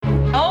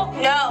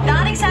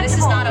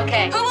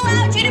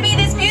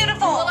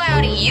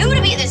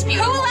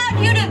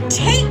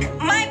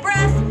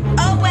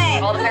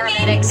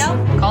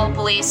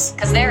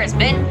because there has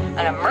been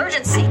an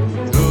emergency. To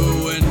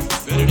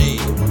infinity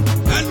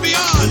and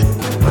beyond.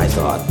 I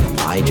thought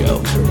my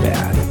jokes were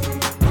bad.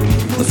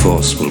 The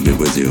Force will be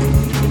with you,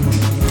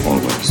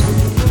 always.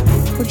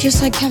 We're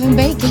just like Kevin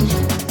Bacon.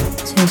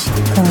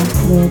 제시카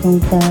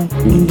외동딸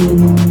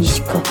유리모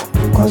이시카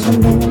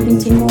거선배는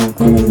빈티모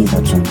그는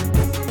이거죠.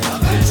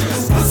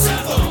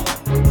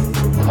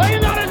 Are you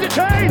not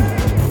entertained?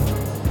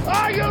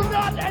 Are you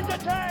not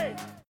entertained?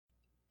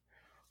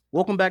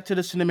 Welcome back to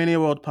the Cinemania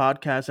World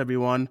Podcast,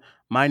 everyone.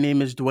 My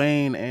name is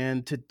Dwayne,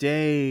 and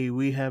today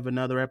we have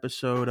another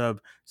episode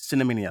of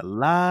Cinemania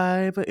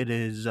Live. It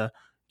is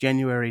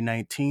January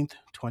 19th,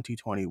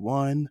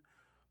 2021,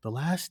 the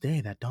last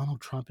day that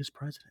Donald Trump is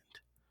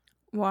president.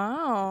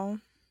 Wow.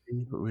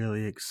 I'm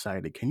really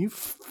excited. Can you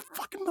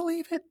fucking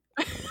believe it?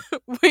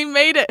 We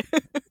made it.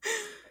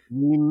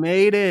 We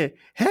made it.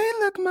 Hey,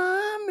 look,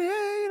 Mom,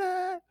 made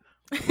it.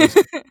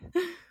 Listen,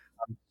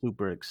 I'm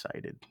super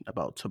excited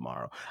about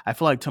tomorrow. I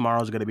feel like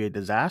tomorrow's going to be a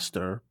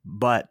disaster,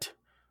 but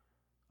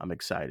I'm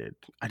excited.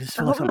 I just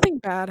feel I like hope nothing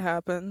bad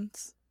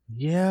happens.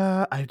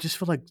 Yeah, I just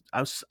feel like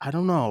I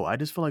don't know. I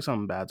just feel like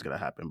something bad's going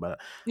to happen, but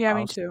Yeah,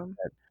 me I'll too.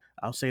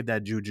 I'll save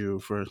that juju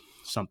for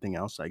something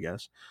else, I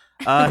guess.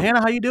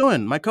 Hannah, how you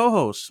doing? My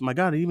co-host. My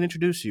God, I didn't even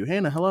introduce you.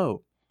 Hannah,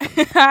 hello.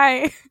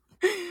 Hi.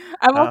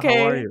 I'm okay.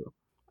 How are you?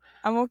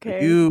 I'm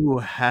okay. You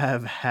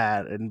have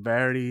had a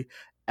very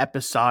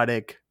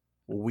episodic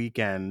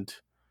weekend.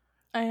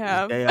 I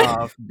have.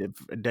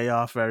 Day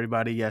off for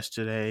everybody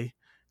yesterday.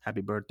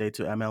 Happy birthday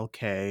to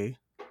MLK.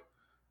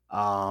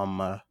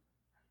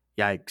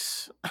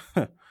 Yikes.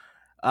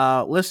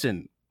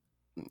 Listen,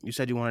 you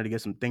said you wanted to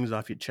get some things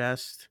off your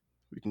chest.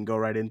 We can go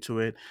right into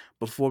it.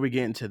 Before we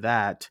get into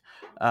that,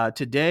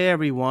 today,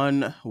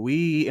 everyone,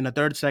 we, in the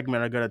third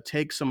segment, are going to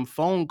take some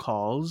phone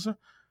calls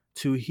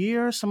to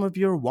hear some of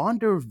your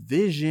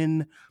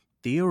Wandavision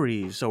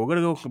theories. So we're going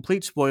to go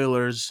complete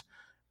spoilers.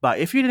 But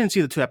if you didn't see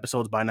the 2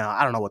 episodes by now,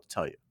 I don't know what to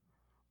tell you.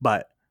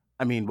 But,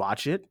 I mean,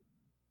 watch it.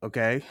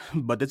 Okay?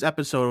 But this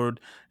episode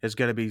is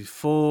going to be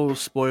full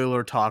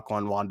spoiler talk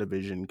on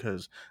WandaVision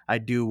because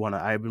I've been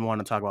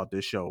wanting to talk about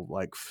this show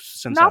like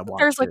since I Not that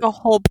watched there's like it. a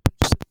whole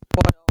bunch of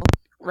spoil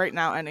right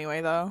now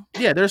anyway, though.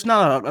 Yeah, there's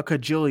not a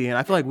cajillion.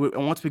 I feel like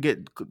once we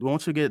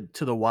get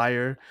to the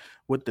wire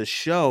with the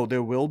show,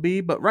 there will be,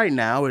 but right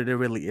now there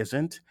really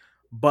isn't.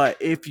 But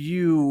if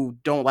you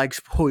don't like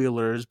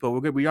spoilers, but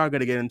we are going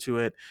to get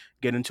into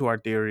our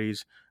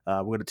theories.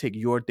 We're going to take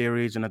your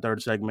theories in the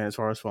third segment as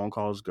far as phone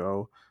calls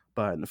go.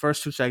 But in the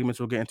first 2 segments,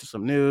 we'll get into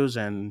some news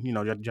and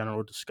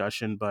general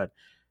discussion. But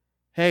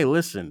hey,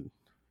 listen,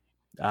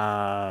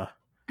 you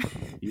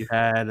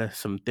had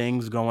some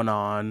things going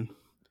on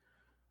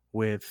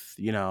with,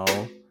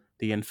 the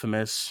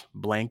infamous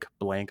blank.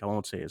 I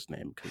won't say his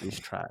name because he's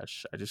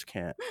trash. I just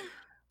can't.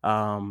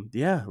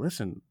 Yeah,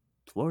 listen,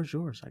 the floor is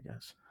yours, I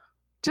guess.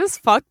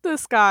 Just fuck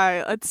this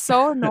guy. It's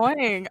so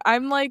annoying.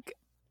 I'm like,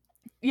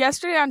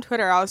 yesterday on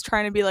Twitter, I was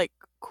trying to be like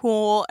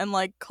cool and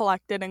like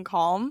collected and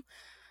calm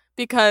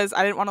because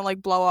I didn't want to like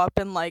blow up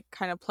and like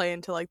kind of play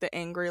into like the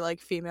angry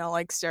like female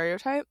like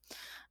stereotype.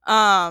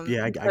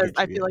 Yeah, I get you,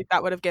 I feel like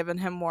that would have given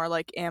him more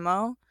like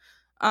ammo.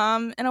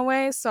 In a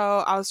way, so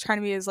I was trying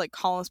to be as like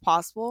calm as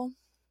possible,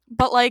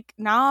 but like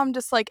now I'm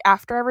just like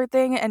after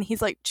everything and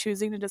he's like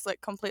choosing to just like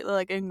completely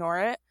like ignore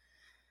it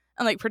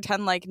and like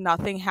pretend like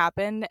nothing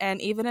happened.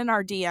 And even in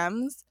our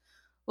DMs,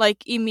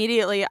 like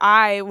immediately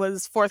I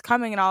was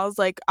forthcoming and I was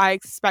like, I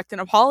expect an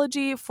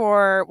apology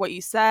for what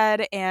you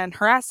said and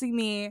harassing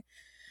me,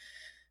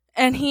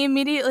 and he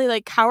immediately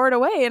like cowered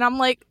away. And I'm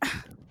like,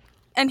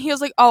 and he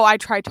was like, oh, I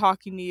tried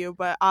talking to you,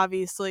 but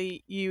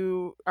obviously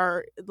you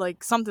are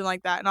like something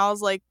like that. And I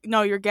was like,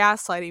 no, you're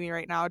gaslighting me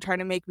right now, trying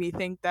to make me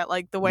think that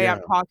like the way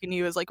I'm talking to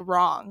you is like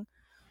wrong.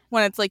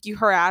 When it's like, you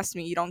harassed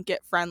me, you don't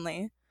get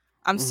friendly.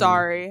 I'm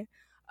sorry.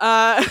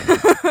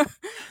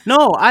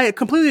 No, I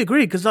completely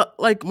agree because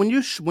like when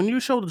you showed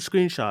the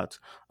screenshots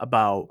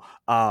about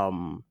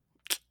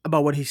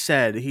what he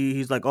said,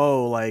 he's like,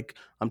 oh, like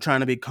I'm trying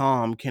to be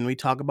calm. Can we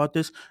talk about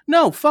this?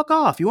 No, fuck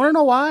off. You want to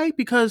know why?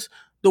 Because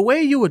the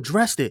way you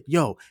addressed it,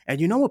 and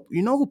you know what?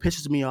 You know who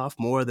pisses me off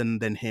more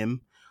than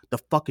him? The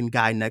fucking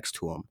guy next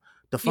to him,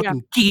 the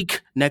fucking geek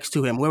next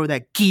to him. Wherever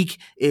that geek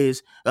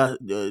is,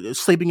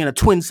 sleeping in a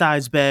twin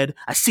size bed.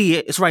 I see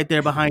it. It's right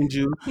there behind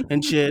you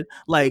and shit.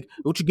 Like,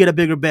 don't you get a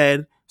bigger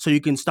bed so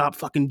you can stop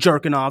fucking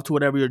jerking off to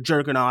whatever you're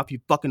jerking off? You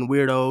fucking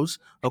weirdos.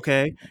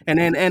 Okay,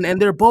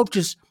 and they're both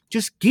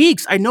just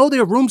geeks. I know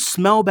their rooms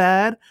smell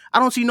bad. I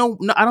don't see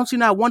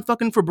not one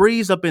fucking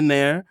Febreze up in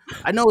there.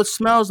 I know it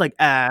smells like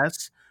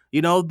ass.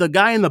 The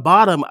guy in the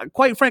bottom,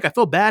 quite frank, I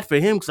feel bad for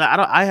him because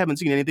I haven't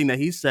seen anything that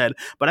he said,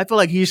 but I feel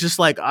like he's just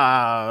like,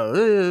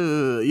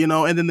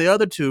 and then the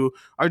other two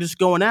are just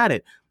going at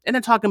it. And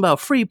they're talking about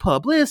free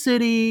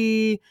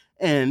publicity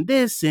and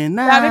this and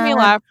that. That made me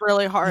laugh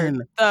really hard.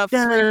 The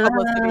free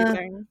publicity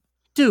thing.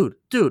 Dude,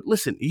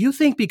 listen, you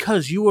think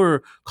because you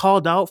were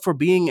called out for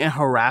being a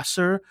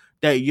harasser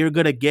that you're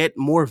going to get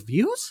more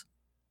views?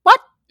 What?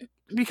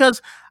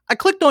 Because I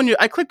clicked on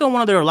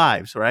one of their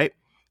lives, right?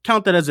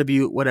 count that as a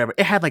view, whatever.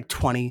 It had like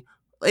 20,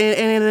 and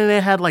then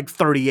it had like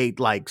 38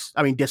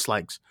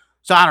 dislikes.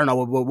 So I don't know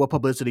what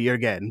publicity you're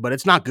getting, but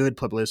it's not good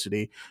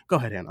publicity. Go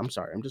ahead, Ann. I'm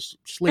sorry. I'm just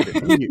leave it.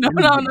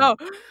 No.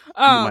 Mute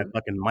my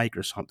fucking mic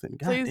or something.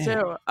 God Please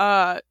damn.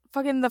 do.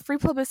 Fucking the free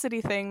publicity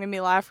thing made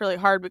me laugh really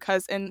hard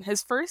because in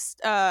his first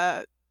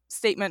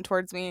statement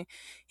towards me,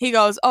 he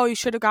goes, "Oh, you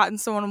should have gotten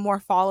someone with more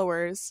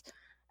followers,"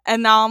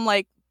 and now I'm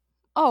like,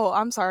 "Oh,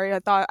 I'm sorry. I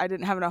thought I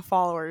didn't have enough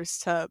followers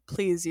to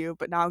please you,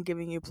 but now I'm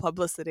giving you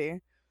publicity."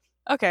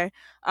 Okay.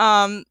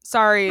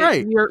 Sorry,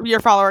 Right. your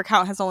follower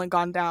count has only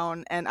gone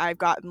down and I've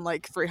gotten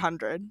like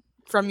 300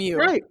 from you.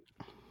 Right.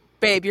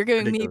 Babe, you're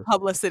giving Ridiculous. me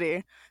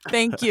publicity.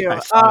 Thank you.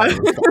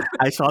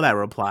 I saw that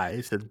reply.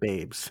 It says,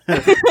 "Babes,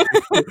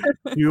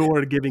 you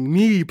are giving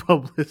me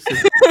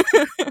publicity."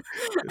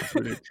 It's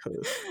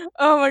ridiculous.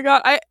 Oh my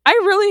god. I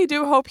really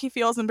do hope he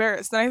feels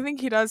embarrassed, and I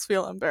think he does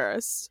feel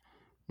embarrassed.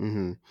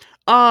 Mm-hmm.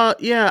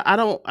 Yeah, I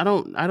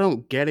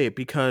don't get it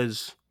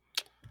because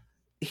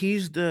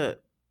he's the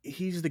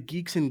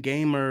geeks and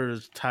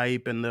gamers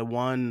type and the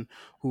one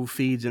who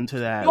feeds into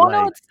that Well,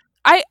 no, it's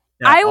I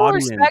that will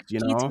audience, respect you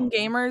Geeks know. and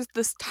Gamers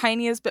this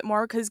tiniest bit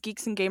more because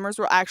Geeks and Gamers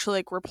will actually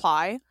like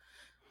reply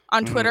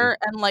on Mhm. Twitter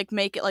and like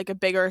make it like a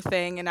bigger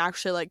thing and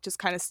actually like just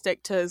kind of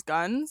stick to his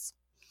guns,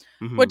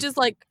 Mhm. which is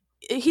like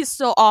he's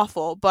still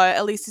awful, but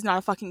at least he's not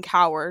a fucking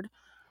coward.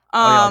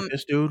 Oh yeah, like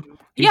this dude. Robert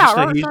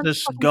He's Stern's a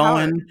just fucking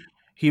going. coward.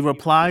 He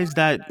replies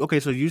that okay.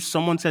 So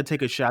someone said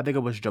take a shot. I think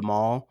it was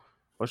Jamal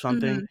or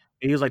something. Mhm.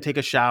 He was like take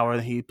a shower.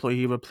 And he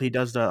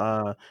does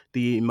the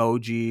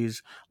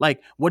emojis.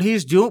 Like what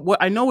he's doing.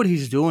 What I know what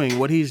he's doing.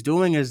 What he's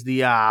doing is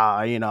the Oh,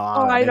 I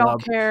they don't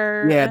love.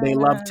 care. Yeah, they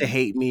love to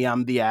hate me.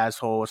 I'm the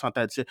asshole. It's not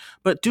that.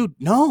 But dude,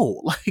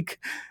 no. Like,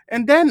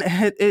 and then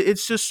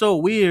it's just so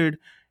weird.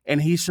 And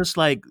he's just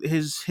like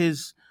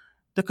his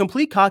the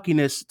complete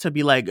cockiness to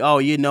be like, oh,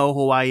 you know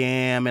who I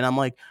am, and I'm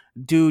like,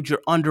 dude,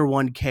 you're under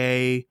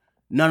 1K.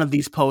 None of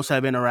these posts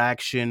have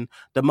interaction.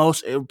 The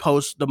most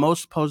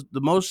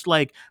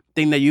like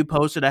thing that you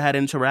posted that had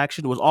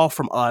interaction was all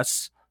from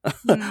us,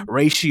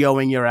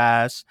 ratioing your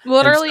ass and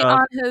Literally stuff.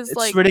 on his It's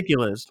like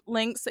ridiculous.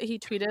 links that he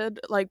tweeted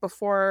like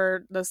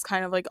before this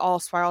kind of like all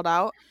spiraled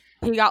out,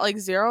 he got like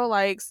 0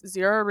 likes,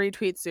 0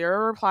 retweets,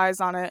 0 replies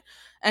on it.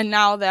 And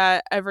now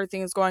that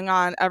everything is going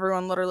on,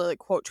 everyone literally like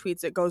quote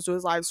tweets it, goes to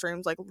his live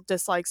streams, like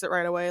dislikes it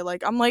right away.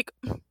 Like I'm like,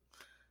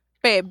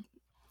 babe,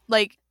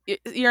 like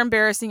you're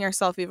embarrassing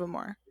yourself even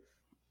more.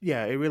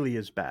 Yeah, it really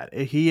is bad.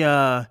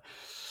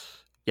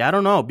 Yeah, I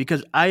don't know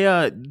because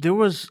I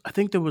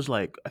think it was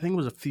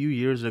a few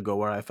years ago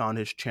where I found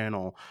his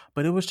channel,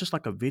 but it was just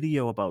like a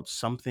video about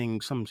some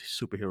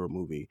superhero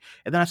movie,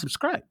 and then I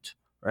subscribed,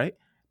 right?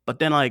 But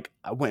then like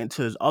I went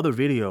into his other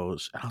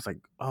videos and I was like,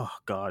 oh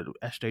god,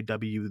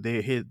 SJW,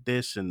 they hit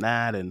this and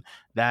that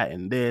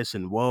and this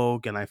and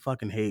woke, and I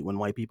fucking hate when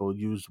white people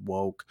use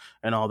woke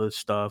and all this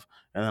stuff,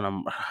 and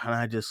then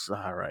I just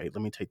all right,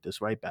 let me take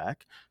this right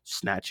back,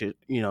 snatch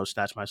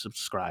my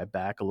subscribe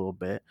back a little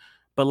bit.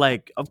 But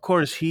like, of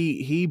course,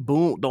 he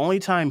boomed. The only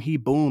time he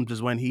boomed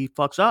is when he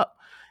fucks up.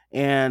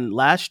 And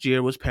last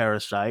year was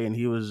Parasite, and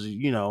he was,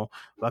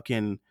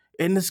 fucking.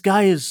 And this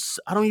guy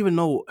is, I don't even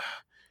know.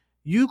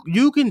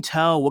 You can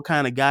tell what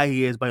kind of guy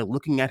he is by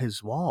looking at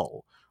his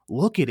wall.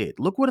 Look at it.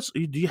 Look what it's.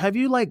 Have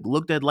you like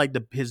looked at like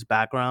his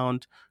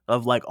background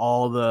of like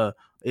all the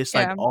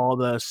like all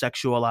the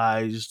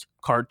sexualized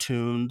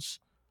cartoons,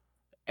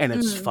 and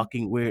it's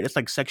fucking weird. It's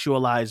like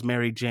sexualized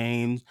Mary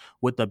Jane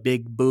with the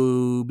big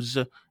boobs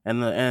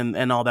and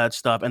and all that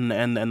stuff, and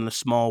the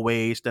small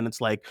waist, and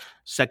it's like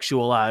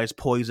sexualized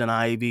Poison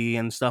Ivy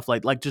and stuff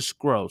like just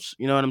gross.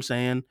 You know what I'm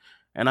saying?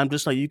 And I'm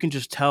just like, you can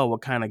just tell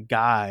what kind of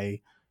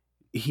guy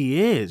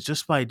he is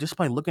just by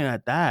looking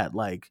at that.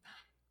 Like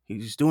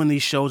he's doing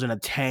these shows in a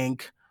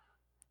tank.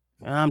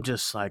 And I'm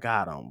just like,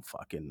 I don't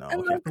fucking know.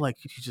 And, I feel like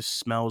he just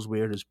smells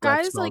weird. His breath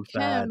guys smells like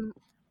bad. him,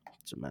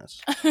 It's a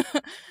mess.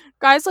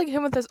 guys like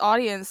him with his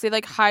audience, they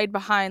like hide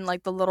behind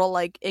like the little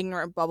like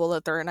ignorant bubble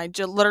that they're in. I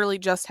literally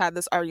just had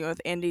this argument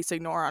with Andy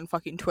Signore on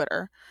fucking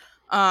Twitter.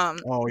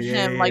 Oh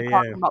yeah, Him like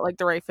talking about like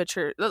the Ray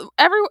Fisher.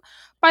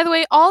 By the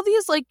way, all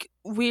these like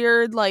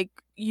weird like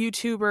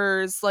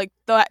YouTubers, like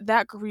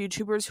that group of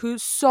YouTubers who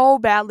so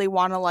badly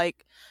want to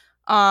like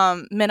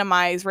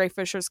minimize Ray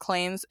Fisher's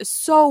claims is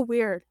so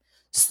weird.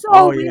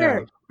 So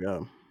weird.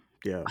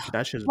 Yeah.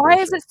 That shit's Why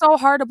bullshit. is it so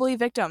hard to believe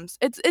victims?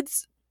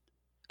 It's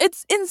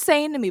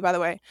insane to me, by the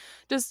way.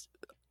 Just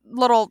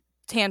little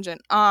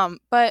tangent.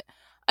 But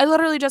I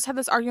literally just had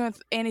this argument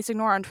with Andy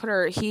Signore on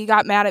Twitter. He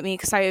got mad at me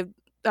because I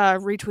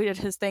retweeted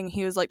his thing.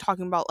 He was like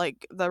talking about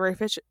like the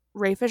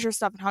Ray Fisher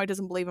stuff and how he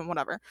doesn't believe in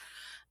whatever.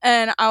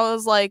 And I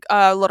was like,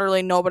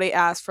 literally nobody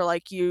asked for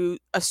like a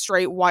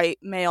straight white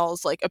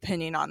male's like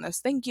opinion on this.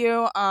 Thank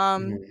you.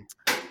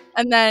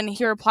 And then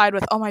he replied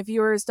with, "Oh, my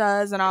viewers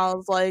does," and I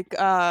was like,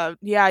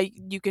 "Yeah,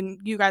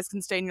 you guys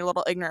can stay in your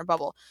little ignorant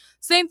bubble."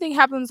 Same thing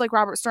happens like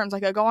Robert Stern's.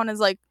 Like I go on his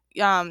like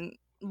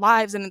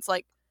lives, and it's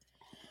like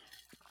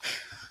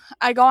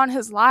I go on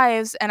his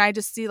lives, and I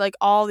just see like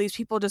all these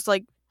people just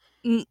like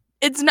it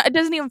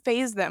doesn't even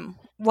faze them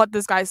what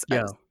this guy Yeah.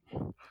 says.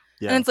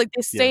 Yeah. And it's like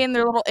they Yeah. stay in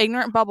their little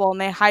ignorant bubble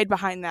and they hide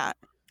behind that.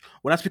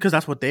 Well, that's because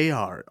that's what they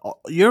are.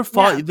 Yeah.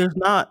 There's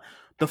not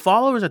the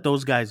followers that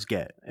those guys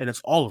get, and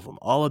it's all of them.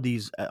 All of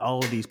these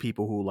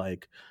people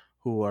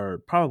who are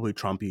probably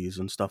Trumpies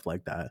and stuff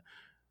like that.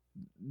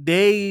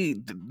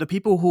 The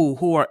people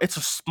who are, it's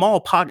a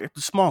small pocket,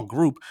 a small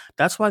group.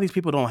 That's why these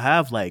people don't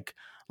have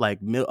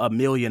a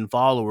million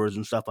followers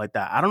and stuff like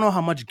that. I don't know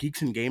how much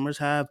Geeks and Gamers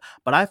have,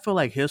 but I feel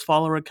like his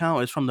follower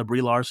account is from the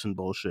Brie Larson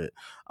bullshit.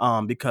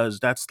 Because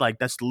that's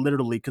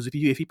literally, because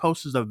if he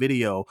posts a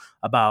video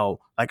about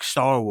like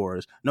Star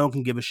Wars, no one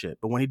can give a shit.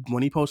 But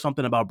when he posts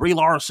something about Brie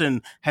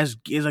Larson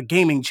is a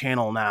gaming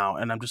channel now,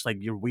 and I'm just like,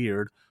 you're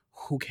weird.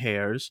 Who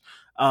cares?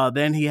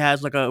 Then he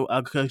has like a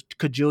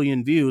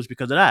cajillion views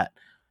because of that.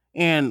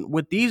 And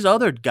with these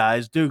other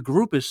guys, their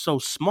group is so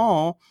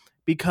small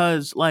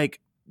because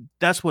like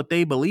that's what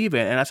they believe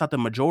in, and that's not the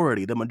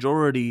majority. The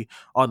majority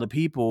are the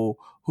people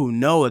who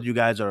know that you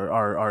guys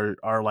are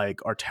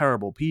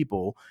terrible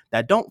people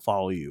that don't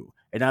follow you.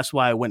 And that's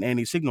why when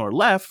Andy Signor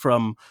left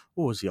from,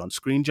 what was he on,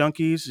 Screen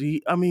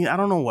Junkies? I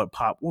don't know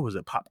what was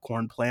it,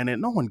 Popcorn Planet?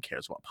 No one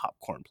cares about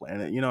Popcorn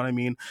Planet. You know what I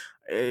mean?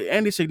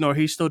 Andy Signor,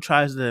 he still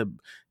tries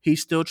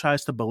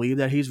to believe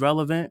that he's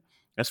relevant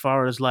as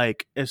far as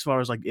like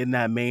in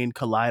that main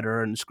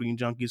Collider and Screen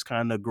Junkies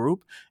kind of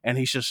group, and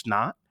he's just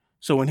not.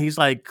 So when he's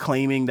like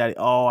claiming that,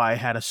 oh, I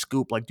had a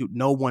scoop, like, dude,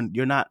 no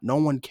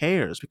one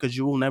cares because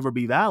you will never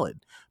be valid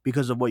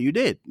because of what you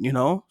did, you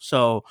know?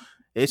 So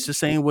it's the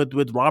same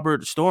with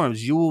Robert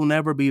Storms. You will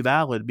never be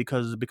valid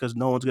because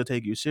no one's gonna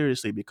take you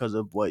seriously because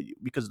of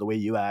the way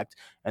you act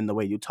and the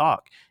way you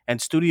talk. And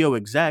studio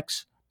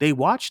execs, they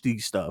watch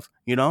these stuff,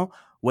 you know?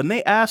 When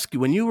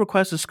you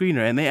request a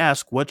screener and they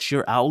ask what's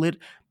your outlet,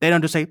 they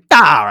don't just say,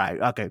 all right,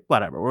 okay,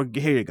 whatever,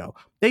 here you go.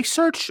 They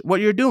search what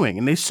you're doing,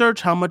 and they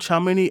search how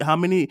many.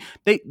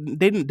 They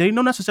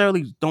don't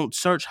necessarily don't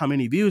search how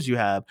many views you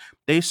have.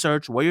 They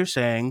search what you're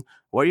saying,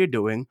 what you're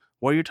doing,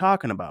 what you're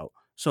talking about.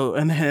 So,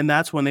 and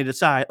that's when they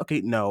decide,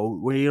 okay, no,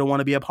 we don't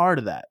want to be a part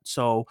of that.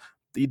 So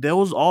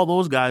all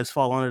those guys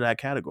fall under that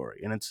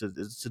category, and it's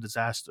a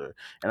disaster.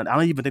 And I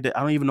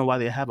don't even know why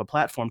they have a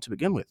platform to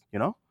begin with, you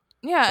know?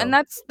 Yeah, So. and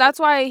that's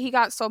why he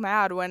got so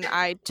mad when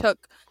I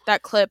took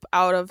that clip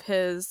out of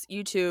his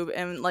YouTube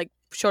and like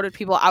showed it to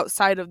people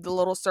outside of the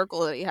little circle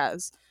that he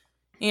has.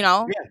 You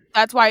know? Yeah.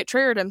 That's why it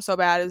triggered him so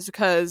bad, is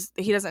because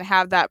he doesn't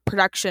have that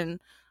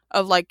protection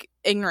of like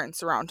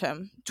ignorance around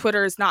him.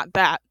 Twitter is not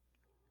that.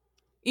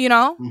 You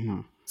know? Mm-hmm.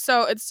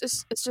 So it's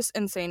just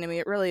insane to me.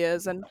 It really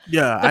is. And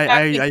Yeah,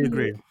 I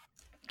agree.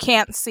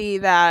 Can't see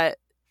that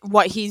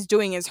what he's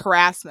doing is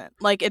harassment.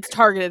 Like, it's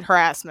targeted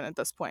harassment at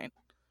this point.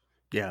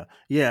 Yeah,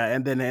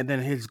 and then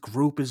his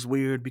group is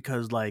weird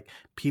because like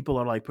people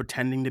are like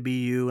pretending to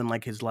be you in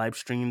like his live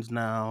streams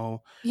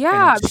now.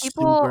 Yeah, And it's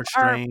people super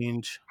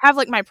strange. have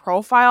like my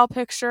profile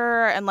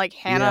picture and like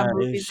Hannah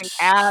movies and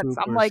cats.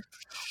 I'm like,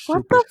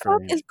 what the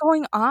fuck is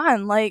going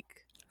on? Like,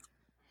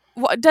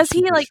 what does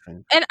he like?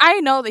 Strange. And I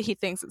know that he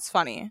thinks it's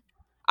funny.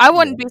 I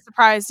wouldn't be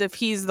surprised if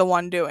he's the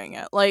one doing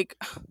it. Like,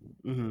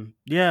 mm-hmm.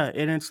 Yeah,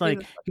 and it's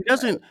like he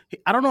doesn't.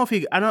 I don't know if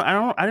he. I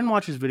didn't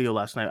watch his video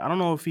last night. I don't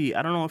know if he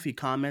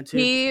commented.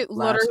 He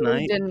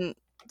literally didn't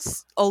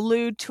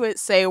allude to it,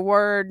 say a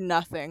word,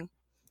 nothing.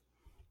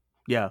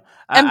 Yeah,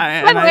 and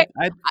by the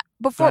way,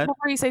 before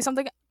you say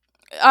something,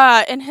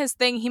 in his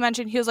thing, he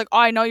mentioned he was like, "Oh,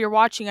 I know you're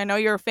watching. I know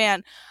you're a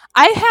fan."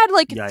 I had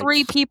like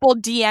 3 people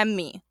DM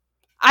me.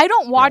 I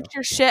don't watch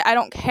your shit. I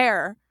don't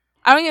care.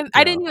 I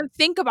didn't even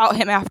think about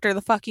him after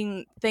the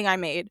fucking thing I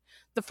made.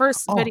 The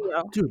first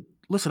video. Dude,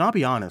 listen, I'll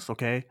be honest,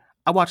 okay?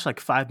 I watched like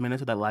 5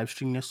 minutes of that live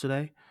stream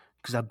yesterday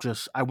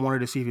because I wanted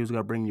to see if he was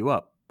gonna bring you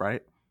up,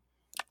 right?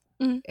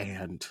 Mm-hmm.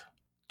 And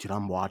dude,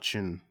 I'm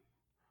watching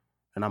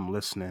and I'm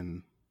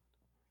listening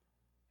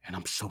and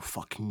I'm so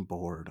fucking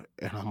bored.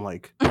 And I'm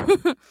like,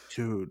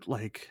 dude,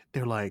 like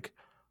they're like,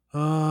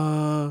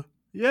 I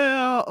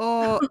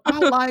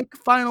like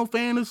Final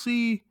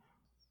Fantasy.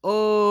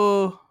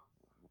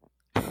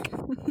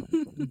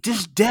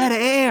 Just dead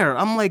air.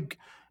 I'm like,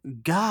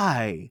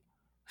 guy,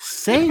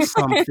 say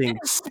something.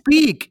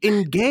 Speak.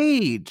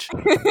 Engage.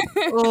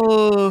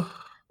 Oh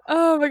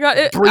my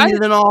god.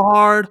 Breathing all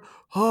hard.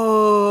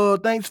 Oh,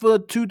 thanks for the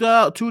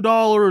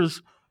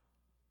 $2.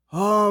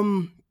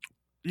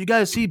 You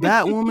guys see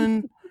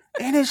Batwoman?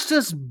 And it's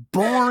just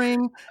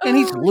boring. And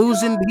he's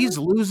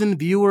losing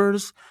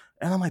viewers.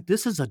 And I'm like,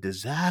 this is a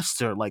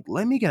disaster. Like,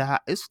 let me get out.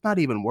 It's not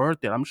even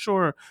worth it. I'm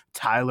sure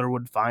Tyler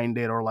would find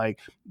it, or like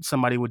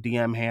somebody would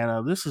DM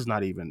Hannah. This is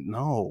not even,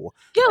 no.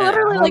 Yeah,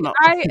 literally, like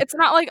it's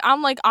not like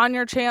I'm like on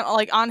your channel,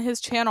 like on his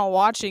channel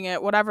watching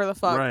it, whatever the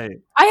fuck. Right.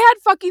 I had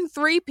fucking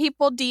 3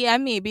 people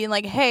DM me being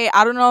like, "Hey,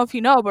 I don't know if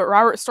you know, but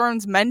Robert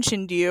Storms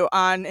mentioned you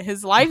on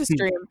his live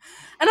stream,"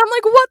 and I'm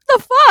like, "What the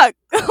fuck?"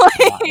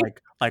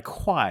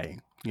 like why?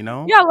 You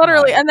know? Yeah,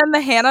 literally. And then the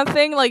Hannah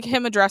thing, like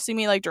him addressing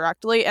me like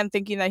directly and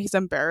thinking that he's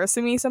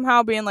embarrassing me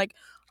somehow, being like,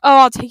 "Oh,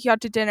 I'll take you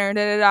out to dinner."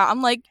 Da, da, da.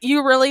 I'm like,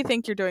 you really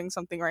think you're doing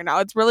something right now?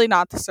 It's really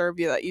not the serve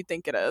you that you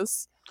think it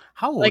is.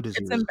 How Like, old is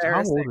he? it's How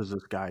embarrassing. old is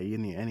this guy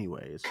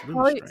anyway? It's really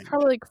Probably it's strange.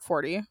 probably like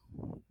 40.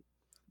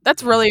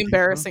 That's You really think so?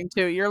 embarrassing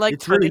too. You're like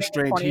It's really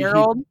targeting a strange.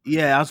 20-year-old.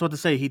 Yeah, I was about to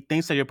say he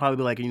thinks that you're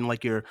probably like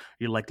like you're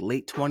like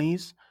late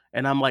 20s,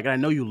 and I'm like, I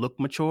know you look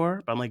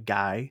mature, but I'm like,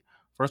 guy.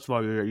 First of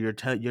all, you're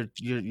telling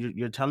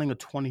a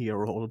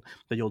 20-year-old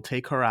that you'll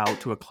take her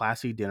out to a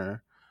classy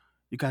dinner.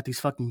 You got these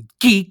fucking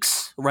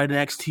geeks right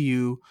next to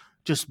you,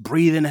 just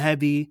breathing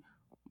heavy.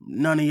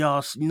 None of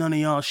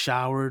y'all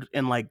showered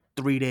in like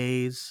 3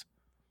 days.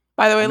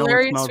 By the I way, know it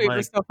Larry's smells tweet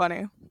was like. so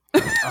funny. Oh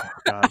I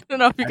God. don't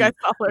know if you guys And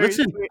saw Larry's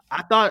listen, tweet.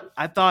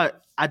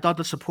 I thought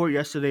the support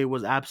yesterday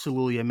was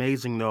absolutely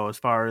amazing though, as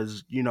far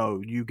as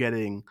you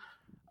getting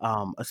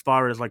as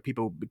far as like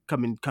people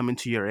coming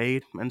to your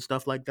aid and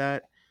stuff like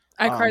that.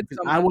 I cried 'Cause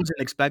so I much. wasn't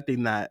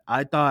expecting that.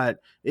 I thought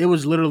it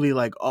was literally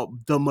like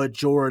the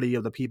majority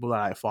of the people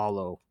that I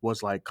follow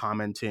was like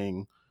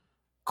commenting,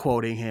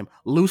 quoting him.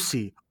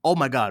 Lucy, oh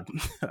my God.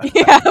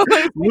 Yeah,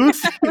 like,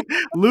 Lucy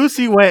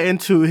Lucy went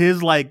into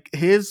his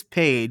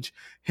page,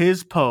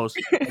 his post,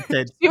 and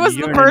said, she was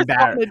the first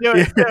one to do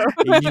it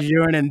too.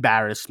 You're an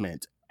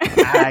embarrassment.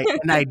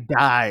 I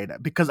died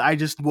because I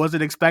just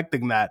wasn't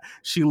expecting that.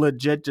 She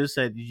legit just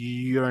said,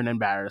 you're an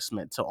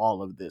embarrassment to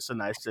all of this.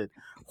 And I said,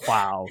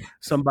 wow,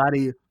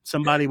 somebody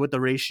with the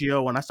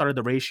ratio. When I started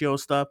the ratio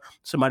stuff,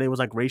 somebody was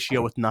like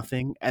ratio with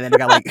nothing. And then it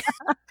got like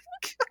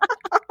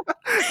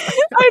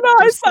I know,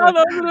 I just saw like,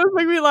 those and it was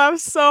like we laughed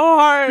so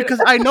hard.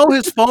 because I know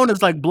his phone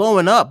is like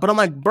blowing up, but I'm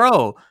like,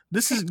 bro,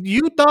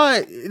 you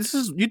thought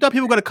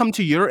people were gonna come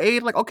to your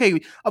aid? Like, okay,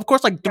 of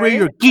course, like three of Right?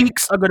 your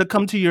geeks are gonna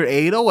come to your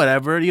aid or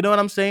whatever. You know what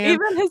I'm saying?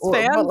 Even his But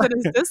fans like, in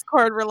his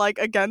Discord were like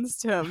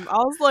against him. I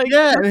was like,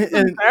 yeah, this is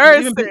and even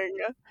embarrassing.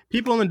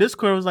 people in the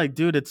Discord was like,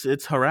 dude,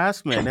 it's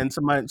harassment, and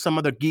some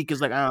other geek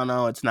is like, I don't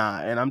know, it's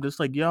not, and I'm just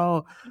like,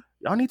 y'all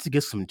need to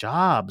get some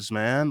jobs,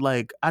 man.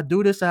 Like, I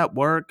do this at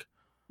work.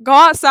 Go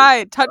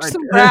outside, touch Like,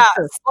 some grass.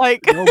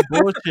 Like, no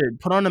bullshit.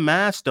 Put on a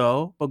mask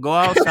though, but go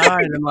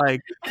outside and like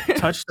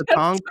touch the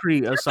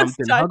concrete or just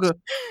something. touch Hug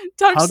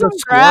a some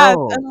grass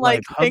squirrel. and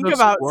like Like hug think a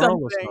about squirrel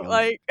or something. something.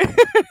 Like,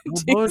 No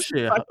Jesus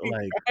bullshit. fucking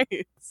Like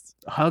Christ.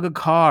 hug a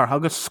car,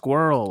 hug a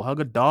squirrel,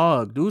 hug a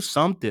dog. Do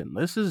something.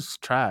 This is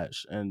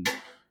trash. And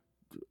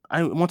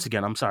once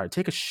again, I'm sorry.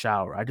 Take a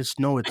shower. I just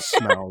know it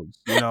smells.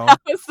 That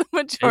was the Take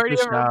majority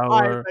a of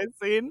replies shower. I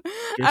seen.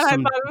 Get And I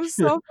some. thought it was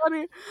so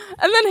funny.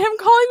 And then him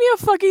calling me a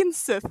fucking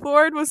Sith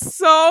Lord was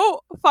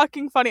so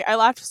fucking funny. I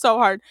laughed so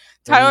hard.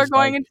 And Tyler he's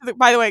going like, into the,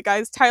 by the way,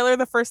 guys, Tyler,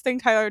 the first thing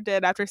Tyler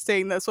did after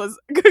saying this was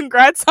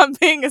congrats on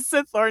being a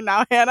Sith Lord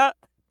now, Hannah.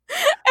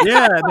 And I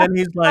yeah. And then laughed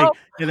he's like, so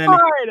and then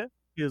hard.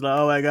 he's like,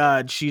 oh my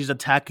God, she's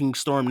attacking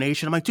Storm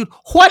Nation. I'm like, dude,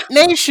 what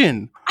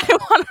nation? I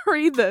want to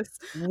read this.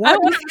 I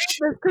What want to nation?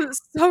 read this because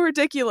it's so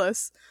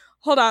ridiculous.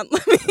 Hold on.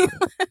 Let me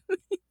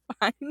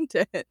find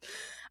it.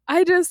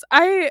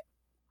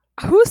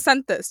 Who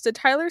sent this? Did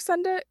Tyler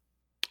send it?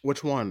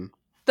 Which one?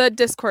 The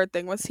Discord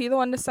thing. Was he the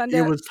one to send It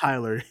it? was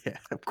Tyler. Yeah,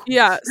 of course.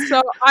 Yeah,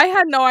 so I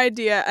had no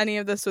idea any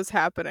of this was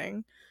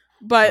happening.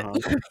 But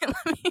Uh-huh.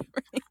 let me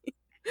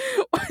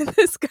read what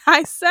this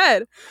guy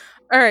said.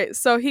 All right,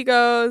 so he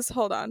goes,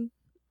 hold on.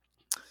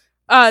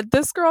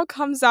 This girl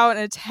comes out and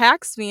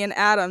attacks me and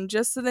Adam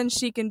just so then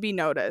she can be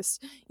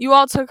noticed. You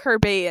all took her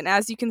bait, and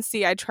as you can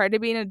see, I tried to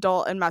be an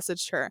adult and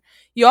messaged her.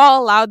 You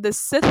all allowed this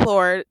Sith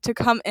Lord to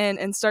come in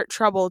and start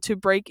trouble to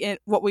break in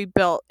what we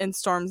built in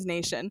Storm's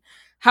Nation.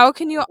 How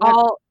can you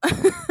all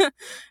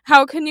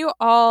how can you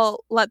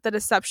all let the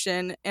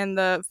deception and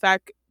the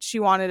fact she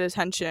wanted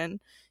attention?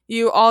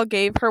 You all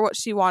gave her what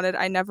she wanted.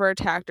 I never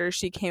attacked her.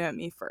 She came at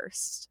me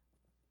first.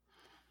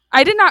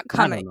 I did not I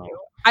come don't at know. you.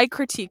 I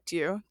critiqued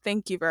you.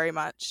 Thank you very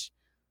much.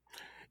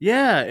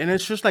 Yeah, and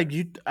it's just like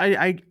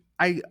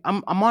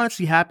I'm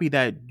honestly happy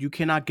that you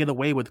cannot get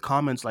away with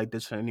comments like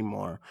this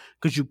anymore,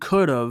 because you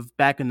could have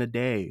back in the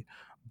day.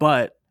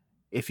 But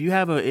if you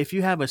have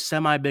a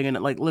semi big,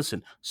 and like,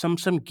 listen, some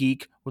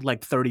geek with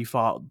like 30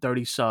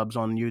 subs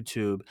on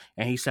YouTube,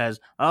 and he says,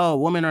 oh,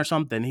 woman or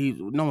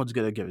something, no one's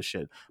gonna give a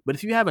shit. But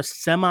if you have a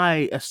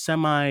semi,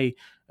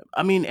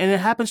 I mean, and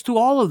it happens to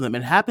all of them.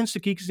 It happens to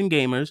Geeks and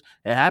Gamers.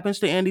 It happens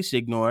to Andy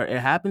Signor.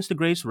 It happens to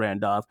Grace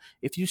Randolph.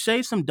 If you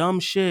say some dumb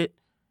shit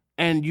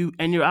and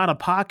you're out of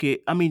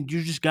pocket, I mean,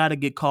 you just got to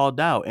get called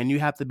out and you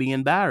have to be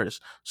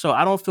embarrassed. So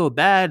I don't feel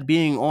bad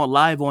being on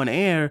live on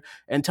air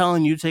and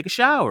telling you to take a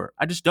shower.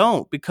 I just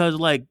don't, because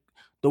like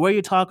the way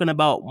you're talking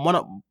about one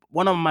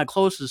of my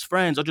closest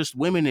friends, or just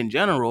women in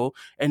general,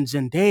 and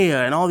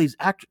Zendaya and all these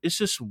actors, it's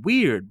just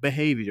weird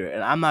behavior,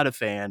 and I'm not a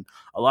fan.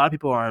 A lot of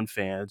people aren't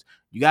fans.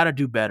 You got to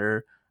do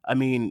better. I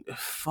mean,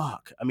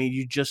 fuck. I mean,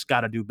 you just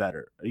got to do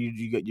better.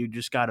 You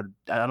just got to.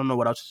 I don't know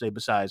what else to say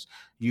besides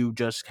you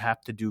just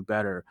have to do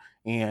better,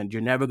 and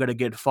you're never gonna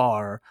get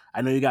far.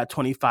 I know you got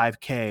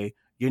 25K.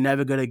 You're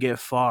never gonna get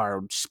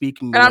far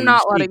speaking the And way I'm you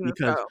not speak, letting this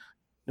because go.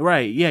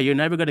 right, yeah, you're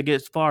never gonna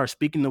get far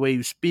speaking the way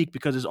you speak,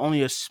 because there's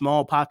only a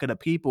small pocket of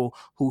people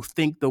who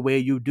think the way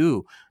you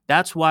do.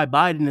 That's why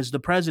Biden is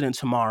the president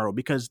tomorrow,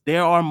 because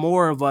there are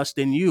more of us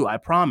than you. I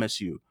promise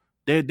you.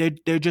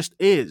 There just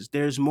is.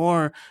 There's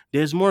more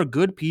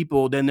good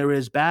people than there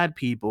is bad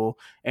people,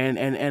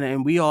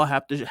 and we all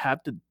have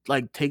to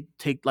like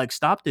take like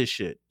stop this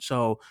shit.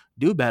 So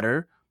do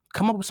better.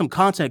 Come up with some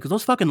content because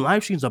those fucking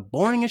live streams are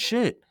boring as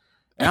shit.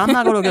 And I'm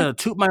not gonna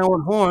toot my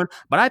own horn,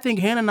 but I think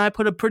Hannah and I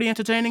put a pretty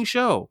entertaining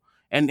show.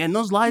 And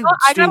those live Well,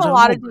 I got streams a are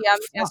lot of like,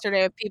 DMs fuck.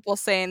 yesterday of people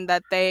saying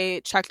that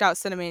they checked out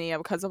Cinemania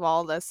because of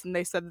all this, and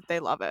they said that they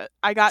love it.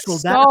 I got So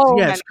that's so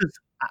yes, many. because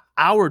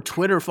our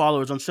Twitter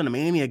followers on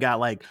Cinemania got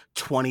like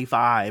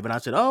 25, and I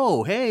said,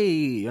 "Oh, hey,"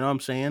 you know what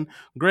I'm saying?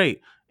 Great.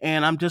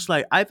 And I'm just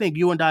like, I think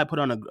you and I put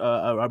on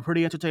a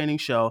pretty entertaining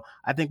show.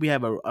 I think we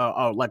have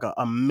a like a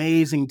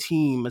amazing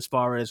team as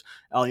far as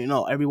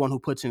everyone who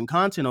puts in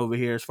content over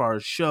here, as far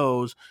as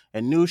shows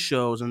and news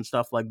shows and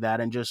stuff like that,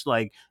 and just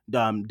like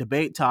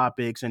debate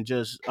topics and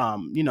just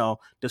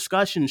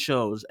discussion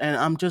shows. And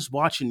I'm just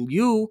watching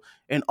you,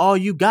 and all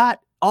you got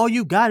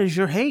is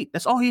your hate.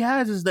 That's all he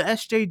has is the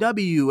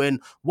SJW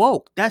and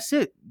woke. That's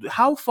it.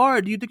 How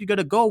far do you think you're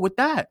gonna go with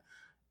that?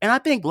 And I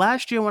think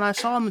last year when I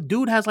saw him, the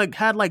dude had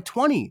like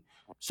 20.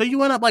 So you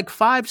went up like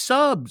 5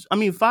 subs. I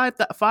mean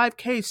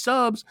 5K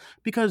subs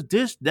because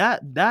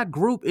that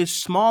group is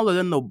smaller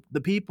than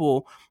the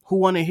people who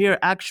want to hear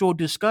actual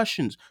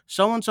discussions.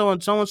 So and so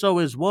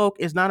is woke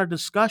is not a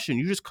discussion.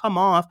 You just come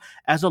off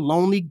as a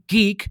lonely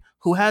geek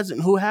who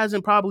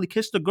hasn't probably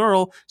kissed a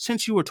girl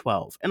since you were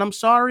 12. And I'm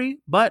sorry,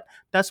 but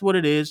that's what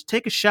it is.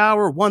 Take a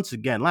shower once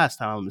again. Last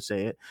time I'm gonna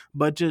say it,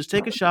 but just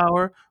take a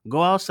shower,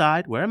 go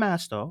outside, wear a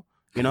mask though,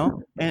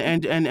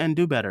 and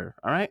do better.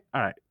 All right,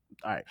 all right,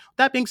 all right.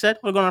 That being said,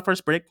 we're going on our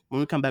first break. When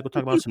we come back, we'll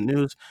talk about some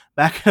news.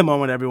 Back in a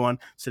moment, everyone.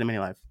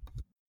 Cinemania Live.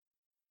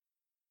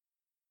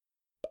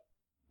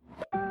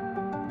 I'm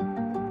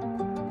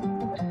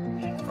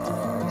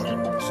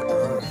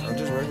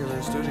just working in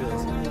the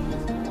studios.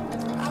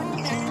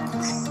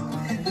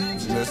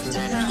 Just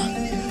listening.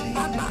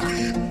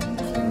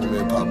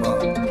 Maybe pop up.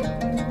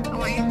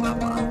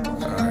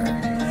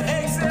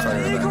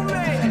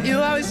 Alright. You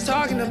always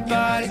talking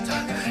about it.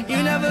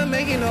 You never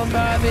making no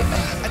profit.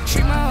 I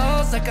treat my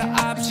hoes like an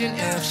option.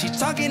 If she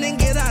talking, then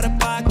get out of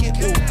pocket.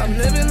 I'm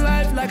living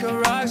life like a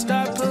rock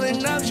star,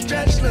 pulling up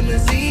stretch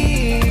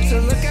limousine. To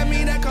look at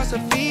me, that costs a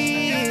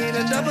fee.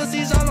 The double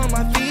C's all on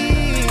my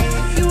feet.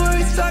 You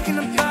always talking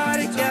about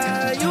it,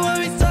 yeah. You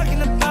always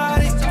talking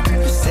about it.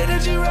 You say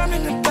that you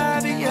rhyming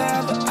about it,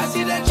 yeah. But I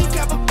see that you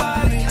cap a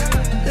body.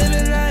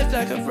 Living life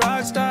like a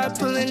rock star,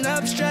 pulling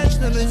up stretch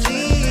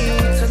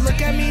limousine. To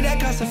look at me, that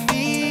costs a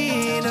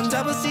fee. Them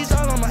double C's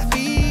all on my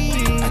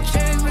feet. I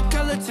changed my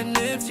color to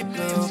Nipsey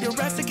blue. Your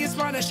rest to get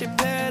smart, that shit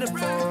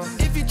pitiful.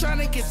 If you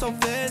tryna get so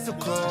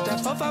physical,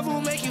 that 4-5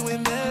 will make you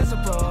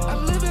invisible.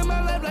 I'm living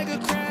my life like a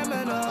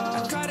criminal.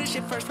 I caught this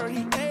shit first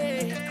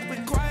 48. We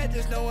quiet,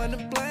 there's no one to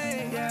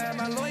blame. Yeah,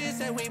 my lawyer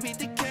said we beat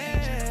the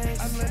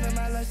case. I'm living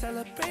my life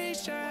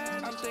celebration.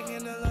 I'm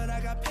thinking the Lord, I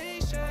got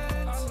patience.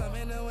 I'm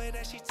loving the way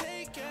that she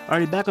take it.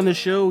 Alrighty, back on the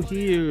show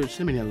here,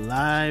 Cinemania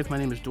Live. My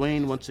name is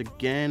Dwayne, once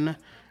again,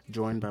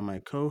 joined by my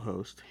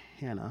co-host,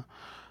 Hannah.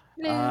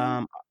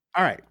 All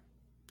right,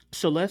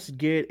 so let's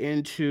get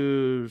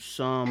into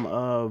some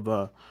of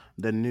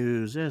the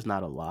news. There's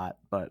not a lot,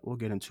 but we'll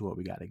get into what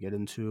we got to get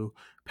into.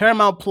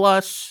 Paramount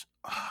Plus,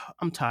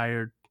 I'm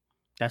tired.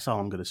 That's all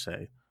I'm going to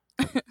say.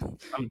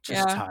 I'm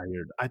just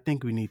tired. I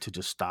think we need to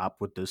just stop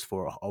with this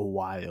for a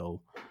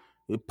while.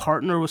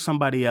 Partner with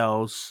somebody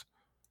else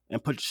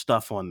and put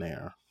stuff on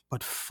there.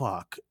 But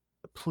fuck,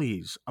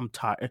 please, I'm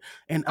tired.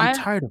 And I'm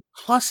tired of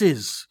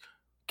pluses.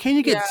 Can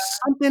you get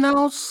something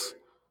else?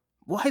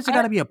 Why has it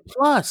got to be a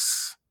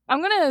plus?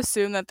 I'm gonna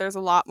assume that there's a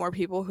lot more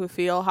people who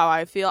feel how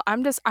I feel.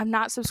 I'm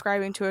not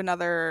subscribing to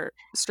another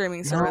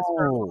streaming service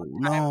for a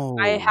long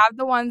time. I have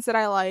the ones that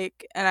I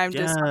like, and I'm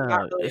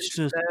not really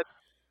interested.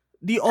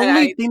 The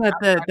only thing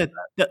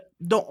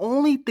the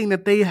only thing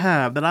that they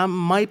have that I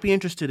might be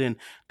interested in,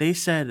 they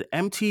said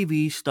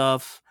MTV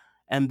stuff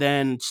and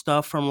then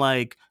stuff from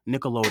like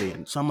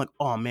Nickelodeon. So I'm like,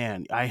 oh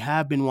man, I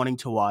have been wanting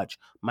to watch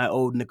my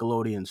old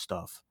Nickelodeon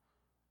stuff.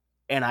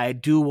 And I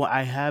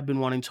have been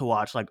wanting to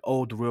watch like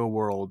old Real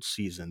World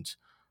seasons,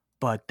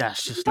 but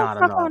that's just not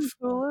enough. On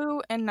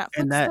Hulu and Netflix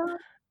and that stuff?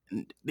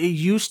 it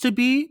used to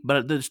be,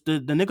 but the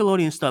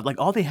Nickelodeon stuff, like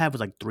all they have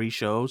is like 3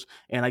 shows,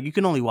 and like you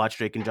can only watch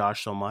Drake and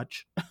Josh so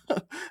much.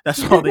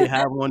 That's all they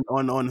have on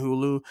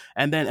Hulu.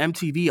 And then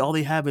MTV, all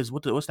they have is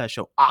what's that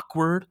show?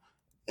 Awkward,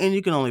 and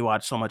you can only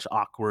watch so much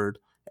Awkward.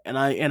 And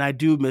I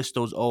do miss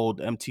those old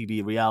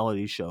MTV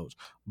reality shows,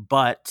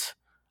 but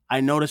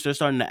I noticed they're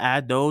starting to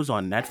add those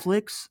on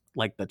Netflix,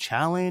 like The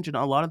Challenge and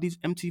a lot of these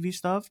MTV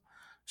stuff.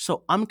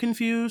 So I'm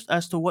confused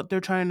as to what they're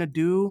trying to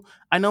do.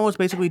 I know it's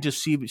basically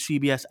just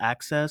CBS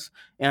Access,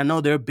 and I know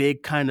their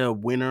big kind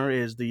of winner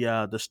is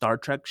the Star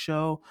Trek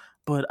show,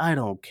 but I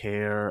don't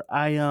care.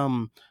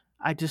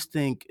 I just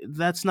think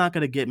that's not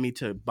gonna get me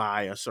to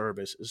buy a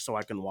service so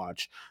I can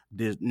watch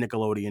the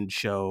Nickelodeon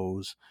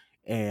shows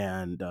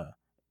and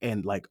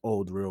like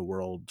old Real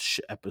World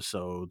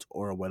episodes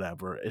or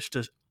whatever. It's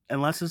just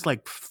unless it's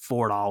like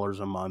 $4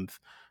 a month,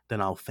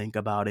 then I'll think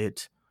about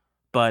it.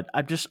 But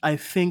I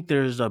think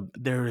there is an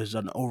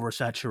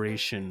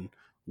oversaturation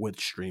with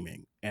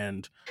streaming,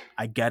 and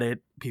I get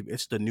it.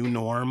 It's the new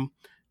norm.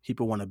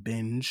 People want to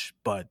binge,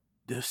 but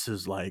this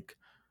is like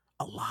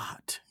a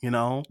lot,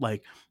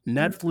 like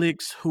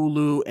Netflix,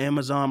 Hulu,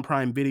 Amazon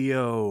Prime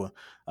Video,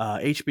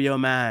 HBO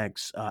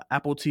Max,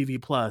 Apple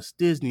TV Plus,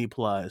 Disney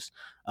Plus.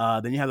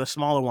 Then you have the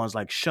smaller ones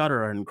like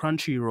Shudder and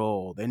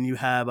Crunchyroll. Then you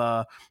have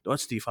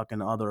what's the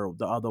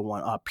other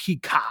one?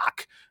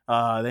 Peacock.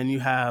 Then you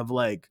have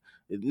like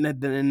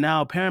and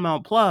now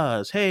Paramount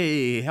Plus.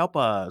 Hey, help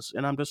us!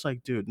 And I'm just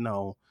like, dude,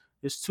 no.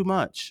 It's too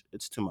much.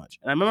 It's too much.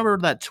 And I remember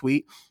that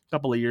tweet a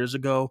couple of years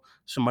ago.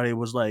 Somebody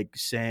was like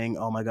saying,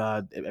 "Oh my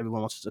God, everyone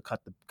wants to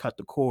cut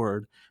the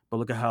cord, but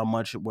look at how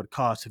much it would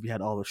cost if you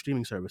had all the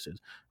streaming services."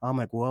 I'm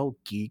like, "Well,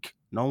 geek,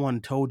 no one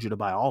told you to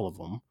buy all of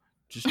them.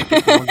 Just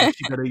get the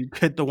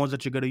ones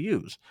that you're gonna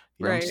use.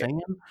 You know what I'm Right.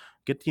 saying?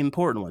 Get the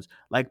important ones."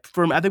 Like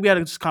I think we had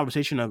this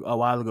conversation a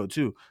while ago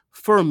too.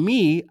 For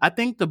me, I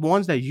think the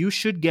ones that you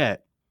should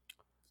get.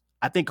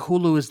 I think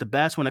Hulu is the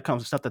best when it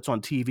comes to stuff that's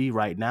on TV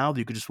right now that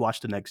you could just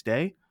watch the next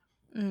day.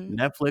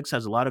 Netflix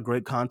has a lot of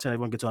great content.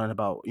 Everyone gets on it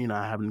about,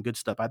 having good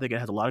stuff. I think it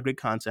has a lot of great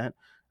content.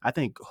 I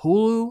think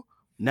Hulu,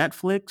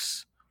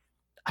 Netflix,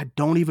 I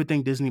don't even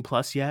think Disney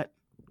Plus yet.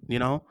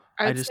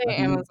 I'd say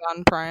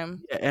Amazon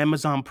Prime.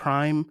 Amazon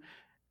Prime,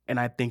 and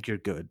I think you're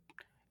good.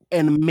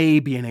 And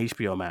maybe an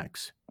HBO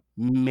Max.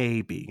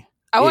 Maybe.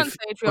 I wouldn't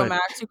say HBO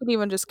Max. You could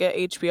even just get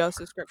HBO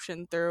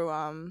subscription through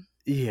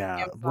Yeah,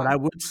 Amazon. what I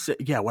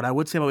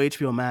would say about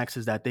HBO Max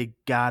is that they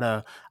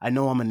gotta. I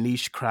know I'm a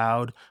niche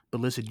crowd,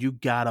 but listen, you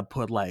gotta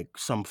put like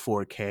some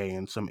 4K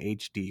and some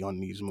HD on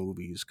these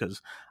movies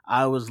because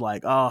I was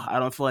like, oh, I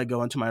don't feel like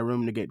going to my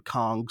room to get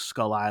Kong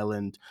Skull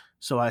Island,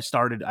 so I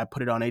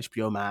put it on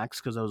HBO Max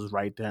because I was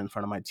right there in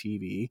front of my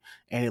TV,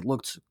 and it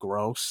looked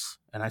gross,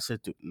 and I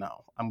said, dude,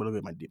 no, I'm gonna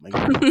get my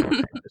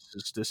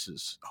this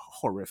is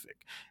horrific,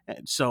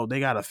 and so they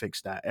gotta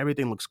fix that.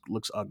 Everything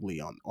looks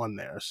ugly on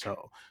there,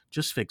 so.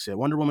 Just fix it.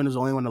 Wonder Woman is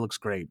the only one that looks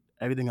great.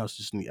 Everything else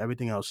just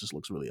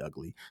looks really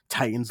ugly.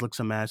 Titans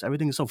looks a mess.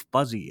 Everything is so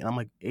fuzzy, and I'm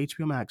like,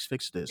 HBO Max,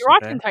 fix this. You're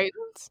watching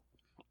Titans?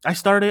 I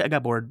started. I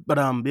got bored, but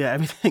yeah,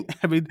 everything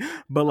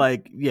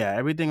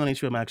on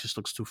HBO Max just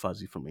looks too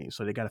fuzzy for me.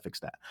 So they gotta fix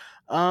that.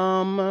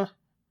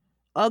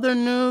 Other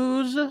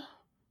news.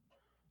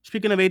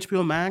 Speaking of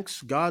HBO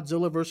Max,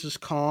 Godzilla vs.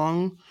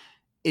 Kong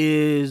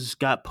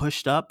got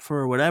pushed up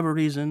for whatever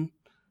reason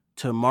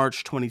to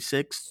March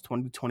 26th,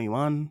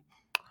 2021.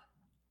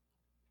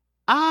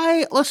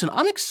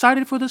 I'm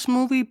excited for this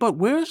movie, but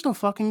where's the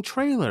fucking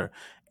trailer?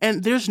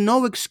 And there's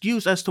no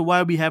excuse as to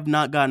why we have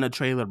not gotten a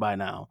trailer by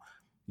now.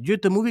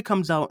 The movie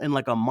comes out in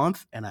like a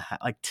month and a half,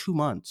 like 2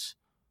 months.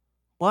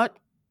 What?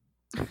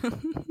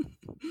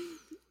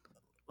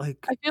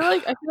 Like I feel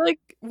like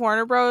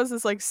Warner Bros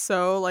is like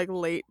so like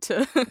late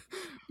to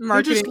marketing.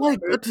 They're just like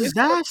a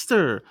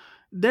disaster.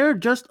 They're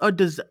just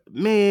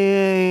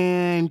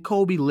man,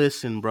 Kobe,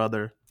 listen,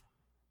 brother.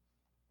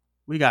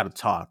 We gotta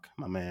talk,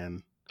 my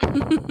man.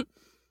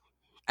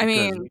 I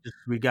mean,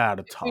 we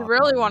gotta talk. We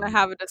really want to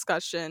have a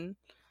discussion.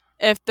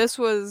 If this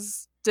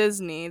was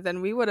Disney,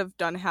 then we would have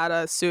had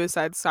a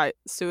Suicide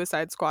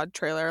Squad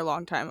trailer a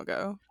long time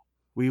ago.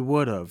 We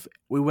would have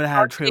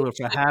had a trailer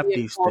for half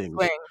these things.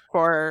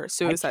 For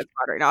Suicide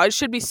Squad right now, it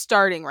should be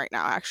starting right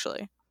now.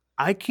 Actually,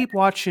 I keep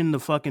watching the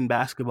fucking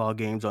basketball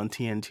games on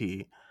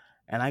TNT,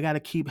 and I gotta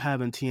keep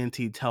having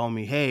TNT tell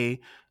me, "Hey,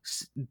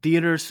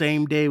 theater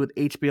same day with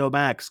HBO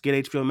Max. Get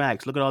HBO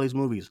Max. Look at all these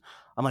movies."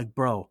 I'm like,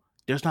 bro,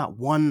 there's not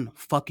one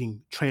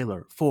fucking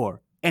trailer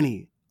for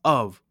any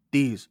of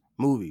these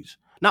movies.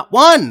 Not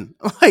one.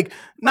 Like,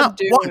 not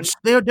one.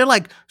 They're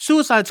like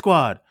Suicide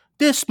Squad,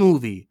 this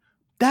movie,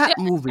 that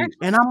movie,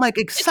 and I'm like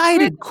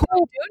excited. Cool. A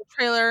Dune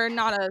trailer,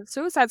 not a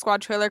Suicide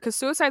Squad trailer, because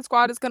Suicide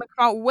Squad is gonna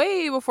come out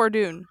way before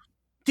Dune.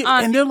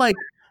 And they're like,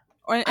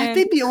 I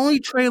think the only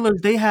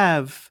trailers they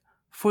have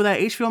for that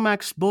HBO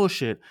Max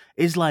bullshit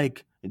is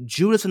like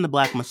Judas and the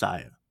Black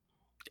Messiah,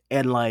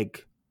 and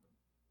like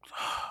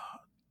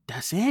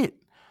that's it.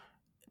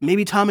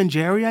 Maybe Tom and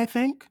Jerry, I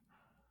think.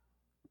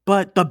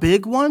 But the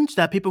big ones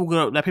that people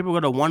are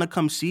gonna want to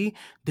come see,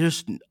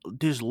 there's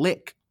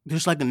like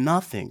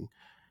nothing.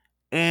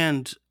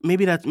 And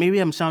maybe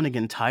I'm sounding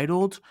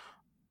entitled,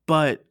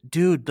 but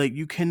dude, like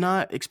you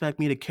cannot expect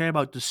me to care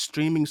about the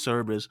streaming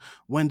service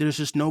when there's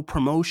just no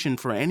promotion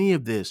for any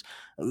of this.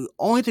 The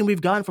only thing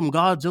we've gotten from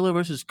Godzilla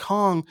versus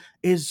Kong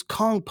is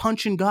Kong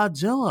punching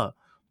Godzilla.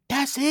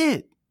 That's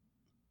it.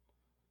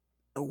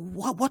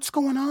 What's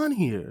going on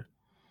here?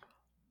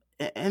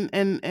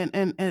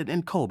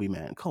 And Kobe,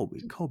 man, Kobe,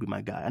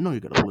 my guy. I know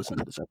you're gonna listen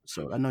to this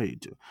episode. I know you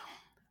do.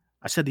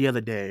 I said the other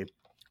day,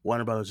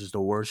 Warner Brothers is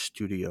the worst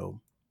studio.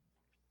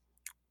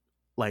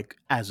 Like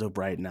as of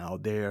right now,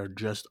 they're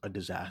just a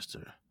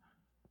disaster.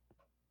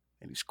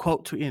 And he's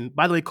quote tweeting. And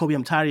by the way, Kobe,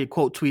 I'm tired of your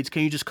quote tweets.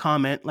 Can you just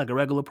comment like a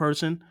regular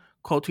person?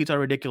 Quote tweets are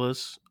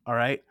ridiculous. All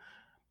right.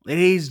 And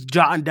he's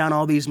jotting down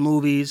all these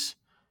movies.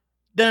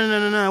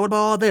 No. What about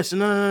all this?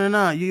 No.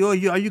 Are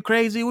you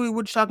crazy? What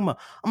you talking about?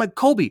 I'm like,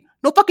 Kobe,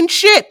 no fucking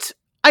shit.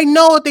 I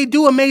know that they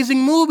do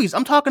amazing movies.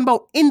 I'm talking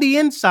about in the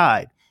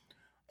inside.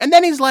 And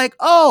then he's like,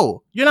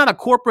 "Oh, you're not a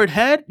corporate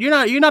head?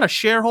 You're not a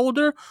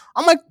shareholder?"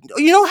 I'm like,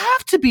 "You don't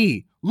have to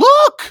be.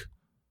 Look."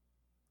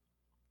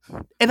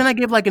 And then I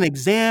give like an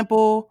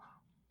example,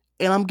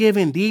 and I'm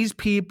giving these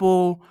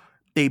people,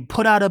 they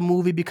put out a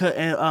movie because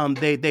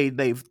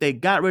they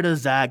got rid of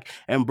Zach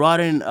and brought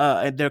in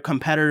their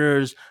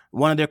competitors,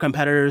 one of their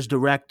competitors'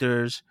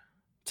 directors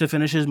to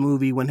finish his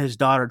movie when his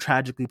daughter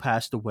tragically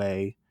passed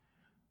away.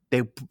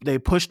 They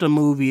pushed a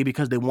movie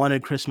because they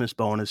wanted Christmas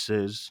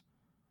bonuses.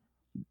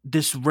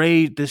 This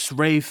Ray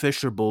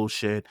Fisher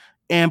bullshit,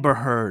 Amber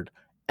Heard,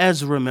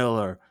 Ezra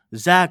Miller,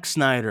 Zack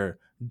Snyder,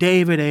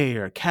 David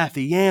Ayer,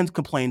 Kathy Yans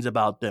complains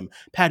about them.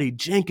 Patty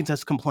Jenkins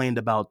has complained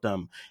about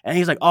them, and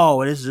he's like,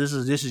 "Oh, this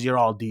is your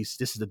all DC.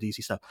 This is the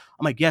DC stuff."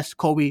 I'm like, "Yes,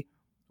 Kobe.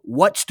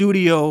 What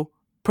studio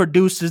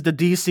produces the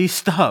DC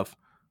stuff?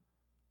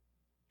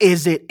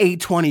 Is it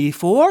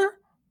A24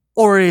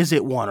 or is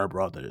it Warner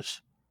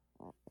Brothers?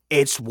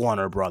 It's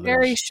Warner Brothers.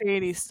 Very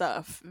shady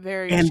stuff.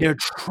 Very and shady. they're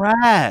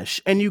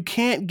trash. And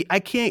I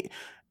can't.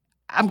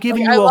 I'm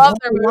giving Like, you I a love whole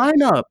their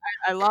movies. lineup.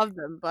 I love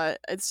them, but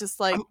it's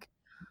just like,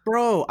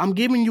 Bro, I'm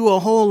giving you a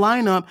whole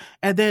lineup,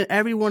 and then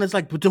everyone is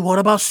like, "But what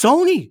about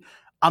Sony?"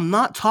 I'm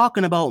not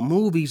talking about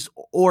movies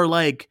or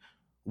like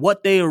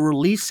what they are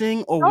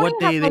releasing or Sony what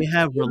had, they like,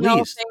 have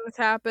released. things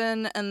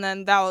happen, and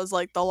then that was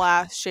like the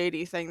last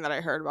shady thing that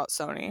I heard about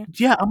Sony.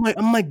 Yeah, I'm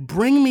like,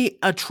 bring me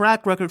a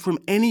track record from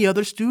any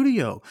other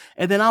studio,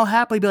 and then I'll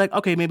happily be like,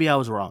 okay, maybe I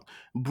was wrong.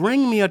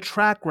 Bring me a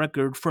track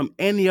record from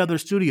any other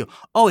studio.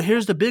 Oh,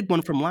 here's the big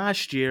one from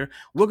last year.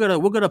 We're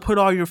gonna put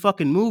all your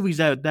fucking movies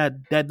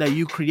that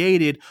you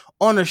created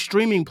on a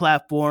streaming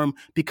platform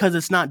because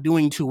it's not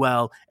doing too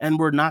well, and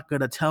we're not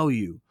gonna tell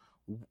you.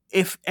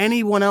 If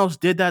anyone else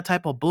did that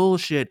type of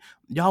bullshit,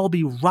 y'all will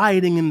be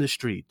rioting in the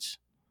streets.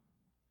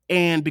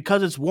 And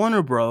because it's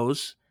Warner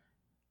Bros.,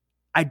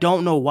 I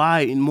don't know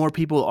why more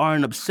people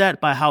aren't upset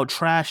by how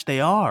trash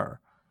they are.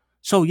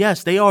 So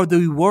yes, they are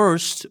the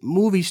worst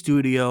movie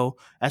studio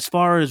as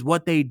far as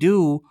what they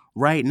do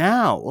right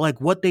now, like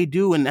what they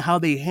do and how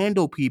they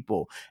handle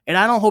people. And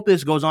I don't hope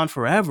this goes on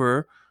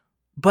forever,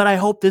 but I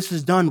hope this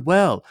is done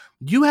well.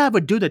 You have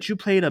a dude that you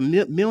paid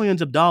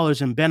millions of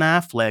dollars in, Ben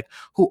Affleck,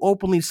 who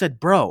openly said,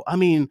 "Bro, I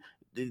mean,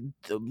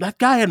 that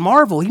guy at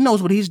Marvel, he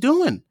knows what he's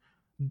doing."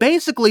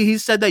 Basically, he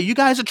said that you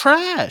guys are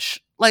trash.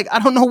 Like, I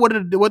don't know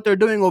what they're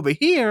doing over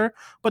here,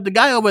 but the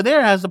guy over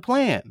there has a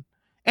plan,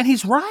 and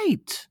he's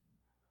right.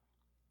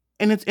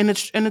 And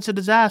it's a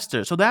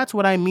disaster. So that's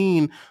what I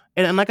mean.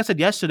 And like I said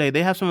yesterday,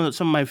 they have some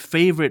of my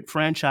favorite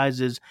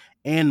franchises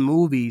and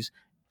movies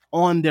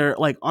on their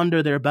like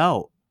under their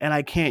belt. And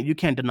you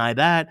can't deny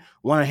that.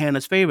 One of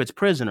Hannah's favorites,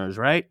 Prisoners,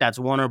 right? That's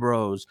Warner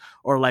Bros.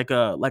 Or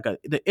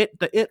the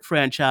It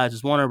franchise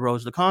is Warner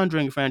Bros. The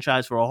Conjuring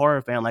franchise for a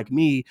horror fan like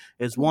me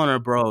is Warner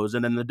Bros.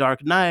 And then The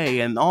Dark Knight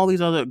and all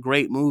these other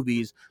great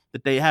movies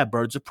that they have,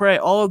 Birds of Prey,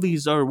 all of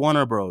these are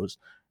Warner Bros.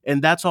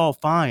 And that's all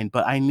fine,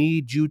 but I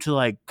need you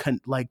to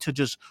to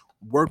just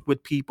work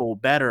with people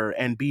better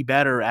and be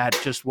better at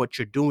just what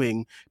you're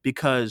doing,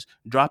 because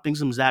dropping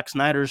some Zack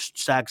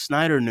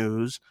Snyder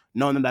news,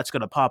 knowing that that's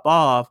going to pop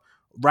off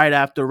right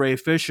after Ray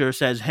Fisher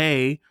says,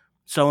 "Hey,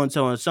 so and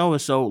so and so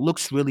and so,"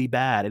 looks really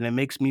bad, and it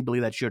makes me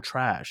believe that you're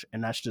trash.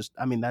 And that's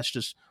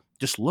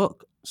just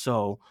look.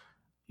 So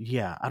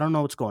yeah, I don't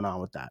know what's going on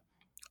with that.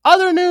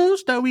 Other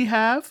news that we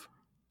have: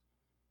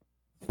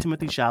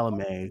 Timothy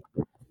Chalamet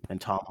and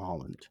Tom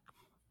Holland.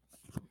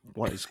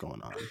 What is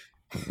going on?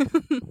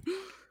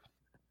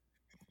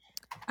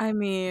 I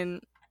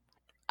mean,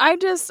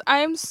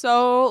 I'm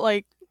so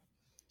like,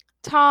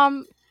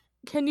 Tom,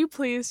 can you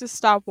please just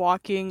stop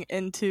walking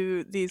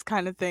into these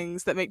kind of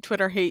things that make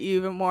Twitter hate you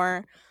even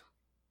more?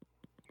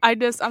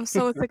 I'm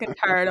so sick and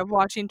tired of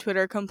watching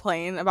Twitter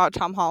complain about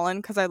Tom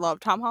Holland because I love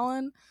Tom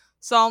Holland.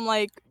 So I'm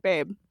like,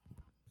 babe,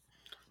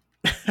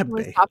 can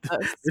we Babe. stop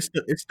this?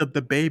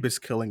 The babe is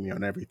killing me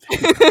on everything.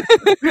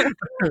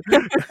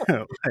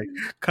 Like,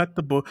 cut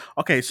the book.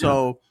 Okay,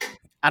 so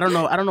I don't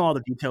know all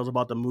the details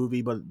about the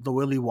movie, but the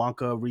Willy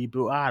Wonka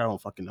reboot, I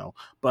don't fucking know.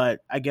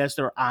 But I guess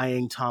they're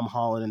eyeing Tom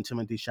Holland and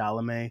Timothy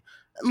Chalamet.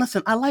 And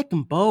listen, I like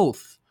them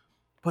both,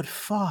 but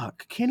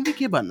fuck, can we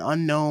give an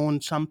unknown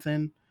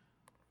something?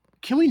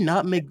 Can we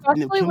not make?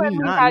 Especially Can we when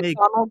we not had make?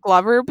 Donald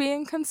Glover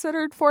being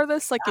considered for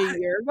this like a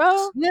year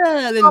ago.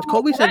 Yeah, then I'm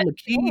Kobe like, said what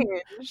Lakeith.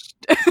 changed?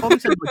 Kobe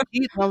said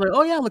Lakeith. And I was like,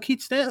 oh yeah,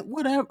 Lakeith Stan.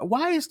 Whatever.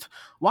 Why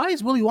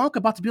is Willy Wonka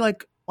about to be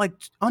like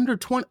under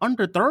 20,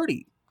 under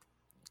 30?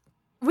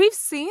 We've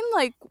seen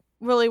like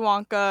Willy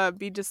Wonka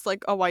be just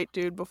like a white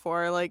dude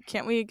before. Like,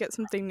 can't we get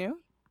something new?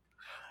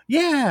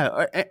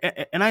 Yeah,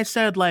 and I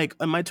said like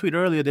in my tweet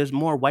earlier, there's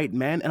more white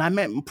men, and I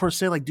meant per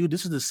se like, dude,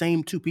 this is the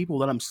same two people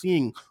that I'm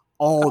seeing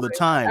all the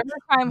time. Every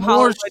time More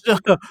Hollywood so,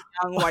 uses a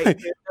young white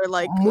dude, they're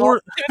like,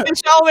 more.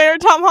 Timothy Chalamet or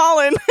Tom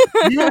Holland.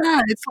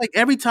 Yeah, it's like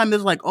every time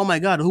there's like, oh my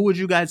god, who would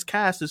you guys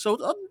cast? It's so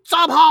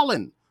Tom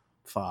Holland.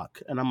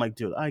 Fuck, and I'm like,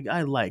 dude,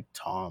 I like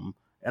Tom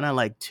and I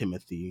like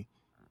Timothy,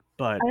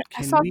 but I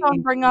can saw we?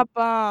 someone bring up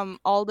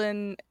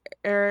Alden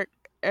Eric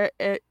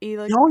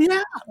like Oh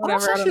yeah, whatever.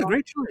 that's I don't actually a know.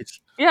 great choice.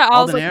 Yeah,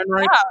 I was Alden like,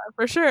 Ehrenreich. yeah,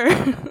 for sure.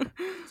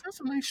 That's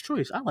a nice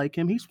choice. I like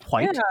him. He's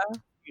white. Yeah.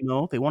 You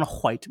know, they want a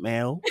white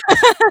male.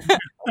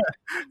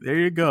 There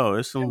you go.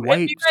 There's some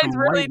If you guys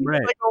really need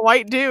red. like a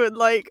white dude,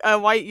 like a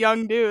white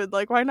young dude,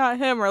 like why not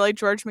him or like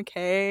George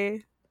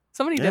McKay?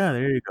 Somebody Yeah, different.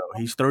 there you go.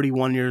 He's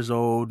 31 years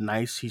old.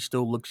 Nice. He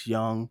still looks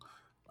young.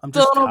 I'm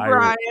just Dylan tired.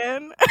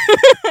 O'Brien.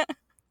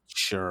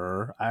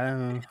 Sure.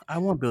 I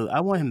want Bill. I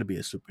want him to be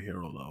a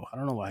superhero though. I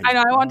don't know why I he's.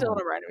 know I want Dylan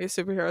O'Brien to be a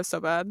superhero so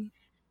bad.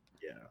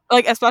 Yeah.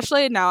 Like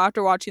especially now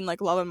after watching like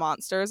Love and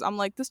Monsters, I'm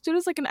like, this dude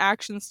is like an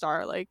action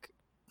star. Like,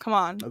 come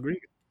on. Agree.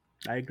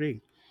 I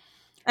agree.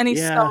 And he's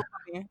Yeah. so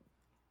funny.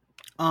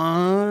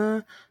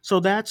 So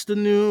that's the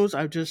news.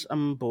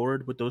 I'm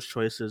bored with those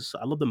choices.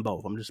 I love them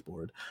both. I'm just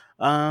bored.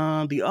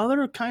 The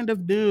other kind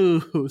of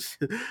news,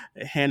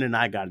 Han and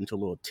I got into a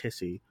little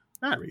tissy.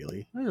 Not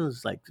really. It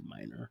was like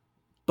minor,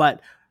 but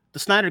the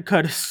Snyder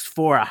Cut is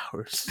 4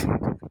 hours.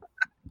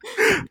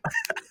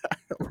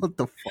 What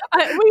the fuck?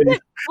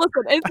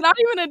 Listen, it's not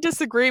even a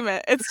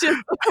disagreement. It's just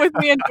with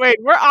me and Dwayne.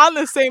 We're on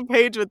the same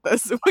page with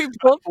this. We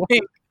both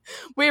think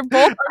we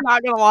both are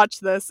not gonna watch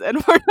this, and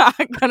we're not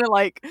gonna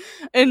like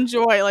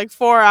enjoy like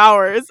 4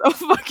 hours of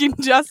fucking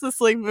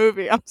Justice League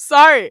movie. I'm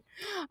sorry.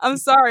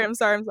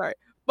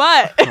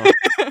 But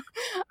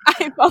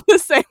I felt the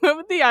same way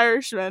with The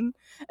Irishman.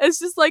 It's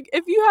just like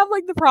if you have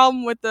like the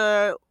problem with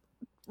the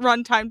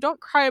runtime, don't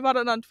cry about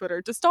it on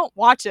Twitter. Just don't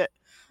watch it.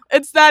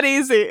 It's that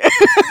easy.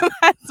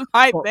 That's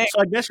my thing.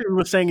 So I guess you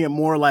were saying it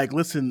more like,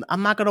 listen,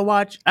 I'm not gonna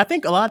watch. I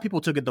think a lot of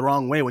people took it the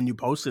wrong way when you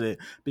posted it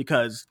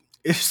because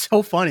it's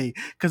so funny.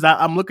 Because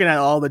I'm looking at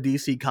all the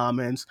DC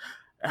comments,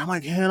 and I'm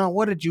like, Hannah,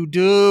 what did you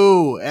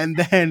do? And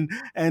then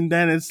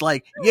it's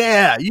like,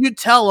 yeah, you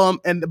tell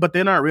them, but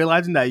they're not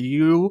realizing that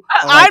you.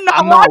 I'm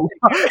not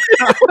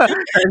watching.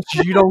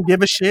 You don't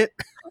give a shit.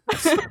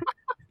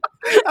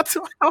 That's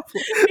what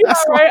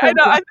right. I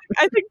know. I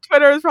think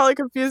Twitter is probably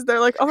confused. They're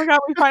like, "Oh my god,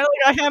 we finally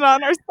got Hannah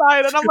on our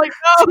side," and I'm like,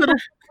 "No."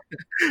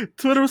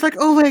 Twitter was like,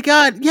 "Oh my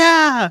god,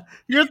 yeah,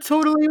 you're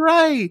totally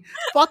right.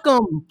 Fuck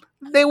them.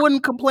 They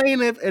wouldn't complain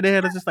if." And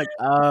then it's just like,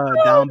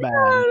 down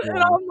bad.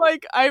 And I'm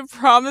like, I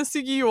promise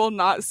you will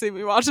not see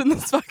me watching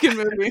this fucking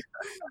movie.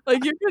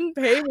 Like, you can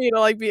pay me to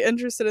like be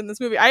interested in this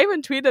movie. I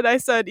even tweeted, I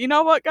said, you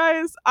know what,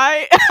 guys,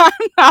 I'm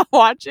not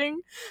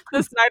watching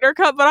the Snyder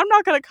Cut, but I'm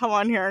not gonna come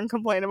on here and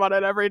complain about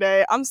it every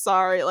day. I'm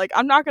sorry. Like,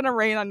 I'm not gonna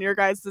rain on your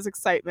guys'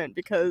 excitement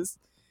because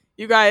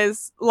you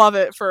guys love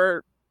it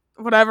for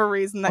whatever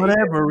reason. And like,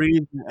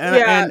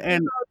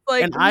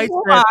 I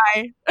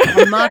said,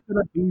 I'm not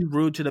gonna be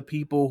rude to the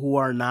people who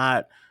are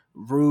not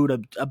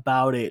rude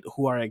about it,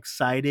 who are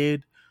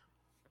excited.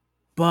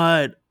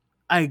 But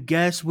I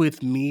guess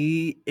with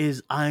me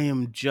is I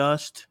am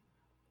just,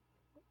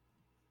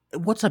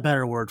 what's a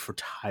better word for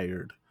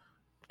tired?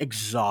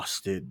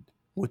 Exhausted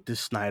with this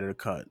Snyder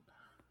Cut.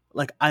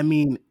 Like, I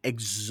mean,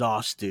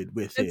 exhausted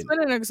with it. It's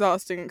been an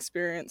exhausting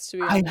experience to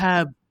be honest. I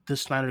have the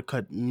Snyder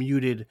Cut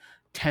muted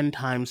 10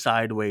 times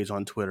sideways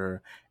on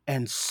Twitter,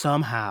 and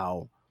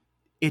somehow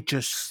it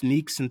just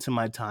sneaks into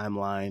my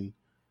timeline,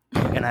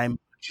 and I'm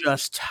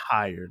just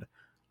tired.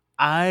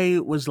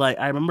 I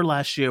remember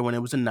last year when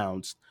it was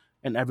announced,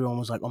 and everyone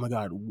was like, "Oh my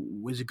god,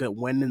 is it good?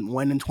 When in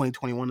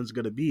 2021 is it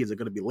going to be? Is it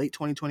going to be late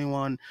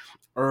 2021,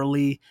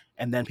 early?"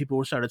 And then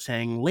people started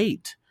saying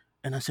late,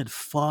 and I said,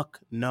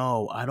 "Fuck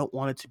no, I don't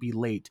want it to be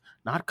late.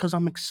 Not because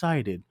I'm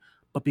excited,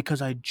 but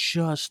because I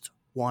just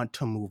want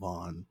to move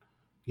on.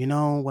 You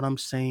know what I'm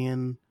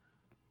saying?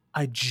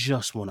 I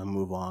just want to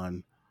move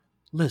on.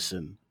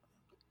 Listen,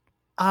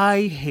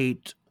 I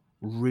hate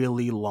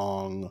really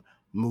long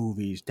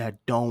movies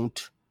that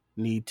don't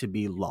need to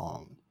be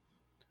long.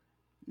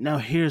 Now,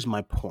 here's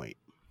my point.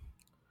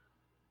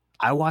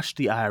 I watched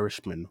The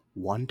Irishman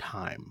one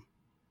time,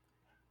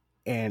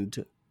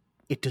 and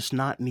it does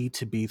not need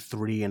to be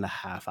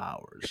 3.5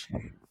 hours.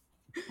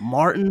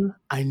 Martin,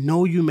 I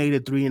know you made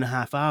it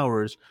 3.5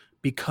 hours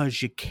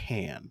because you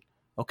can,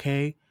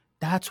 okay?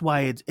 That's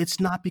why it's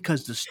not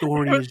because the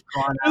story is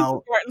drawn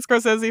out. Martin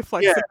Scorsese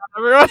flexing on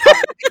everyone.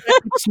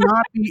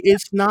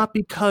 It's not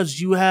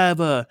because you have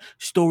a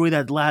story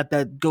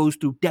that goes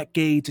through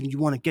decades and you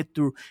want to get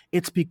through.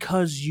 It's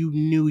because you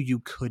knew you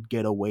could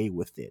get away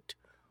with it.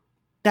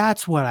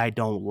 That's what I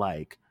don't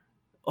like.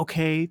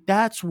 Okay?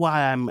 That's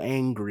why I'm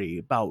angry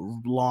about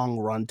long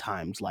run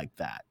times like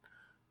that.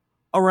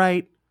 All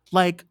right?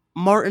 Like,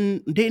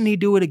 Martin, didn't he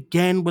do it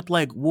again with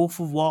like Wolf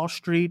of Wall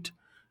Street?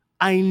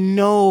 I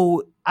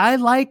know I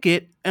like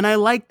it and I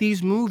like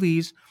these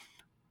movies,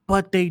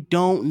 but they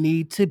don't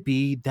need to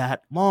be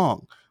that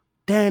long.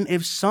 Then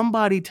if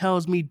somebody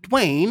tells me,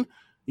 Dwayne,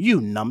 you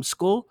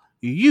numbskull,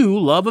 you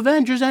love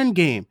Avengers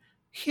Endgame.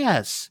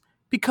 Yes,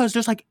 because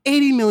there's like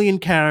 80 million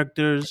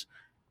characters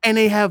and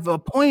they have a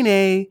point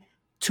A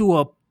to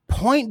a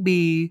point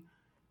B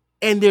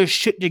and there's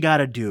shit you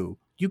gotta do.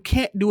 You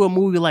can't do a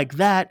movie like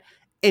that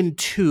in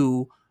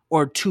 2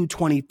 or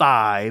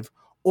 225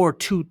 or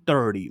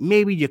 230.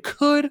 Maybe you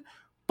could,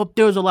 but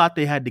there's a lot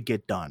they had to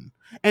get done.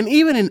 And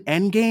even in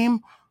Endgame,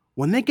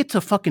 when they get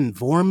to fucking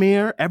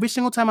Vormir, every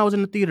single time I was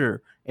in the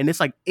theater, and it's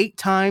like 8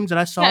 times that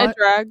I Yeah, saw it it.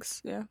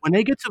 drags. Yeah. When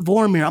they get to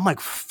Vormir, I'm like,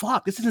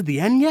 fuck, this isn't the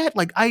end yet.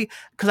 Like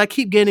because I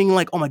keep getting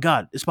like, oh my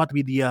god, it's about to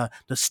be the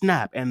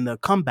snap and the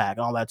comeback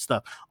and all that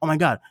stuff. Oh my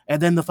god,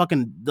 and then the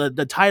fucking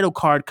the title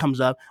card comes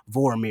up,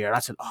 Vormir, and I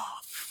said, oh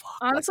fuck.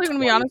 Honestly, like I'm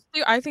gonna be 20 honest with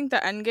you, I think the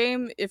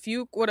Endgame, if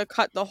you would have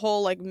cut the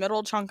whole like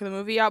middle chunk of the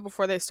movie out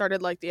before they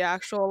started like the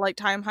actual like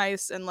time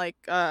heist and like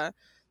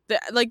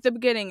the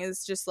beginning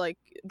is just like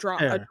a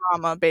Yeah,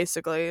 drama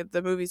basically.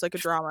 The movie's like a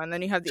drama, and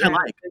then you have the which I end,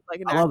 like. it's like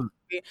an I action love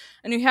it. movie,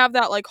 and you have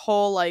that like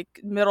whole like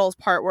middle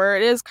part where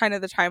it is kind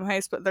of the time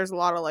heist, but there's a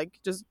lot of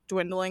like just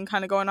dwindling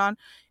kind of going on.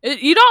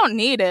 You don't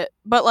need it,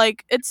 but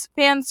like it's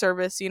fan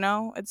service, you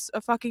know. It's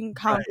a fucking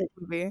comic book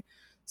movie.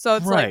 So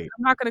it's like Right.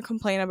 I'm not gonna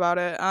complain about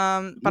it.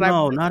 But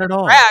No, not at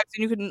all. drags,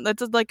 and you can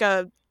that's like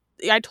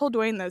I told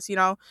Dwayne this, you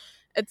know.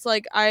 It's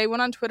like I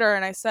went on Twitter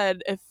and I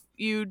said if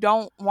you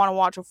don't want to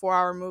watch a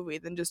 4-hour movie,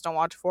 then just don't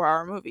watch a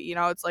 4-hour movie. You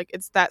know, it's like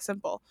it's that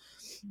simple.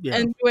 Yeah.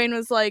 And Dwayne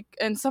was like,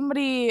 and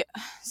someone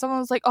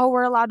was like, "Oh,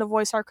 we're allowed to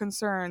voice our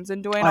concerns."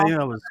 And Dwayne Oh, also yeah,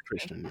 I was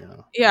Christian,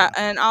 yeah. yeah,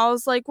 and I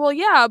was like, well,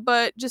 yeah,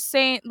 but just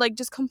saying, like,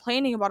 just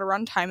complaining about a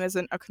runtime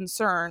isn't a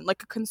concern.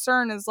 Like, a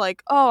concern is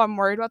like, oh, I'm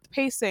worried about the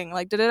pacing,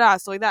 like, da-da-da,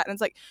 stuff like that. And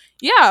it's like,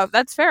 yeah,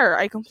 that's fair.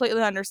 I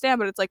completely understand,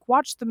 but it's like,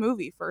 watch the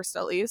movie first,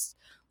 at least.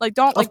 Like,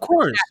 don't, like, Of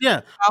course, yeah.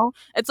 you know?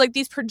 It's like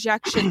these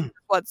projections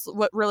is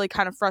what really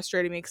kind of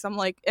frustrated me, because I'm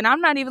like, and I'm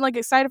not even, like,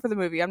 excited for the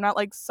movie. I'm not,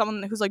 like,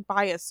 someone who's, like,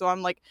 biased, so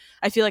I'm, like,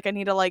 I feel like I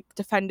need to, like,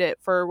 defend it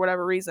for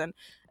whatever reason.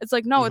 It's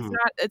like, no,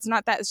 it's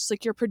not that. It's just,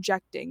 like, you're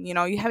projecting, you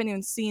know? You haven't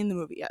even seen the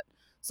movie yet.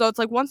 So it's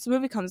like once the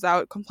movie comes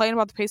out, complain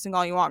about the pacing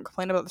all you want,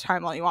 complain about the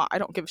time all you want. I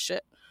don't give a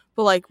shit.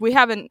 But like we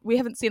haven't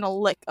seen a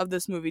lick of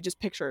this movie, just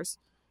pictures,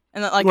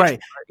 and then like Right.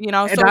 you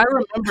know. And So I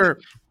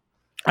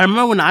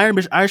remember when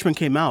Irishman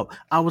came out,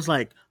 I was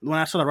like, when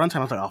I saw the runtime,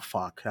 I was like, oh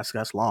fuck,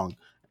 that's long.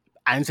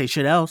 I didn't say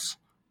shit else,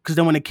 because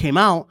then when it came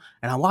out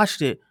and I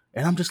watched it,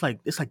 and I'm just like,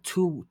 it's like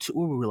two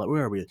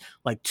where are we?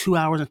 Like 2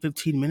 hours and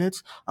 15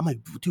 minutes. I'm like,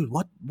 dude,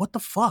 what the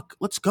fuck?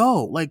 Let's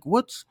go. Like,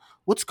 what's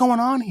going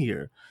on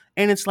here?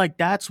 And it's like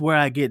that's where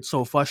I get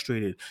so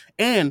frustrated.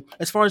 And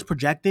as far as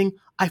projecting,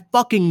 I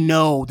fucking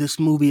know this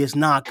movie is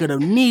not gonna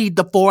need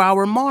the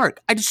 4-hour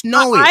mark. I just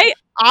know it.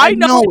 I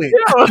know it.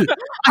 Too.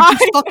 I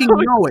just fucking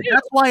know it. Too.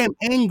 That's why I'm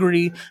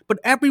angry. But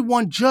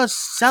everyone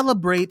just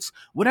celebrates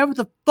whatever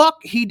the fuck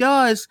he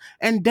does.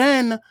 And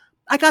then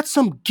I got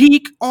some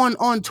geek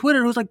on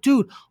Twitter who's like,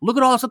 dude, look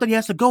at all the stuff that he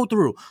has to go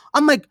through.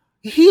 I'm like,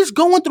 he's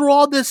going through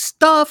all this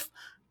stuff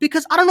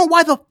because I don't know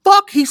why the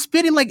fuck he's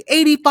spitting like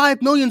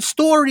 85 million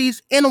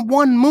stories in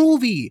one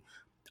movie.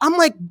 I'm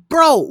like,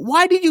 bro,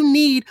 why do you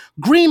need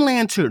Green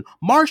Lantern,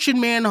 Martian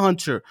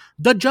Manhunter,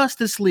 The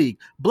Justice League,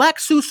 Black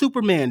Suit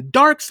Superman,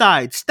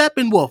 Darkseid,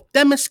 Steppenwolf,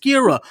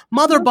 Themyscira,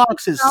 Mother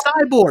Boxes,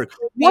 Cyborg?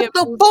 What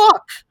the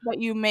fuck? That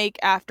you make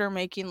after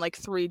making like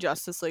 3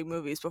 Justice League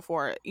movies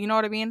before it. You know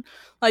what I mean?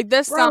 Like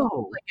this sounds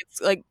like it's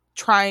like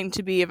trying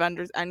to be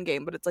Avengers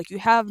Endgame, but it's like you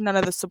have none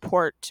of the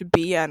support to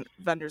be an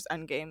Avengers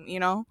Endgame, you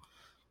know?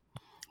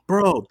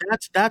 Bro,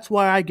 that's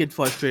why I get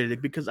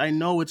frustrated, because I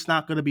know it's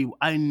not gonna be.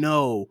 I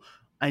know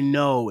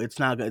it's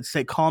not gonna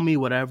say call me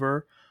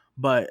whatever,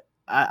 but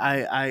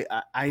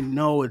I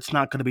know it's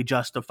not gonna be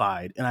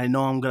justified, and I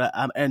know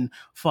and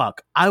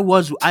fuck. I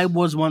was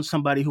once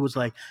somebody who was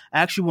like, I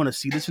actually want to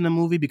see this in a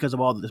movie because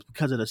of all this,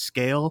 because of the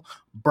scale,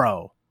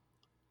 bro.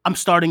 I'm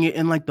starting it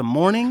in like the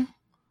morning.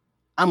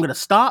 I'm gonna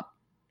stop.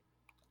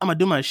 I'm gonna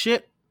do my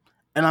shit,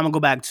 and I'm gonna go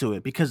back to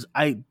it because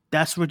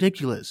that's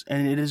ridiculous,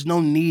 and it is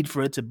no need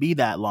for it to be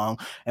that long.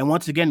 And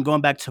once again, going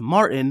back to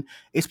Martin,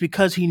 it's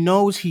because he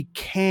knows he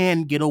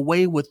can get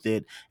away with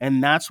it,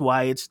 and that's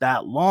why it's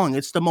that long.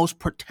 It's the most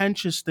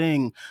pretentious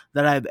thing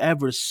that I've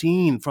ever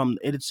seen from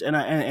it.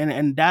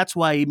 And that's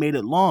why he made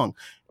it long.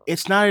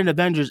 It's not an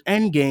Avengers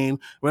Endgame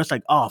where it's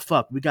like, oh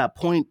fuck, we got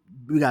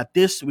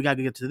this, we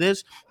gotta get to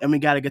this, and we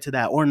gotta get to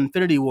that. Or in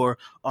Infinity War,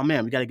 oh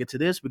man, we gotta get to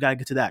this, we gotta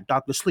get to that.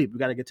 Doctor Sleep, we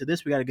gotta get to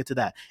this, we gotta get to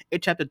that.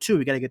 In Chapter 2,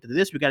 we gotta get to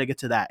this, we gotta get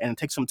to that. And it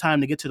takes some time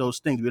to get to those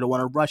things. We don't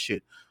want to rush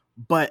it.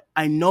 But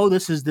I know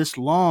this is this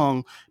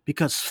long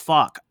because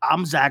fuck,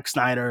 I'm Zack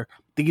Snyder.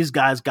 These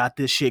guys got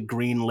this shit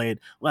greenlit.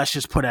 Let's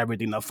just put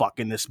everything the fuck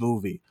in this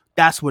movie.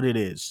 That's what it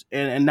is.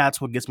 And that's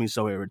what gets me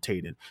so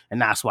irritated.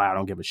 And that's why I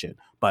don't give a shit.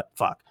 But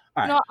fuck.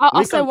 All right. No,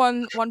 I'll say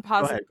one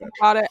positive thing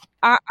about it.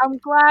 I'm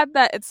glad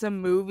that it's a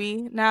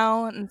movie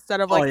now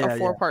instead of like a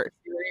 4-part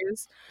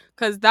series,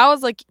 because that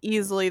was like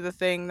easily the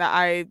thing that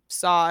I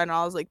saw, and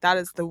I was like, that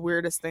is the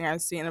weirdest thing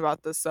I've seen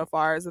about this so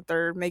far, is that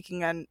they're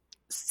making a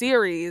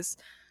series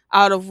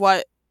out of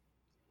what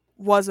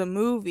was a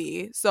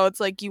movie. So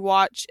it's like you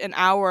watch an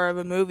hour of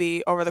a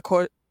movie over the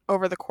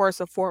course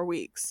of 4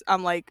 weeks.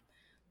 I'm like,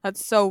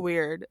 that's so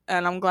weird,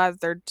 and I'm glad that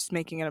they're just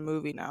making it a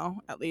movie now,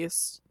 at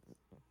least.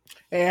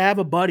 Hey, I have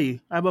a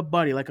buddy,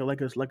 like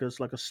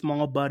a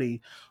small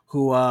buddy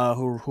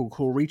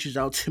who reaches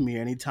out to me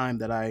anytime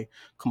that I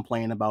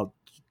complain about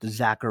the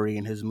Zachary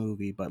and his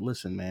movie. But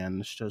listen, man,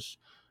 it's just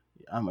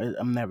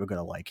I'm never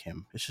gonna like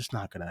him. It's just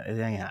not gonna. It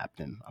ain't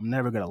happening. I'm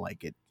never gonna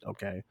like it.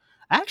 Okay.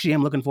 Actually,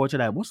 I'm looking forward to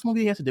that. What's the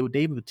movie he has to do with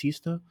David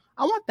Bautista?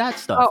 I want that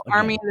stuff Oh, again.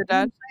 Army of the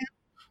Dead.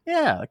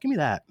 Yeah, give me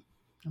that.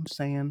 I'm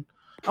saying.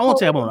 I won't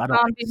say I won't. I don't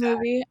like zombie Zach.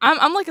 movie.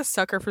 I'm like a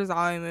sucker for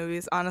zombie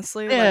movies,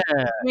 honestly. Yeah,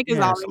 Like, make a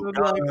yeah, zombie some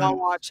movie, like I'll guns.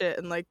 watch it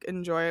and like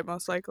enjoy it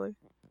most likely.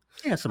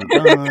 Yeah, some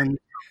guns,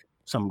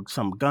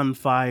 some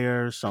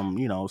gunfire, some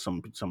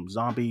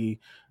zombie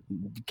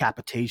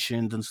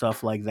decapitations and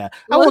stuff like that. I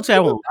Well, won't let's say I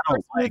make a won't. I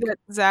don't movie like.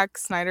 that Zack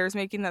Snyder is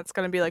making that's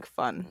gonna be like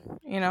fun,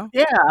 you know?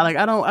 Yeah, like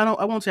I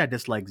won't say I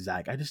dislike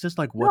Zach. I just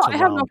dislike No, what's I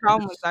have no around.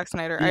 problem with Zack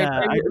Snyder. I Yeah,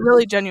 I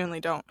really genuinely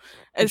don't.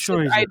 I'm It's just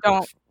sure he's I a,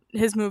 don't.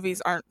 His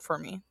movies aren't for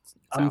me.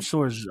 So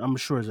I'm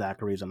sure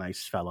Zachary's a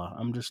nice fella.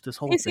 I'm just this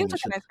whole he thing seems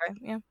is like a just nice guy.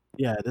 Yeah.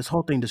 yeah, this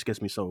whole thing just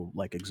gets me so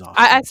like I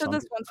exhausted. said So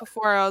this once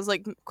before. I was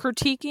like,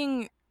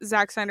 critiquing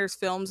Zack Snyder's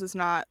films is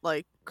not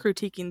like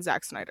critiquing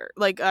Zack Snyder.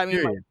 Like, I mean,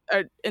 period,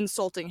 like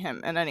insulting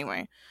him in any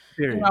way.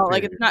 period,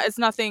 Like period. it's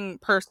nothing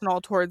personal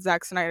towards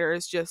Zack Snyder.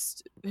 It's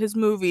just his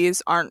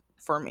movies aren't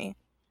for me.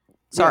 Yeah,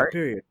 Sorry.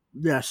 period.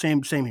 Yeah,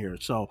 same here.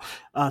 So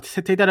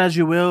take that as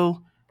you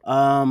will.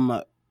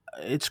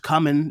 It's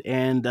coming,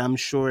 and I'm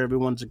sure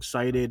everyone's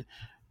excited.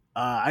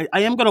 I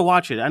am gonna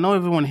watch it. I know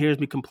everyone hears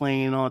me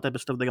complain and all that type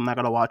of stuff. Like I'm not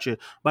gonna watch it,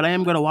 but I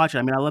am gonna watch it.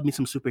 I mean, I love me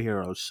some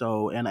superheroes.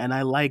 So and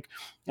I like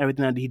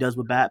everything that he does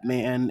with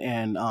Batman.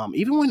 And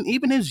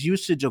even his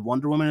usage of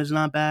Wonder Woman is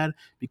not bad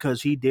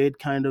because he did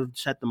kind of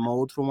set the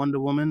mold for Wonder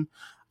Woman.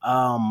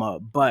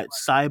 But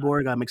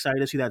Cyborg, I'm excited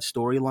to see that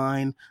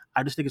storyline.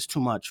 I just think it's too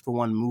much for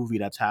one movie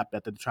that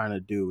they're trying to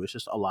do. It's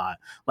just a lot.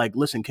 Like,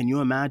 listen, can you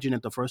imagine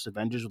if the first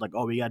Avengers was like,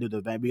 oh, we gotta do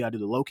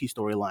the Loki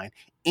storyline,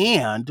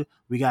 and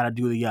we gotta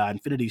do the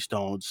Infinity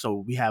Stones, so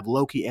we have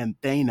Loki and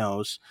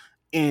Thanos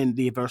in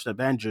the first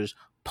Avengers.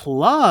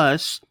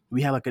 Plus,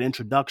 we have like an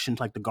introduction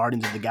to like the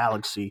Guardians of the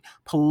Galaxy.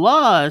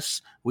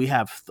 Plus, we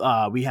have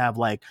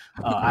like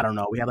I don't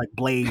know, we have like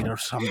Blade or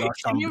some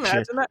Can you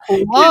shit. imagine that?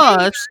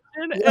 Plus,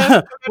 Can you imagine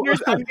if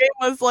Avengers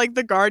Endgame was like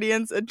the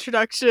Guardians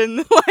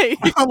introduction? Like,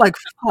 I'm like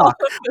fuck.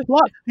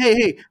 Plus,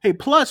 hey.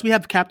 Plus, we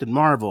have Captain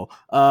Marvel.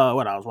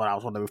 What else?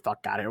 What the fuck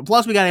out here?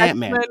 Plus, we got Ant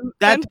Man. X-Men,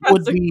 That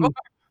would Fantastic be Four.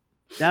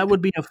 that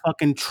would be a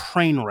fucking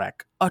train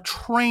wreck. A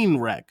train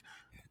wreck.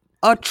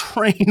 A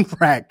train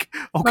wreck.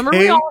 Remember, we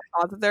Okay. all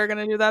thought that they were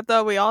gonna do that,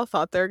 though. We all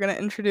thought they were gonna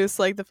introduce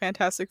like the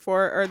Fantastic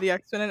Four or the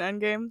X-Men in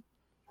Endgame.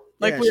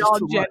 Like, Yeah, it's we just all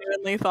too much.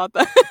 genuinely thought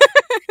that.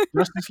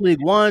 Justice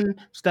League 1,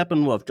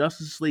 Steppenwolf.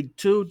 Justice League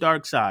 2,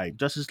 Darkseid.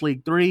 Justice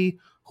League 3,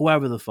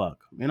 whoever the fuck.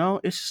 You know,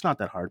 it's just not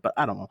that hard, but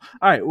I don't know.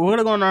 All right, we're going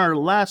to go on our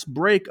last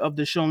break of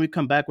the show. When we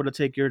come back, we're going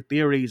to take your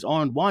theories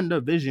on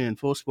WandaVision.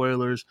 Full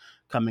spoilers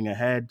coming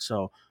ahead.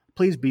 So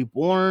please be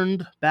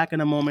warned. Back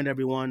in a moment,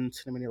 everyone.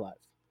 Cinemania Live.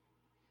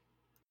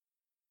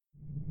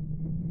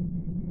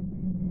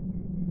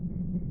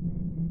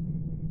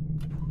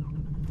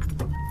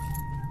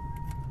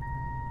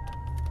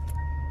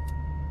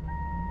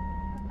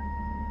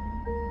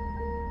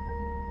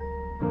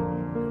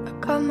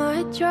 Got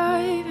my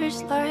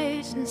driver's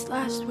license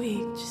last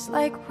week, just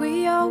like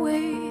we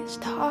always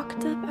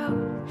talked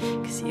about.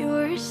 Cause you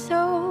were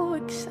so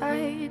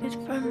excited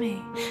for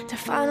me to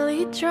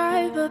finally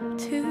drive up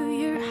to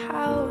your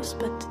house.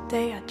 But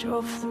today I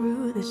drove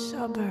through the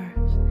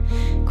suburbs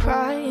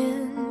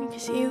crying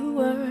cause you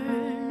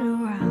weren't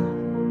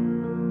around.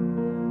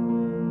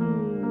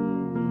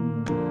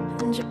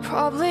 And you're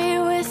probably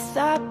with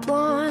that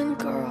blonde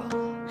girl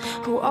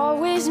who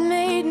always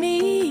made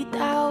me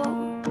doubt.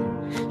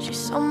 She's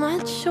so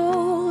much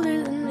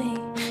older than me.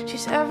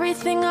 She's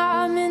everything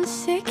I'm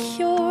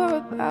insecure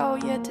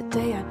about. Yet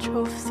today I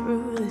drove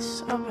through the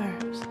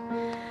suburbs.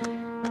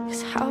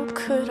 Cause how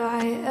could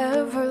I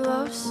ever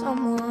love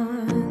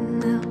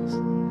someone else?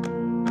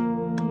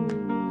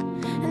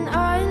 And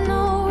I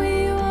know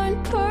we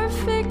weren't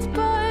perfect,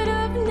 but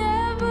I've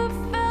never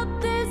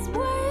felt this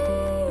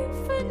way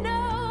for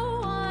no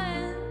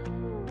one.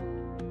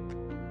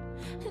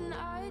 And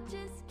I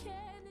just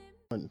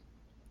can't.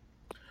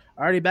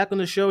 Alrighty, back on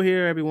the show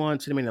here, everyone.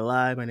 Cinemania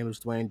Live. My name is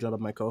Dwayne, joined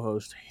by my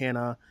co-host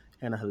Hannah.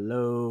 Hannah,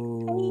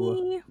 hello.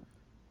 Hey.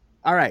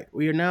 All right,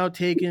 we are now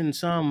taking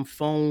some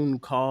phone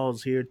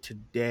calls here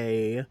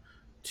today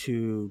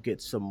to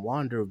get some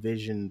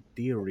WandaVision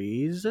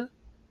theories.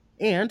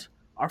 And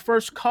our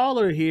first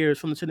caller here is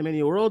from the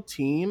Cinemania World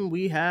team.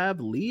 We have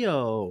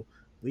Leo.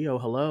 Leo,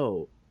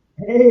 hello.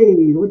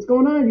 Hey, what's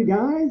going on, you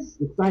guys?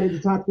 Excited to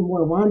talk some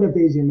more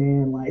WandaVision,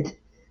 man. Like,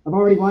 I've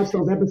already watched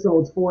those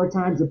episodes 4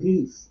 times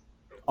apiece.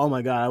 Oh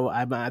my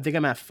god, I think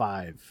I'm at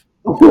 5.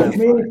 Oh,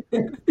 man.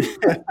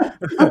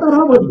 I thought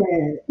I was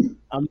bad.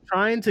 I'm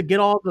trying to get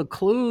all the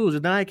clues,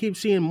 and then I keep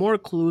seeing more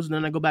clues, and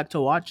then I go back to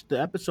watch the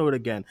episode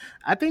again.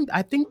 I think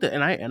that,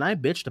 and I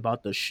bitched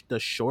about the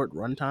short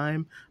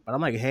runtime, but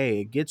I'm like,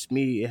 hey,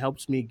 it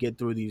helps me get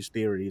through these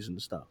theories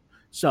and stuff.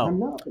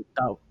 So,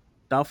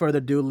 without further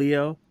ado,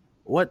 Leo,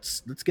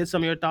 let's get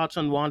some of your thoughts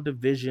on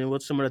WandaVision.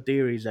 What's some of the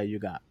theories that you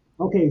got?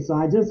 Okay, so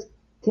I just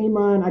came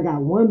on. I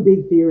got one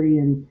big theory,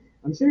 and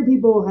I'm sure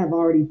people have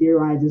already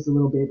theorized this a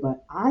little bit,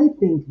 but I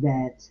think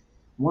that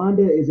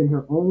Wanda is in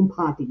her own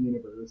pocket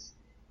universe.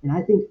 And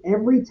I think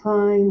every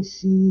time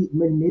she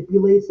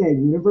manipulates that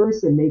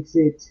universe and makes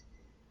it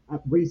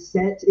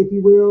reset, if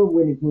you will,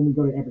 when we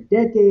go to every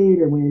decade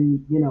or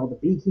when, the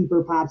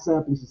beekeeper pops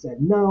up and she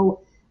said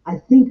no, I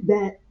think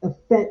that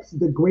affects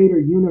the greater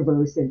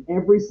universe. And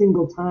every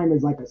single time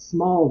is like a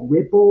small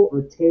ripple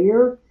or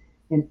tear.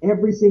 And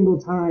every single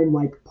time,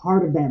 like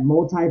part of that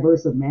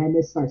multiverse of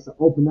madness starts to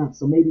open up.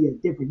 So maybe a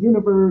different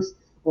universe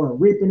or a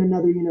rip in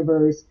another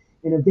universe.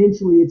 And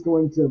eventually it's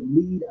going to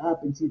lead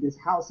up into this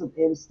House of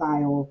M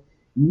style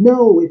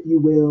no, if you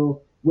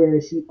will,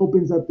 where she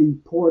opens up the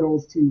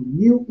portals to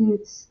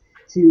mutants,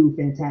 to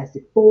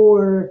Fantastic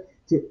Four,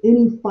 to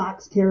any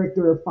Fox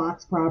character or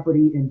Fox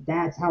property, and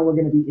that's how we're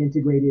going to be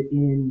integrated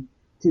into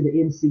the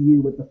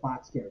MCU with the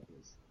Fox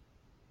characters.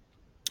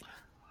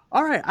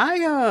 All right,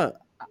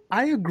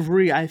 I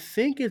agree. I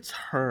think it's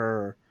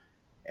her.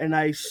 And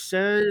I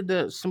said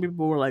that some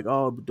people were like,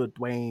 "Oh, the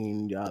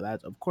Dwayne, yeah,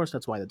 that of course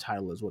that's why the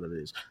title is what it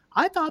is."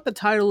 I thought the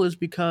title is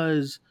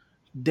because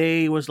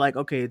they was like,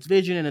 "Okay, it's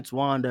Vision and it's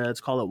Wanda.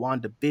 Let's call it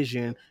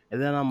WandaVision."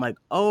 And then I'm like,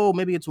 "Oh,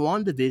 maybe it's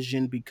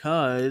WandaVision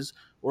because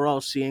we're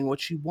all seeing what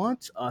she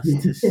wants us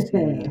to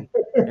see,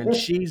 and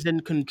she's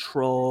in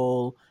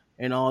control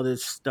and all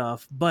this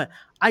stuff." But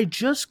I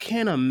just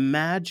can't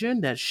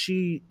imagine that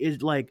she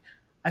is like.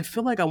 I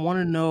feel like I want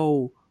to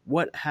know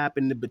what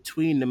happened in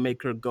between to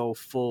make her go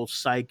full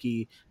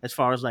psyche as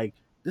far as like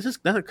this is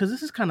because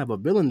this is kind of a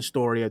villain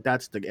story if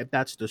that's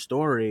the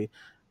story.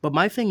 But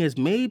my thing is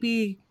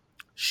maybe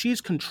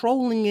she's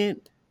controlling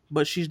it,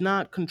 but she's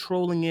not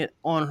controlling it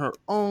on her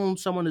own.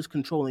 Someone is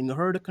controlling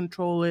her to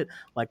control it,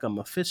 like a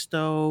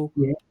Mephisto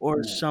Yeah.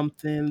 or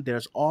something.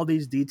 There's all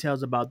these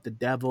details about the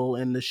devil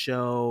in the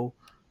show,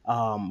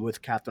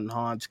 with Catherine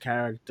Hahn's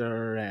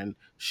character, and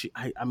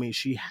I mean,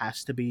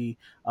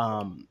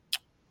 um,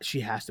 she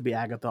has to be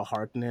Agatha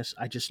Harkness.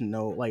 I just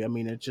know, like, I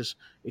mean, it just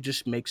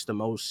makes the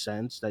most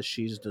sense that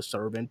she's the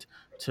servant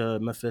to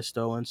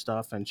Mephisto and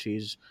stuff, and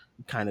she's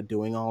kind of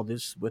doing all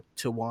this with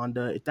to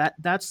Wanda.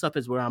 That stuff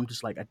is where I'm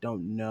just like, I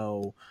don't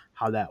know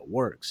how that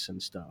works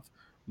and stuff.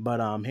 But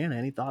Hannah,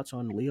 any thoughts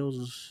on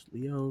Leo's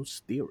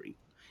theory?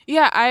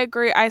 Yeah, I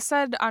agree. I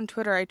said on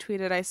Twitter, I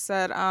tweeted, I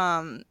said,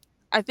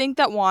 I think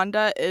that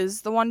Wanda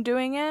is the one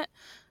doing it.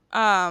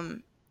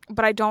 Um,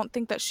 but I don't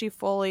think that she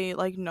fully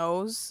like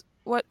knows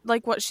what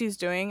she's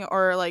doing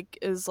or like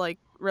is like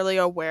really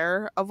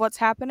aware of what's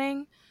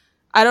happening.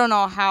 I don't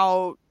know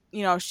how,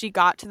 she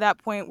got to that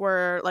point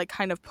where like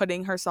kind of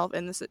putting herself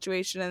in the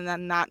situation and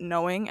then not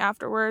knowing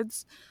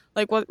afterwards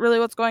like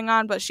what's going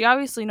on, but she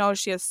obviously knows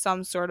she has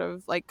some sort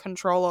of like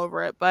control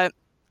over it. But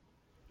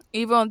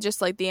even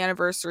just like the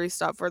anniversary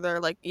stuff where they're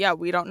like, yeah,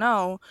 we don't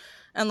know,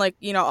 and like,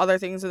 other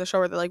things in the show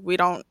where they're like, we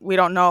don't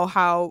know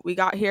how we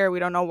got here, we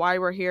don't know why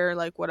we're here,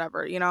 like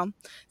whatever,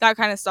 that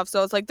kind of stuff.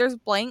 So it's like there's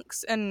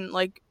blanks and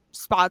like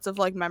spots of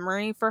like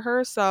memory for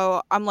her.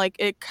 So I'm like,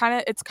 it's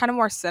kind of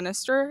more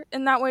sinister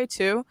in that way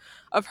too,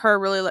 of her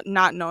really like,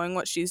 not knowing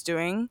what she's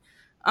doing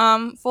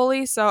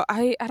fully. So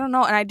I don't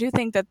know, and I do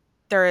think that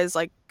there is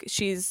like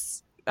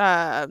she's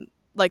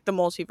like the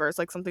multiverse,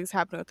 like something's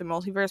happening with the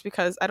multiverse,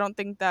 because I don't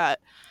think that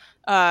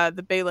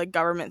the big like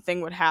government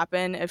thing would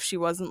happen if she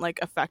wasn't like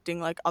affecting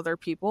like other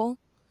people,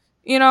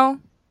 you know.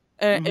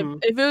 Mm-hmm.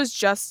 If it was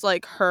just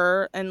like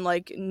her and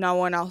like no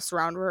one else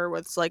around her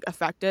was like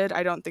affected,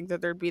 I don't think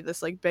that there'd be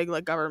this like big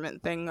like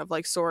government thing of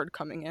like sword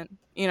coming in,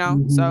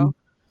 Mm-hmm. so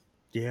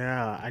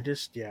Yeah,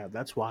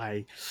 that's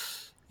why.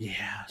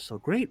 Yeah, so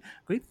great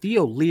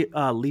Theo,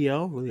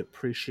 Leo, really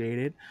appreciate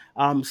it.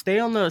 Stay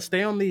on the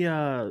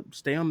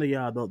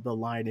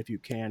line if you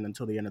can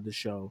until the end of the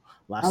show.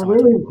 I Last time I told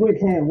really you. quick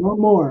had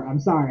one more. I'm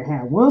sorry, I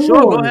had one Sure,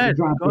 go more to ahead,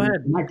 drop go in.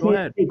 ahead, And I go can't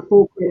ahead. take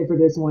full credit for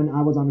this one.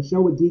 I was on a show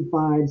with Geek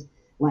Vibes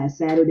last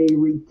Saturday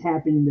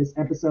recapping this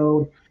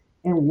episode.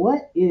 And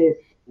what if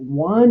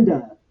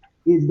Wanda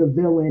is the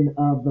villain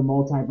of the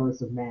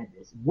multiverse of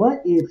madness?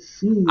 What if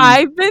she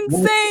I've been wants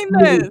to saying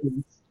create this.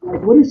 this?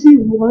 Like, what if she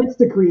wants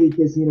to create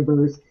this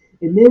universe?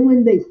 And then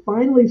when they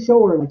finally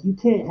show her, like, you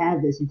can't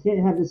have this, you can't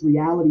have this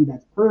reality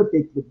that's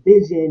perfect with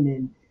Vision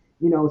and,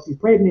 she's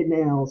pregnant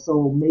now,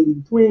 so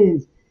maybe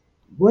twins.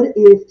 What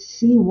if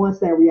she wants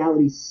that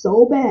reality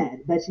so bad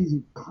that she's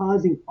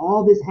causing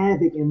all this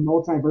havoc in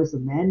multiverse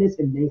of madness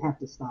and they have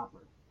to stop her?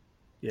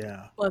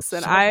 Yeah.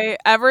 Listen, So I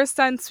ever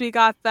since we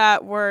got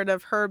that word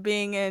of her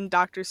being in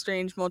Doctor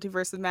Strange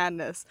Multiverse of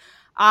Madness,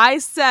 I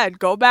said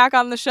go back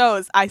on the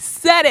shows. I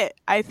said it.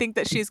 I think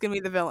that she's gonna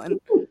be the villain.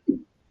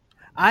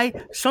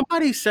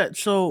 somebody said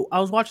so. I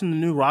was watching the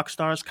new rock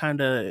stars, kind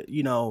of,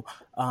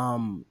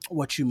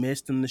 what you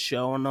missed in the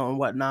show and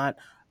whatnot.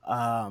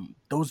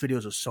 Those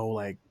videos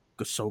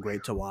are so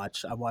great to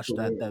watch. I watched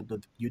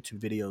the YouTube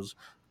videos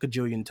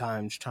gajillion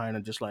times, trying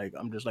to just like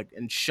I'm just like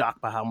in shock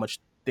by how much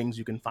things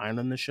you can find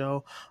on the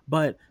show.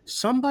 But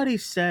somebody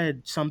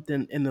said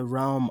something in the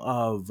realm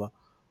of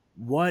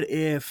what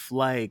if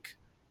like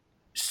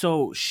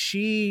so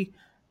she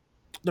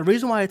the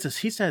reason why it's a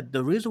he said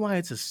the reason why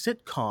it's a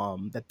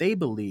sitcom that they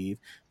believe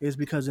is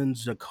because in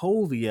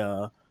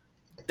Sokovia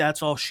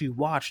that's all she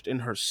watched in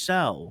her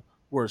cell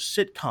were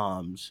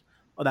sitcoms.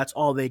 That's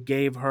all they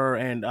gave her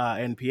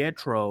and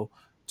Pietro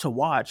to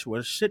watch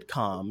was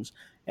sitcoms,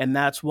 and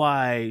that's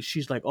why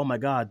she's like, oh my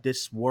god,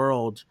 this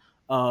world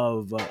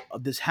of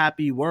this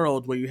happy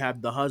world where you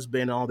have the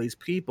husband and all these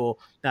people,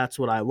 that's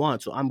what I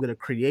want. So I'm going to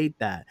create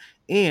that.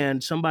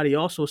 And somebody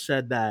also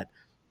said that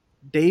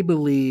they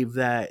believe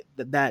that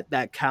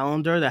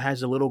calendar that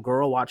has a little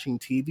girl watching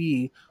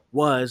TV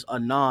was a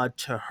nod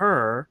to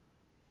her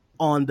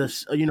on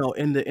this, in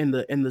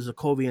the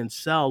Sokovian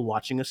cell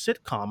watching a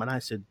sitcom. And I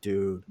said,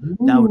 dude,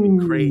 that would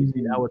be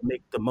crazy. That would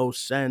make the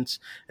most sense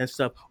and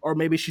stuff. Or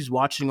maybe she's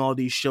watching all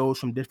these shows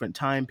from different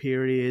time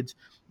periods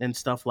and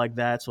stuff like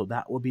that. So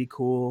that would be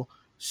cool.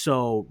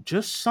 So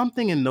just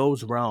something in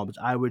those realms,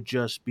 I would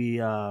just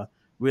be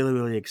really,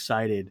 really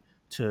excited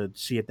to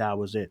see if that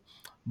was it.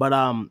 But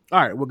all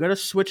right, we're gonna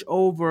switch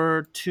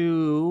over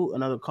to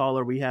another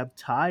caller. We have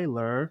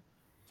Tyler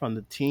from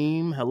the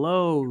team.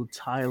 Hello,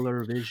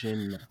 Tyler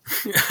Vision.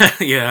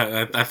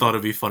 Yeah, I thought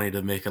it'd be funny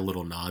to make a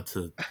little nod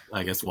to,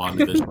 I guess,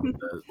 Wandavision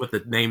with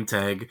the name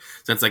tag,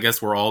 since I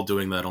guess we're all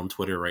doing that on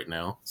Twitter right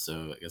now.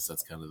 So I guess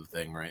that's kind of the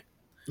thing, right?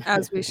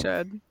 As we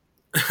should.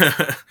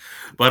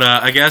 But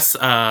I guess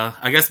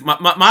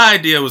my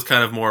idea was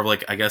kind of more of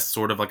like, I guess,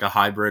 sort of like a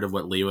hybrid of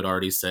what Leo had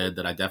already said,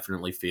 that I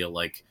definitely feel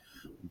like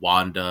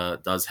Wanda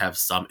does have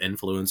some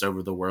influence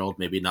over the world,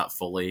 maybe not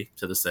fully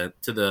to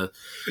the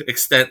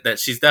extent that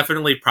she's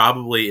definitely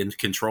probably in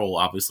control,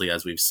 obviously,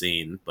 as we've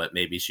seen, but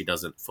maybe she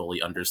doesn't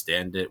fully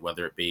understand it,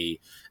 whether it be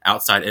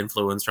outside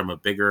influence from a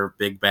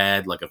big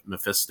bad like a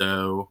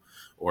Mephisto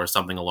or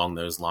something along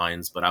those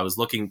lines. But I was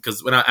looking,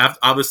 because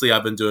obviously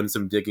I've been doing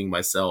some digging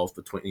myself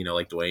between,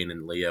 like Dwayne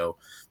and Leo,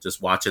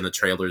 just watching the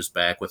trailers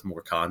back with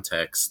more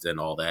context and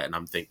all that.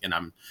 And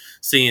I'm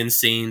seeing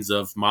scenes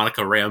of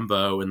Monica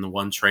Rambeau in the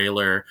one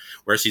trailer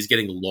where she's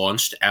getting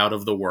launched out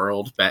of the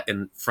world back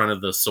in front of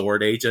the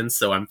sword agents.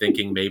 So I'm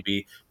thinking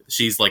maybe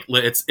she's like,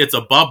 it's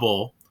a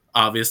bubble,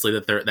 obviously,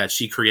 that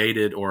she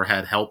created or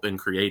had help in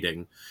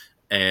creating.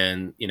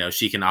 And,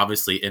 she can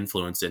obviously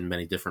influence in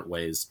many different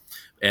ways.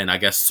 And I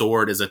guess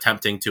Sword is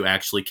attempting to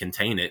actually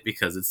contain it,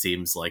 because it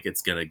seems like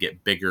it's going to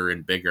get bigger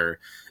and bigger.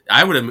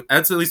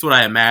 That's at least what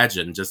I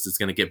imagine. Just it's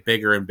going to get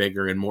bigger and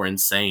bigger and more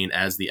insane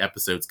as the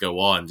episodes go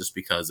on, just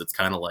because it's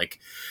kind of like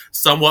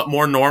somewhat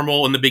more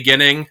normal in the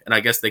beginning. And I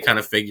guess they kind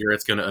of figure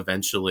it's going to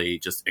eventually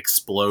just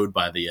explode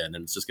by the end.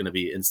 And it's just going to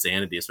be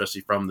insanity,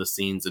 especially from the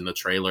scenes in the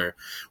trailer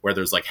where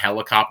there's like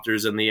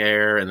helicopters in the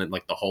air and then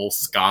like the whole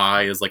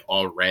sky is like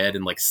all red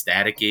and like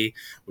staticky,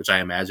 which I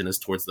imagine is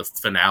towards the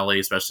finale,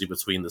 especially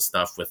between the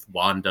stuff with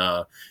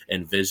Wanda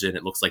and Vision.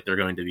 It looks like they're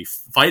going to be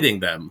fighting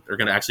them. They're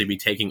going to actually be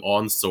taking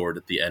on Sword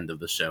at the end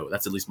of the show.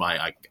 That's at least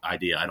my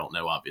idea. I don't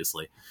know,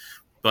 obviously.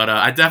 But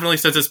I definitely,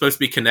 since it's supposed to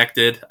be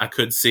connected, I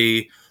could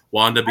see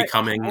Wanda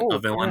becoming a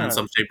villain in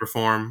some shape or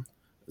form.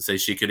 Say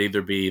she could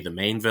either be the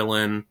main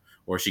villain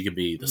or she could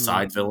be the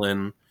side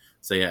villain.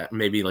 So yeah,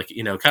 maybe like,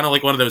 kind of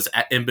like one of those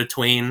in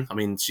between. I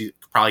mean, she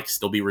could probably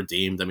still be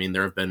redeemed. I mean,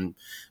 there have been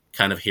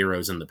kind of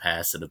heroes in the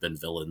past that have been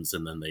villains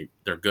and then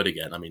they're good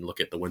again. I mean, look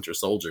at the Winter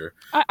Soldier.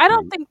 I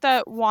don't think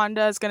that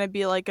Wanda is going to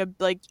be like a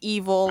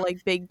evil,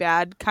 like big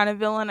bad kind of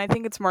villain. I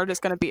think it's more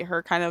just going to be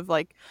her kind of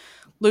like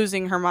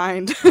losing her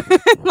mind.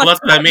 Well,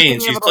 that's what I mean.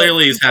 She's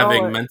clearly is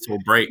having mental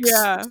breaks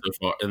so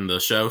far in the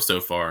show so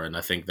far, and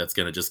I think that's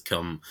going to just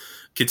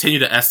continue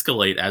to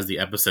escalate as the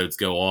episodes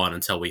go on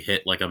until we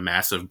hit like a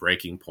massive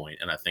breaking point.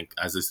 And I think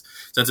since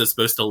it's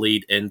supposed to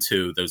lead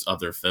into those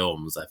other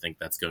films, I think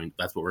that's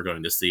what we're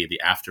going to see,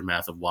 the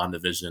aftermath of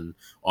WandaVision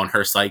on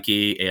her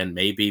psyche, and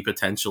maybe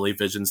potentially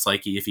Vision's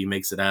psyche if he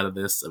makes it out of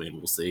this. I mean,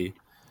 we'll see.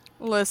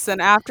 Listen,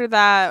 after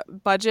that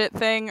budget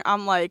thing,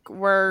 I'm like,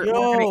 we're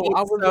gonna eat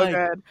so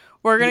good.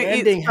 We're gonna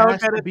eat so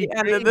good at the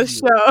end of the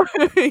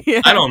show.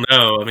 Yeah. I don't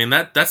know. I mean,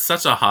 that's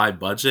such a high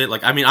budget.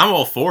 Like, I mean, I'm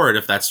all for it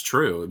if that's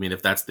true. I mean,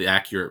 if that's the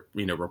accurate,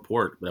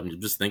 report. But I'm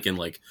just thinking,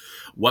 like,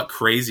 what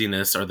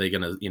craziness are they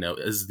gonna,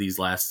 is these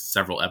last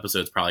several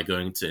episodes probably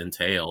going to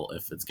entail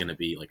if it's gonna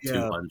be like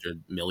 $200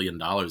 million?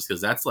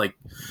 Because that's like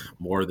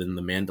more than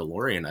The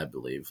Mandalorian, I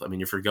believe. I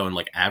mean, if you're going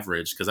like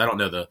average, because I don't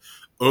know the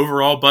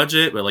overall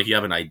budget, but like you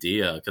have an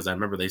idea, because I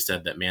remember they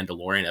said that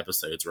Mandalorian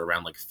episodes were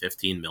around like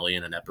 15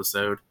 million an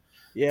episode.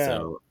 Yeah.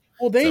 So,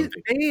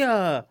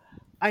 well,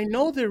 I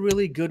know they're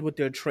really good with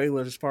their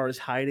trailers as far as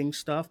hiding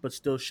stuff, but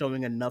still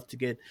showing enough to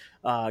get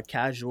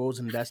casuals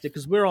invested,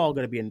 because we're all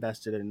going to be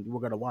invested and we're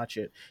going to watch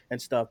it and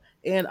stuff.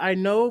 And I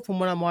know from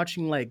when I'm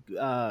watching like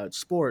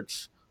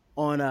sports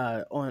on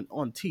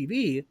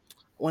TV,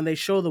 when they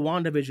show the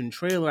WandaVision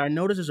trailer, I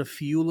notice there's a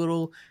few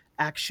little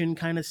action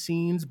kind of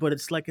scenes, but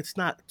it's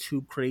not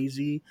too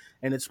crazy,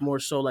 and it's more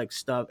so like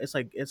stuff.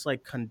 It's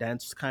like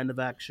condensed kind of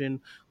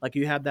action. Like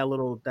you have that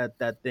little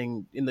that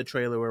thing in the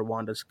trailer where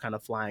Wanda's kind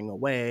of flying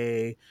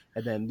away,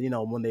 and then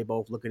when they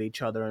both look at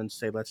each other and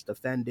say let's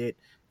defend it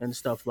and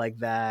stuff like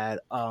that.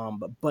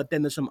 But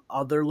then there's some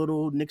other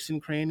little nicks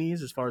and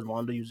crannies as far as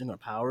Wanda using her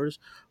powers.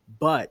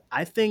 But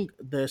I think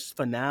this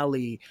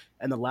finale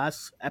and the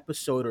last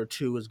episode or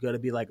two is going to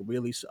be like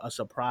really a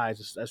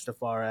surprise as to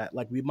far at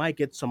like we might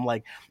get some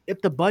like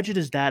if the budget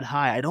is that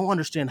high. I don't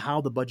understand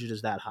how the budget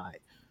is that high,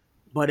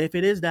 but if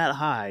it is that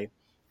high,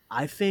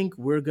 I think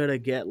we're gonna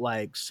get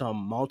like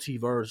some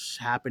multiverse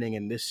happening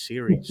in this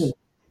series,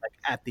 like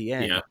at the Yeah,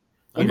 end. I You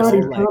can know, see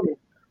Somebody's that. coming.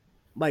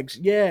 like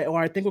yeah,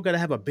 or I think we're gonna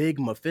have a big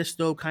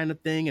Mephisto kind of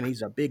thing, and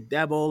he's a big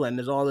devil, and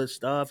there's all this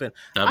stuff, and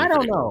That'd be I don't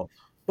pretty know. cool.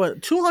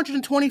 But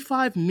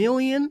 225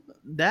 million,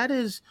 that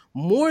is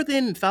more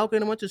than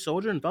Falcon and Winter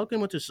Soldier. And Falcon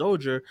and Winter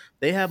Soldier,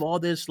 they have all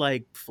this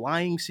like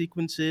flying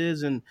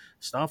sequences and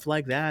stuff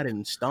like that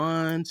and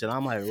stunts. And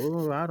I'm like,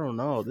 oh, I don't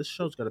know. This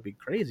show's gonna be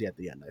crazy at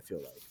the end, I feel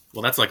like.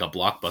 Well, that's like a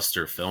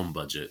blockbuster film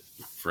budget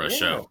for a Yeah.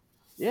 show.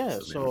 Yeah.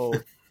 So, So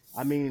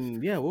I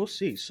mean, yeah, we'll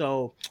see.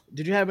 So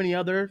did you have any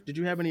other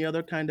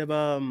kind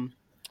of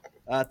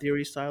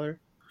theories, Tyler?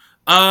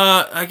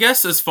 I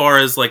guess as far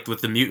as like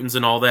with the mutants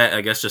and all that,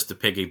 I guess just to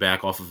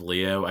piggyback off of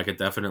Leo, I could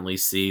definitely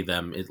see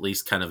them at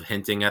least kind of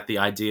hinting at the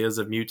ideas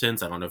of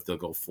mutants. I don't know if they'll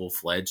go full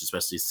fledged,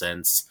 especially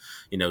since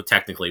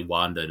technically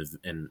Wanda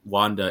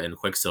and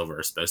Quicksilver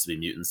are supposed to be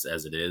mutants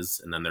as it is,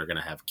 and then they're going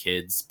to have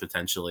kids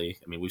potentially.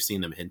 I mean, we've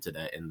seen them hinted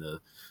at in the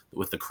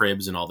with the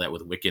cribs and all that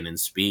with Wiccan and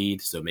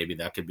Speed, so maybe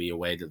that could be a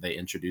way that they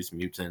introduce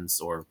mutants,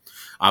 or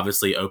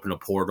obviously open a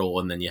portal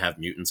and then you have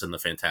mutants in the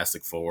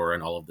Fantastic Four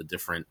and all of the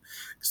different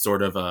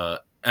sort of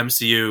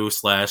MCU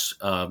slash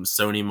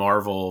Sony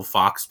Marvel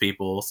Fox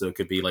people. So it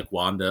could be like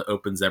Wanda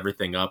opens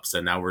everything up,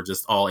 so now we're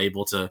just all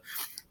able to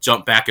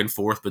jump back and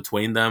forth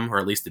between them, or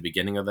at least the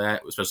beginning of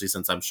that, especially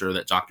since I'm sure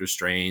that Doctor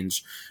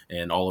Strange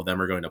and all of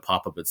them are going to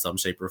pop up in some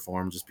shape or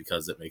form just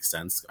because it makes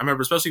sense. I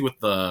remember especially with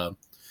the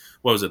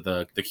what was it,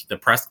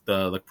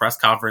 the press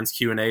conference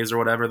Q&As or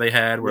whatever they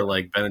had where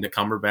like Benedict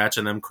Cumberbatch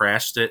and them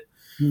crashed it.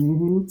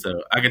 Mm-hmm.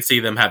 So I could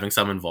see them having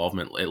some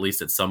involvement at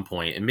least at some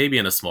point, and maybe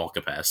in a small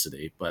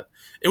capacity. But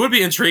it would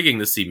be intriguing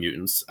to see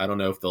mutants. I don't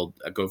know if they'll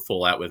go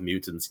full out with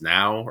mutants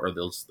now, or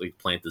they'll just like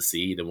plant the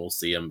seed and we'll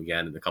see them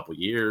again in a couple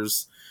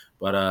years.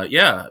 But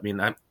yeah, I mean,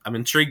 I'm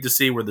intrigued to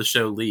see where the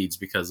show leads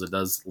because it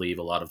does leave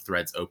a lot of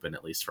threads open,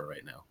 at least for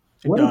right now.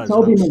 What if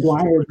Tobey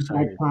Maguire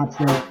like pops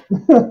up?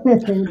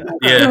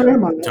 Yeah,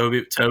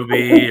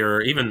 Toby,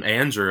 or even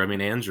Andrew. I mean,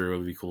 Andrew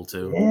would be cool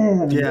too.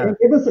 Yeah.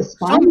 Give us a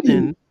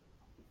Spidey.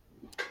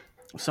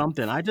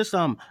 Something. I just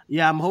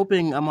yeah, I'm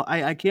hoping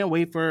I can't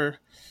wait for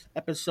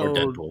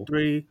episode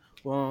 3.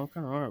 Well,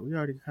 kind of we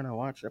already kind of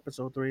watched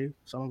episode 3,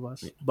 some of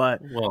us.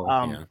 But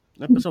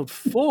episode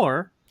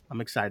 4, I'm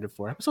excited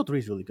for. Episode 3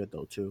 is really good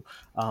though too.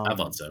 I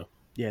thought so.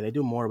 Yeah, they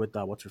do more with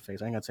what's her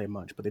face. I ain't gonna say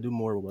much, but they do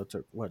more with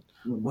what's.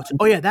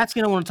 Oh yeah, that's the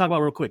thing I want to talk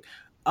about real quick.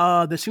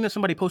 The scene that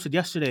somebody posted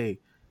yesterday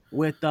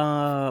with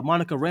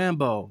Monica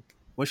Rambeau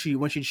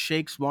when she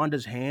shakes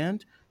Wanda's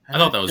hand. I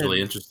thought that was really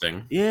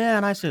interesting. Yeah,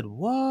 and I said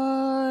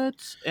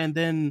what? And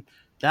then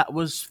that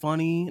was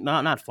funny.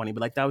 Not funny,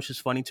 but like that was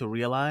just funny to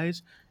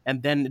realize.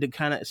 And then it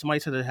kind of somebody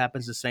said it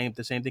happens the same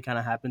thing kind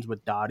of happens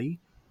with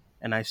Dottie,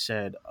 and I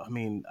said, I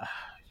mean.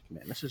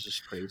 Man, this is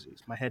just crazy.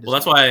 My head is well,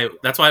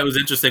 that's why it was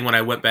interesting when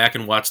I went back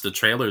and watched the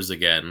trailers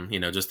again,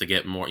 just to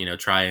get more,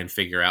 try and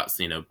figure out,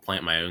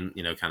 plant my own,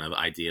 kind of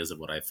ideas of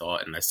what I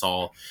thought. And I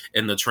saw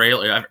in the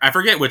trailer, I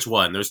forget which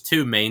one. There's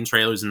 2 main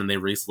trailers, and then they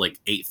released like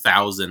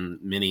 8,000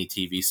 mini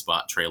TV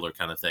spot trailer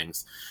kind of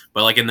things.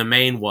 But like in the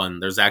main one,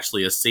 there's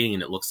actually a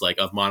scene, it looks like,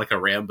 of Monica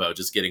Rambeau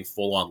just getting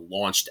full on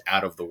launched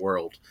out of the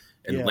world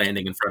and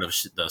landing in front of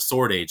the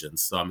sword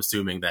agents. So I'm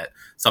assuming that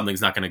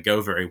something's not going to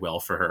go very well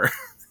for her.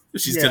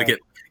 She's going to get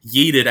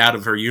yeeted out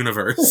of her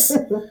universe.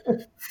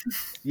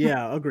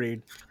 Yeah,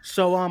 agreed.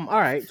 So all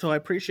right, so I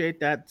appreciate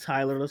that,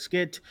 Tyler. Let's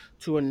get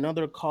to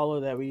another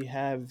caller that we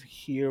have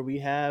here. We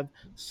have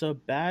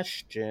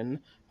Sebastian.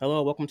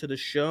 Hello, welcome to the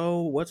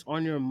show. What's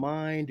on your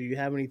mind? Do you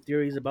have any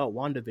theories about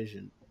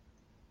WandaVision?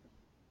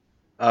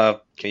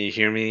 Can you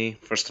hear me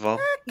first of all?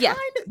 Yeah,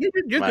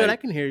 you're good. I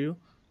can hear you.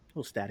 A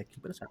little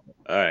staticky, but it's happening.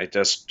 All right,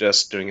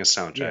 just doing a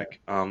sound check.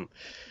 Yeah.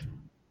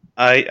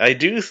 I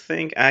do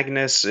think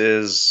Agnes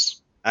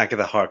is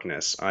Agatha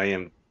Harkness.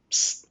 I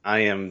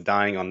am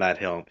dying on that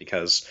hill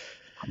because,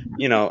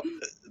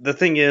 the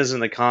thing is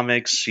in the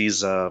comics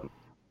she's a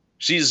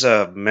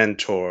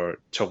mentor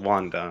to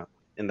Wanda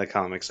in the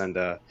comics, and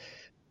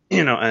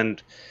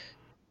and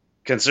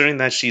considering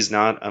that she's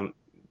not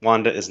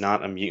Wanda is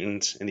not a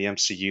mutant in the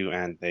MCU,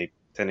 and they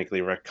technically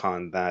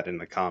retconned that in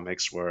the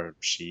comics where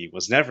she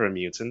was never a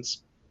mutant,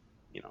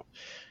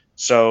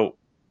 so.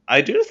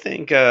 I do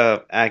think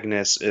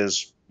Agnes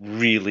is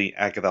really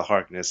Agatha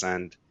Harkness,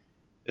 and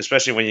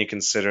especially when you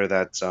consider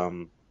that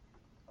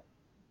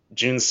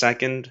June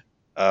 2nd,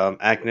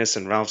 Agnes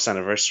and Ralph's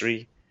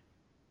anniversary,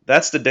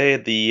 that's the day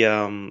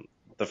the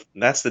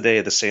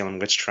Salem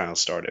witch trial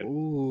started.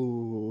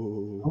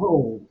 Ooh.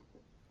 Oh.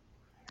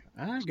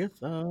 I guess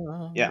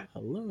yeah.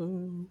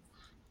 Hello.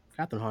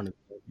 Catherine Harnett.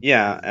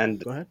 Yeah,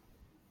 and go ahead.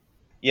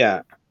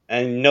 Yeah,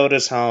 and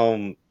notice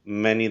how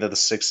many of the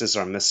 6s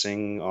are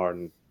missing,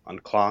 or on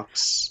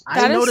clocks.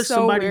 I That is noticed so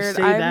somebody weird.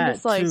 say I'm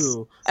just that like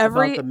too about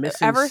every the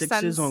missing ever sixes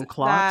since on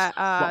clocks.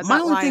 that My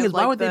that only line thing of is, why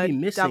like would they be the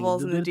missing?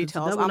 devils and the Does the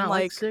details, devil I'm not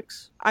like like,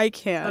 six? I I thought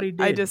can't. he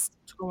I did. just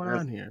What's going And,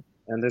 on here?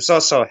 and there's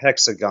also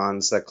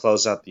hexagons that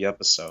close out the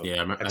episode.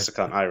 Yeah,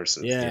 Hexagon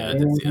irises. yeah, I Yeah,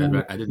 did see.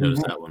 I did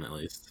notice that one at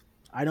least.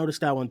 I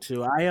noticed that one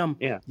too. I am.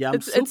 Yeah. Yeah, I'm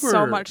it's so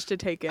super. much to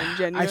take in. I saw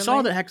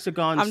Genuinely, the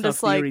hexagon I'm stuff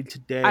just like theory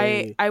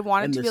today, I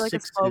want it and to the be like a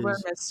slow burn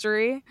sixes.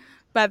 mystery,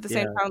 but at the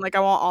same Yeah, time, like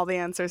I want all the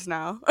answers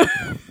now.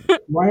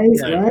 Right,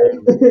 yeah. Same.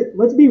 right.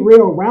 Let's be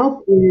real.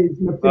 Ralph is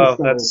Oh,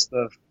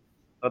 Mephisto.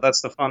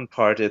 that's the fun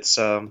part. It's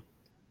the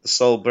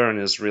slow burn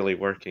is really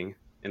working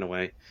in a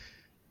way.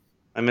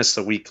 I miss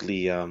the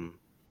weekly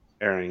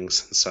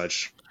airings and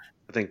such.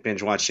 I think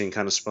binge watching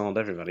kind of spoiled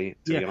everybody,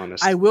 to Yeah, be I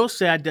honest. will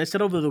say I said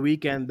over the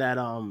weekend that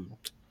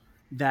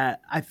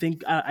I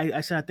think I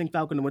said I think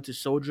Falcon and Winter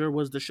Soldier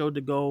was the show to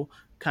go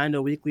kind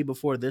of weekly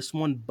before this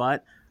one,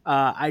 but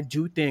I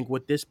do think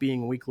with this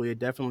being weekly, it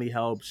definitely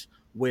helps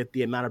with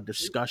the amount of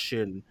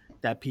discussion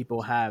that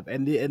people have,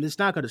 and it's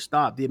not going to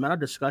stop. The amount of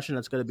discussion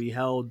that's going to be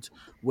held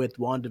with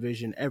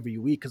WandaVision every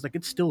week, because like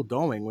it's still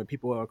going when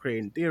people are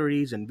creating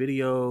theories and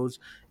videos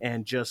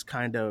and just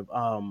kind of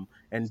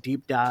and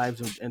deep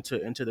dives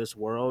into this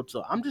world.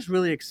 So I'm just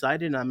really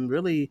excited. And I'm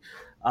really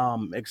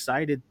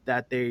excited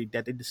that they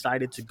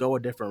decided to go a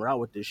different route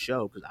with this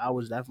show, because I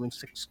was definitely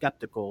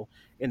skeptical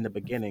in the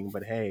beginning,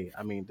 but hey,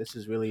 I mean, this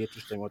is really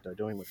interesting what they're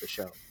doing with the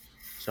show.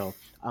 So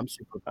I'm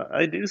super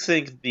I do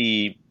think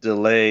the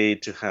delay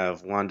to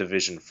have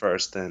WandaVision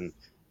first and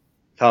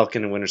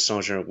Falcon and Winter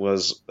Soldier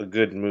was a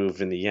good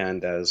move in the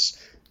end, as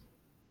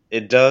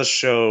it does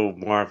show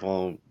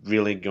Marvel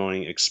really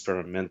going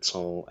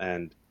experimental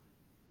and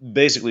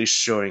basically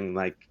showing,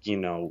 like,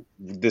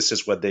 this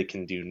is what they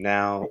can do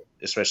now,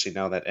 especially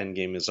now that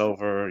Endgame is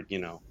over,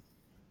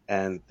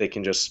 and they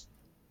can just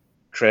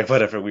create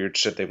whatever weird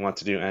shit they want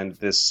to do. And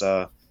this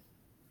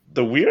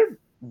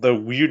the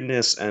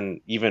weirdness and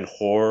even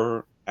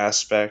horror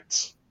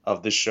aspect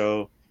of the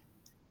show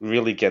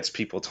really gets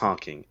people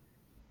talking.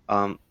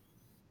 um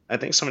I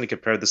think somebody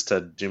compared this to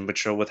Doom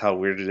Patrol with how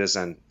weird it is,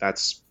 and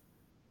that's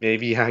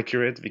maybe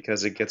accurate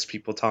because it gets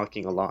people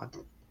talking a lot.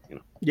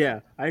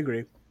 Yeah, I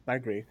agree. I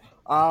agree.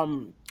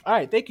 All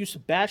right, thank you,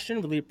 Sebastian.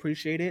 Really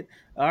appreciate it.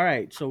 All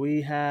right, so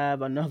we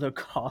have another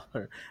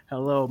caller.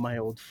 Hello, my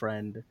old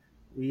friend.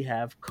 We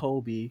have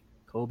Kobe.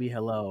 Kobe,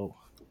 hello.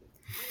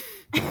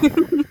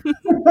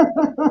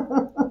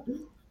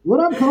 What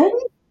up, Kobe?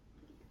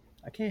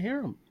 I can't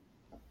hear him.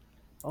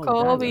 Oh,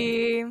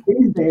 Colby.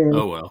 He's there.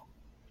 Oh well.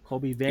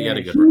 Kobe He had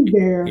a vanished. good. He's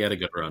there. He had a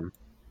good run.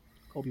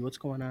 Kobe, what's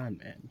going on,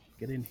 man?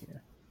 Get in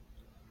here.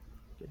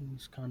 Get in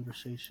this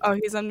conversation. Oh,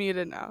 he's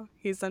unmuted now.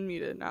 He's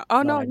unmuted now.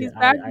 Oh No, no, I he's did.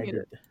 back I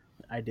muted. did.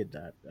 I did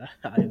that.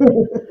 I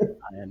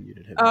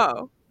unmuted him.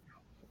 Oh.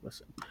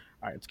 Listen.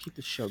 All right, let's keep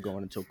the show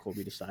going until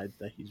Kobe decides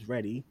that he's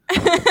ready.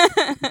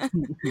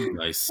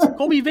 Nice.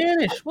 Kobe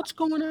vanished. What's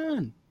going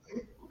on?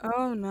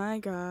 Oh my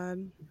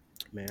god.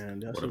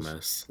 Man, What a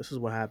mess. This is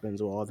what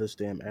happens with all this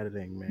damn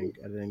editing, man.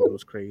 Editing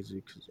goes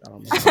crazy because I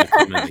don't know. He's just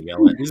gonna come in and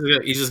yell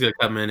at. He's just gonna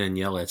come in and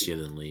yell at you,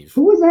 then leave.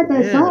 Who was at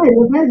that Yeah. side?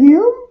 Was that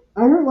him?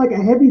 I heard like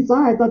a heavy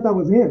sigh. I thought that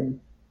was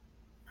him.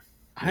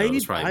 No, it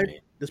was probably me.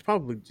 This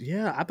probably,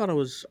 yeah. I thought it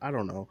was. I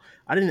don't know.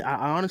 I didn't.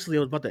 I honestly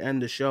was about to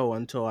end the show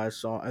until I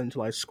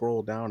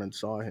scrolled down and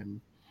saw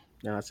him,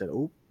 and I said,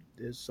 "Oop,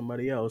 there's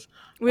somebody else."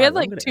 We All had right,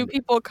 well, I'm like gonna two end it.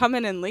 people come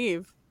in and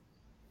leave.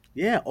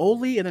 Yeah,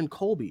 Oli and then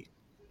Colby.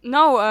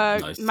 No,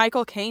 Nice.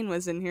 Michael Caine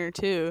was in here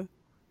too.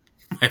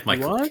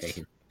 Michael What?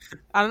 Caine.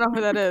 I don't know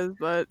who that is,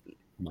 but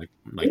What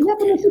Michael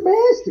happened to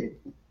Caine.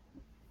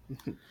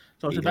 Sebastian?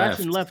 So He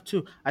Sebastian left.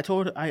 left too.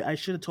 I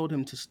should have told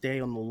him to stay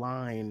on the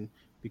line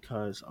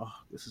because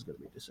this is gonna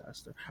be a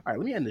disaster. All right,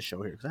 let me end the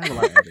show here because I have a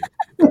lot of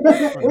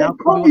editing. Now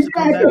Kobe wants to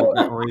come back.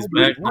 Oh, he's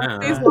back now.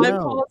 these I live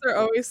know. calls are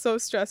always so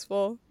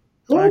stressful.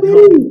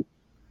 Kobe!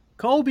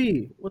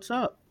 Kobe, what's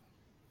up?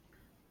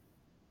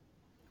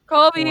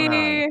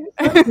 Colby.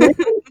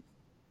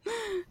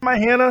 My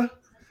Hannah.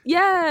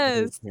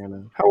 Yes.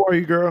 How are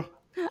you, girl?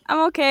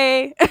 I'm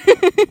okay.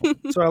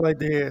 That's what I like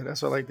to hear.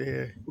 That's what I like to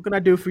hear. What can I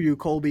do for you,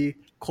 Colby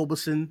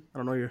Colbison? I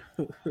don't know your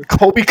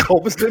Colby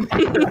Colbison.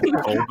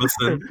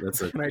 Colbison.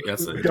 That's an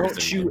Don't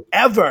interesting you name.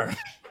 ever?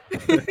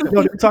 Yo, did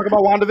we talk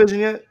about WandaVision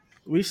yet?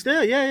 We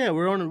still, yeah,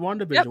 we're on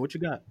WandaVision. Yep. What you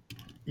got?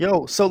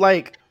 Yo, so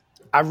like,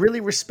 I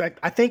really respect.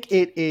 I think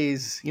it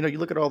is. You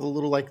look at all the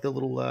little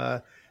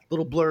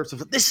little blurbs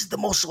of this is the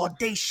most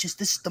audacious.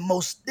 This is the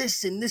most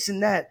this and this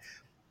and that.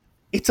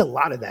 It's a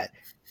lot of that.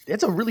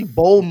 It's a really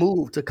bold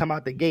move to come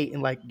out the gate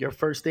and like your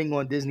first thing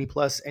on Disney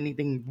Plus,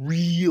 anything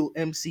real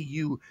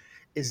MCU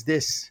is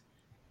this.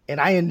 And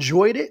I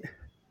enjoyed it,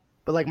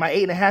 but like my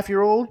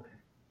 8.5-year-old,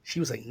 she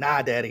was like,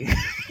 "Nah, Daddy,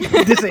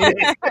 this ain't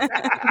it."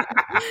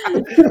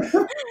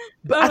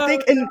 But I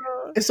think, and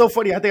it's so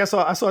funny. I think I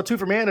saw a tweet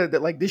from Anna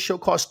that like this show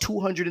cost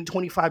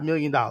 $225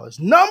 million.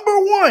 Number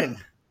one,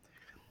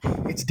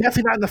 it's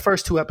definitely not in the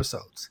first 2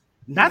 episodes.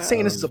 Not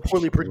saying this is a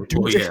poorly produced.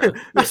 yeah.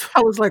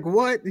 I was like,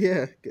 what?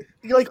 Yeah.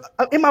 Like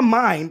in my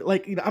mind,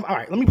 like I'm all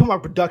right. Let me put my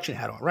production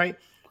hat on. Right,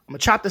 I'm gonna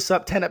chop this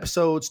up 10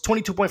 episodes,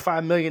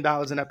 $22.5 million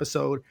an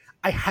episode.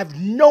 I have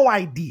no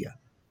idea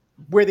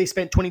where they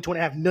spent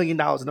 $22.5 million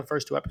in the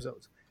first 2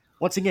 episodes.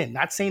 Once again,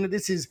 not saying that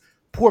this is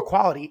poor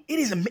quality. It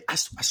is, I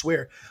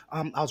swear.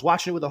 I was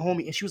watching it with a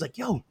homie and she was like,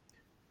 yo,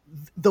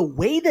 the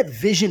way that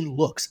Vision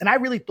looks, and I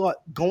really thought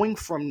going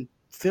from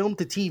film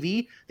to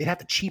TV, they'd have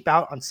to cheap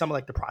out on some of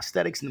like the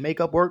prosthetics and the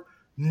makeup work.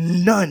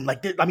 None.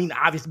 Like, I mean,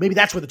 obviously, maybe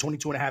that's where the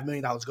 $22.5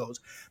 million goes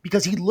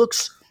because he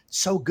looks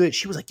so good.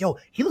 She was like, yo,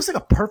 he looks like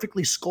a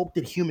perfectly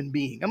sculpted human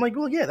being. I'm like,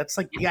 well, yeah, that's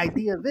like the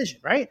idea of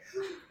Vision, right?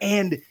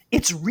 And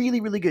it's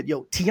really, really good.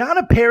 Yo,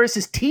 Tiana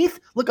Paris's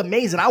teeth look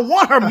amazing. I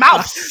want her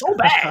mouth so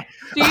bad.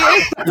 She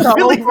is so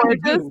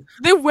gorgeous.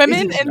 The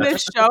women in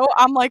this show,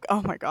 I'm like,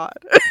 oh my god.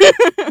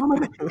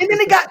 And then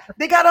they got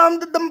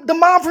the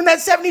mom from that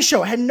 '70s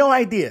show. I had no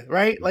idea,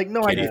 right? Like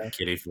no idea.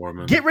 Kitty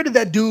Foreman. Get rid of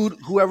that dude.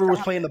 Whoever was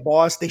playing the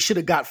boss, they should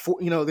have got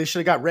they should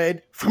have got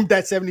Red from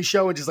that '70s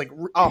show and just like,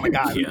 oh my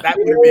god, that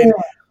would have been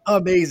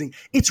amazing.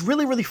 It's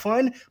really, really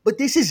fun, but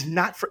this is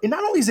not for. And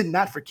not only is it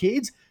not for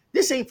kids,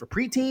 this ain't for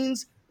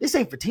preteens. This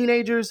ain't for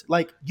teenagers.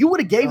 Like you would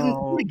have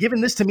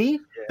given this to me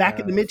back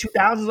in the mid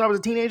 2000s when I was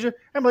a teenager.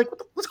 I'm like,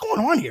 what's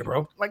going on here,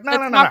 bro? Like, no.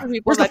 Not for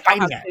people that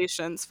don't have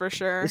patience, for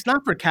sure. It's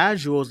not for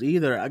casuals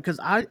either, because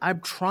I'm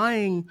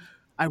trying.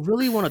 I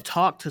really want to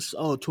talk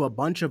to a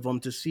bunch of them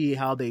to see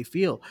how they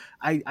feel.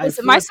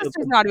 Listen, my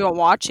sister's not even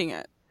watching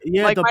it.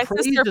 Yeah, like my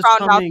sister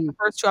found out the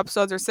first 2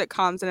 episodes are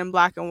sitcoms and in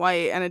black and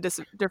white and a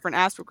different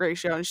aspect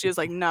ratio, and she was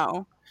like,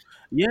 no.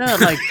 Yeah,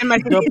 like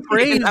the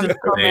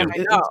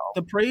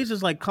praise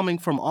is like coming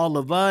from all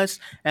of us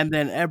and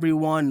then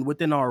everyone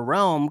within our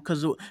realm.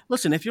 Because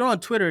listen, if you're on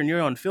Twitter and you're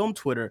on film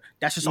Twitter,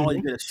 that's just all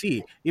you're gonna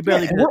see. You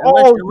barely we're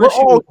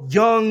all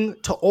young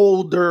to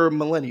older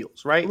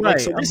millennials, right? Right. Like,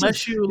 so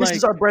this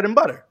is our bread and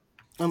butter.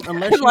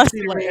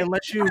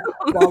 Unless you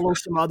follow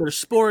some other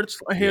sports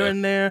here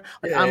and there,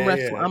 like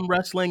I'm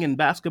wrestling and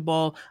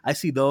basketball. I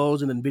see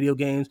those, and then video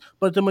games.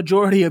 But the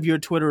majority of your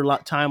Twitter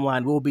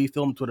timeline will be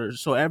film Twitter.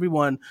 So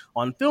everyone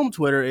on film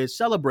Twitter is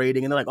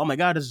celebrating, and they're like, "Oh my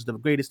god, this is the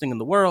greatest thing in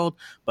the world."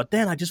 But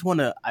then I just want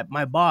to.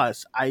 My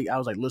boss, I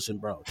was like, "Listen,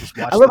 bro, just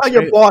watch." I love how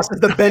your boss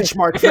is the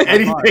benchmark for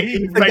anything.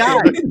 He's the guy.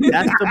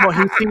 That's the boy.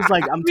 He seems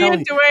like I'm telling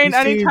you. Dwayne,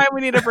 anytime we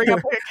need to bring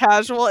up like a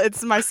casual,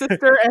 it's my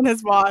sister and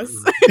his boss.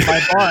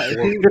 My boss.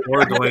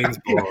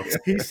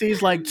 He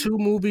sees like 2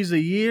 movies a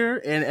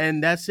year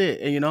and that's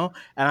it. And and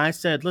I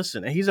said,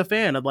 listen, and he's a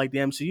fan of like the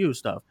MCU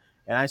stuff.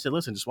 And I said,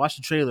 listen, just watch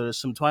the trailer. There's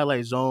some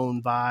Twilight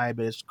Zone vibe.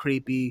 It's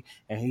creepy.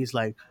 And he's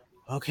like,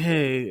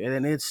 okay. And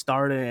then it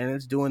started and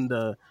it's doing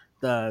the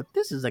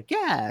this is a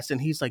gas,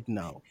 and he's like,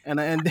 no. And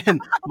then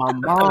my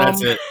mom,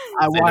 that's it.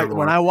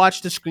 When I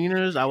watched the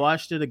screeners, I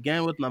watched it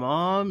again with my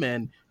mom,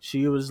 and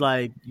she was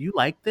like, "You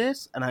like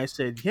this?" And I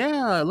said,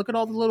 "Yeah. Look at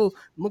all the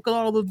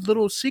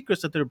little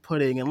secrets that they're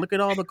putting, and look at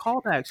all the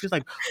callbacks." She's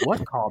like, "What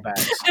callbacks?"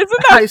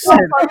 Isn't that so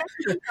funny?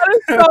 That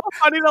is so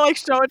funny to like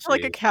show it to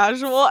like a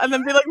casual, and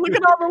then be like, "Look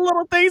at all the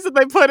little things that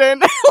they put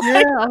in."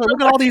 Yeah,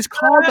 look at all these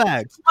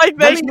callbacks. Like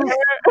they,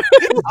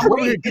 I'm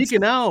over here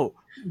geeking out.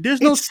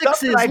 There's no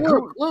sixes.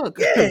 Look.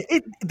 Yeah,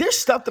 there's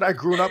stuff that I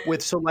grew up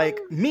with. So,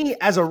 like me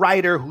as a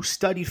writer who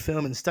studied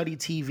film and studied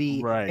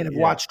TV and have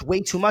watched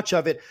way too much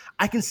of it,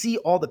 I can see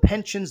all the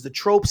pensions, the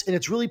tropes, and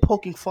it's really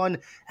poking fun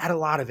at a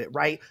lot of it,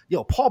 right?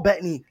 Paul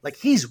Bettany, like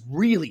he's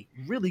really,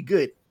 really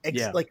good.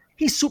 Like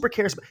he's super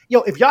charismatic.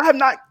 If y'all have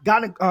not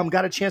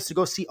got a chance to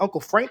go see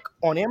Uncle Frank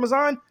on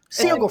Amazon,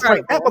 see Uncle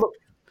Frank.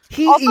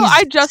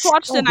 I just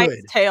watched A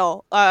Knight's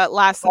Tale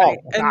last night,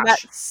 and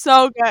that's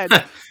so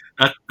good.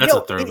 That's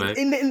a throwback.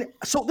 And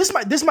so this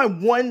is my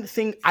one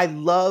thing. I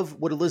love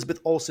what Elizabeth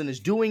Olsen is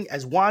doing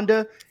as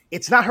Wanda.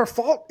 It's not her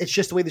fault. It's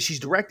just the way that she's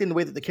directed and the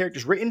way that the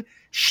character's written.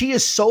 She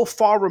is so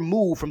far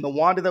removed from the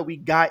Wanda that we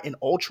got in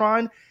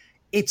Ultron.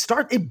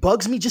 It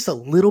bugs me just a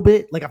little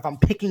bit. Like if I'm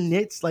picking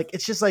nits, like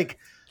it's just like,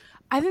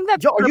 I think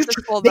that's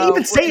purposeful, they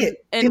even say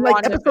it in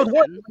like episode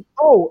 1.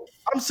 Oh,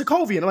 I'm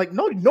Sokovian. I'm like,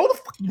 no,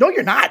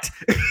 you're not.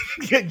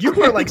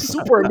 You are like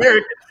super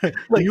American.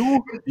 Like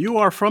you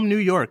are from New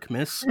York,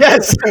 miss.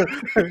 Yes,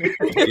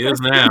 he is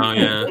now.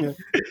 Yeah,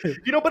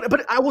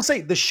 but I will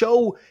say the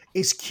show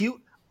is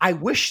cute. I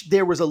wish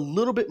there was a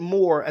little bit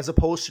more as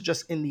opposed to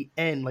just in the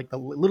end, like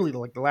literally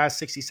like the last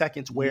 60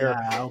 seconds where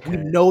we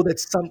know that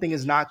something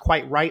is not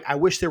quite right. I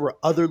wish there were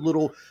other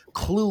little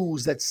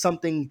clues that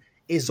something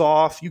is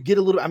off. You get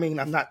a little, I mean,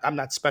 I'm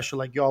not special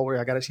like y'all where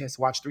I got a chance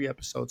to watch 3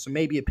 episodes. So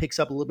maybe it picks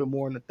up a little bit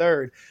more in the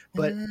 3rd.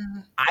 But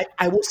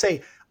I will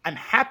say I'm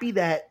happy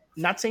that,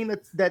 not saying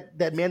that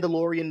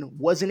Mandalorian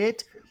wasn't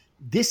it.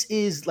 This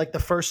is like the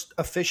first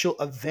official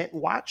event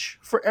watch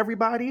for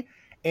everybody.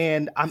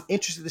 And I'm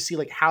interested to see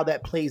like how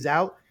that plays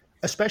out,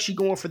 especially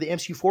going for the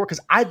MCU4, because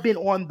I've been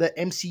on the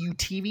MCU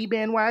TV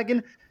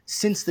bandwagon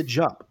since the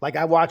jump. Like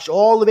I watched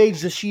all of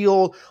Agents of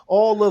S.H.I.E.L.D.,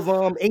 all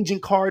of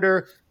Agent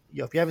Carter.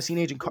 If you haven't seen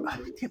Agent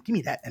Carter, give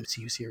me that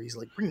MCU series.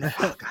 Like bring that.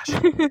 Oh gosh,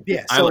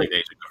 yeah. So I like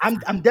Agent Carter.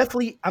 I'm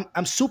definitely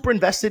I'm super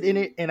invested in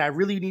it, and I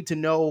really need to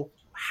know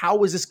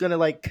how is this gonna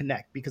like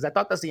connect, because I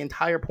thought that's the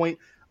entire point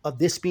of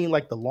this being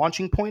like the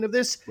launching point of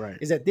this, Right.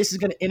 is that this is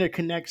going to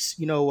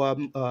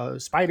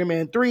interconnect,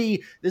 Spider-Man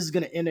 3. This is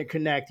going to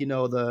interconnect,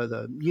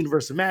 the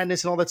Universe of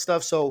Madness and all that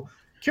stuff. So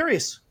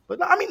curious. But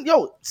I mean,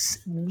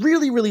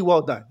 really, really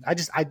well done. I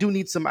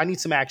need some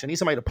action. I need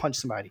somebody to punch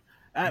somebody.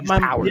 Like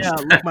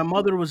my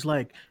mother was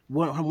like,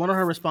 one of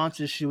her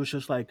responses, she was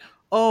just like,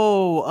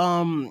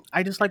 "Oh,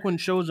 I just like when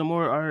shows I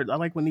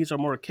like when these are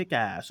more kick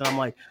ass." And I'm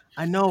like,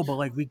 I know, but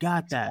like we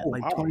got that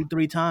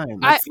 23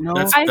 times. That's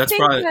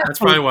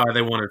probably why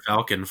they wanted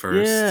Falcon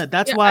first. Yeah,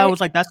 that's why I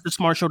was like, that's the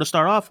smart show to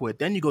start off with.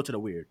 Then you go to the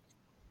weird.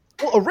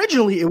 Well,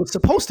 originally it was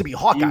supposed to be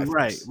Hawkeye.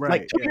 Right.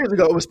 Like 2 years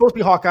ago, it was supposed to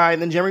be Hawkeye,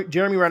 and then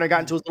Jeremy Renner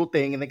got into his little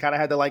thing, and they kind of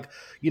had to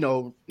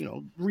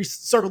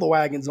recircle the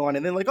wagons on,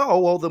 and then like, oh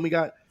well, then we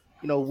got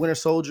Winter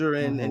Soldier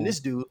and this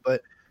dude.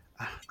 But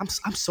I'm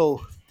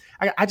so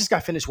I just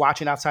got finished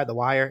watching Outside the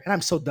Wire, and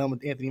I'm so done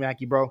with Anthony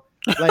Mackie, bro.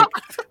 Like,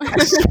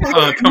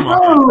 come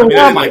on! I mean,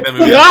 I didn't like that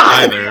movie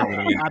either.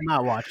 I'm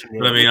not watching it.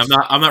 But I mean,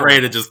 I'm not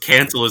ready to just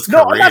cancel his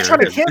career. No, I'm not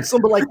trying to cancel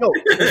him, but like,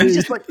 he's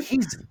just like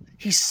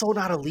he's so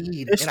not a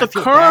lead. It's the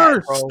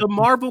curse, the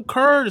Marvel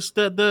curse,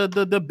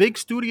 the big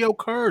studio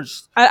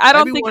curse. I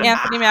don't think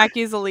Anthony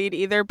Mackie is a lead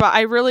either, but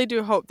I really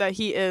do hope that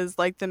he is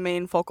like the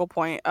main focal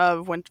point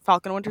of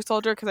Falcon Winter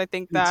Soldier, because I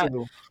think that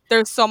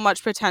there's so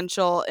much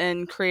potential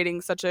in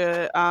creating such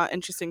a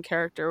interesting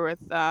character with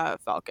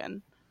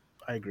Falcon.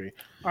 I agree.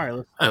 All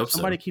right,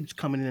 somebody keeps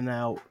coming in and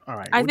out. All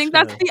right, I think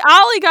that's the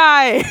Ollie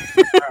guy.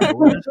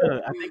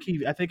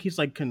 I think he's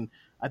like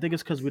I think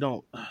it's because we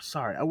don't.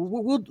 Sorry,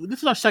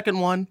 this is our second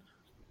one.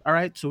 All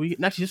right, so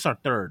this is our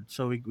third.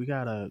 So we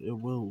gotta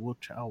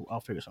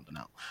I'll figure something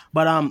out.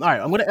 But all right,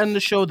 I'm gonna end the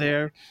show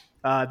there.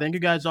 Thank you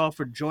guys all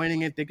for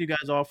joining it. Thank you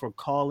guys all for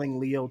calling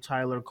Leo,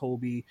 Tyler,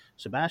 Colby,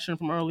 Sebastian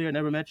from earlier.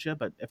 Never met you,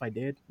 but if I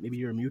did, maybe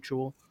you're a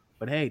mutual.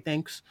 But hey,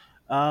 thanks.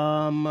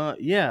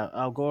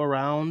 I'll go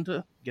around,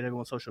 get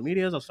everyone's social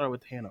medias. I'll start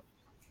with Hannah.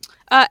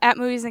 At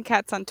Movies and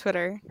Cats on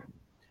Twitter.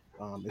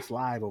 It's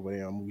live over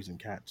there on Movies and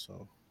Cats,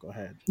 so go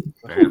ahead.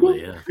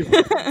 Apparently, yeah.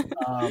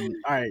 All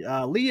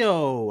right,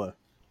 Leo.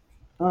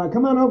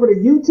 Come on over to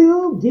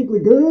YouTube,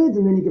 Geekly Goods,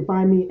 and then you can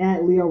find me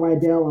at Leo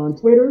Rydell on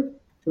Twitter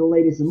for the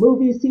latest in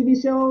movies,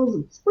 TV shows,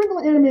 a sprinkle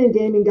of anime and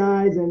gaming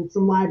guys, and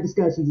some live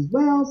discussions as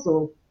well.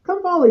 So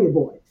come follow your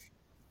boy.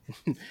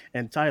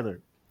 And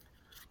Tyler.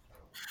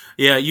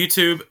 Yeah,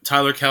 YouTube,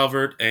 Tyler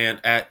Calvert, and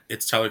at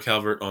It's Tyler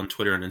Calvert on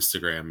Twitter and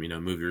Instagram.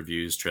 Movie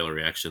reviews, trailer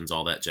reactions,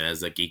 all that jazz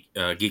that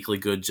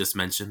Geekly Good just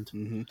mentioned.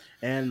 Mm-hmm.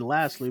 And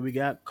lastly, we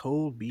got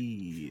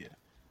Kobe.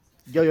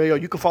 Yo,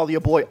 you can follow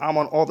your boy. I'm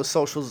on all the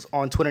socials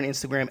on Twitter and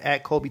Instagram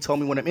at Kobe Told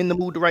Me. When I'm in the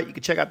mood to write, you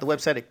can check out the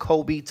website at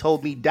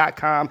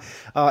KobeToldMe.com.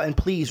 And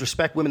please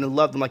respect women and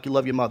love them like you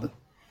love your mother.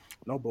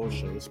 No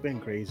bullshit. It's been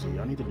crazy.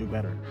 I need to do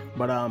better.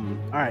 But all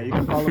right, you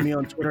can follow me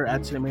on Twitter at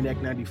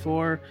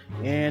Cinemaniac94,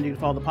 and you can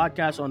follow the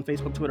podcast on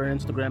Facebook, Twitter,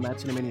 and Instagram at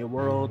Cinemania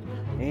World.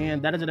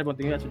 And that is it, everyone.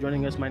 Thank you guys for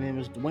joining us. My name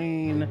is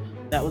Dwayne.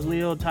 That was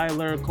Leo,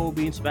 Tyler,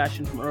 Kobe, and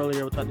Sebastian from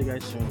earlier. We'll talk to you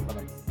guys soon.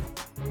 Bye-bye.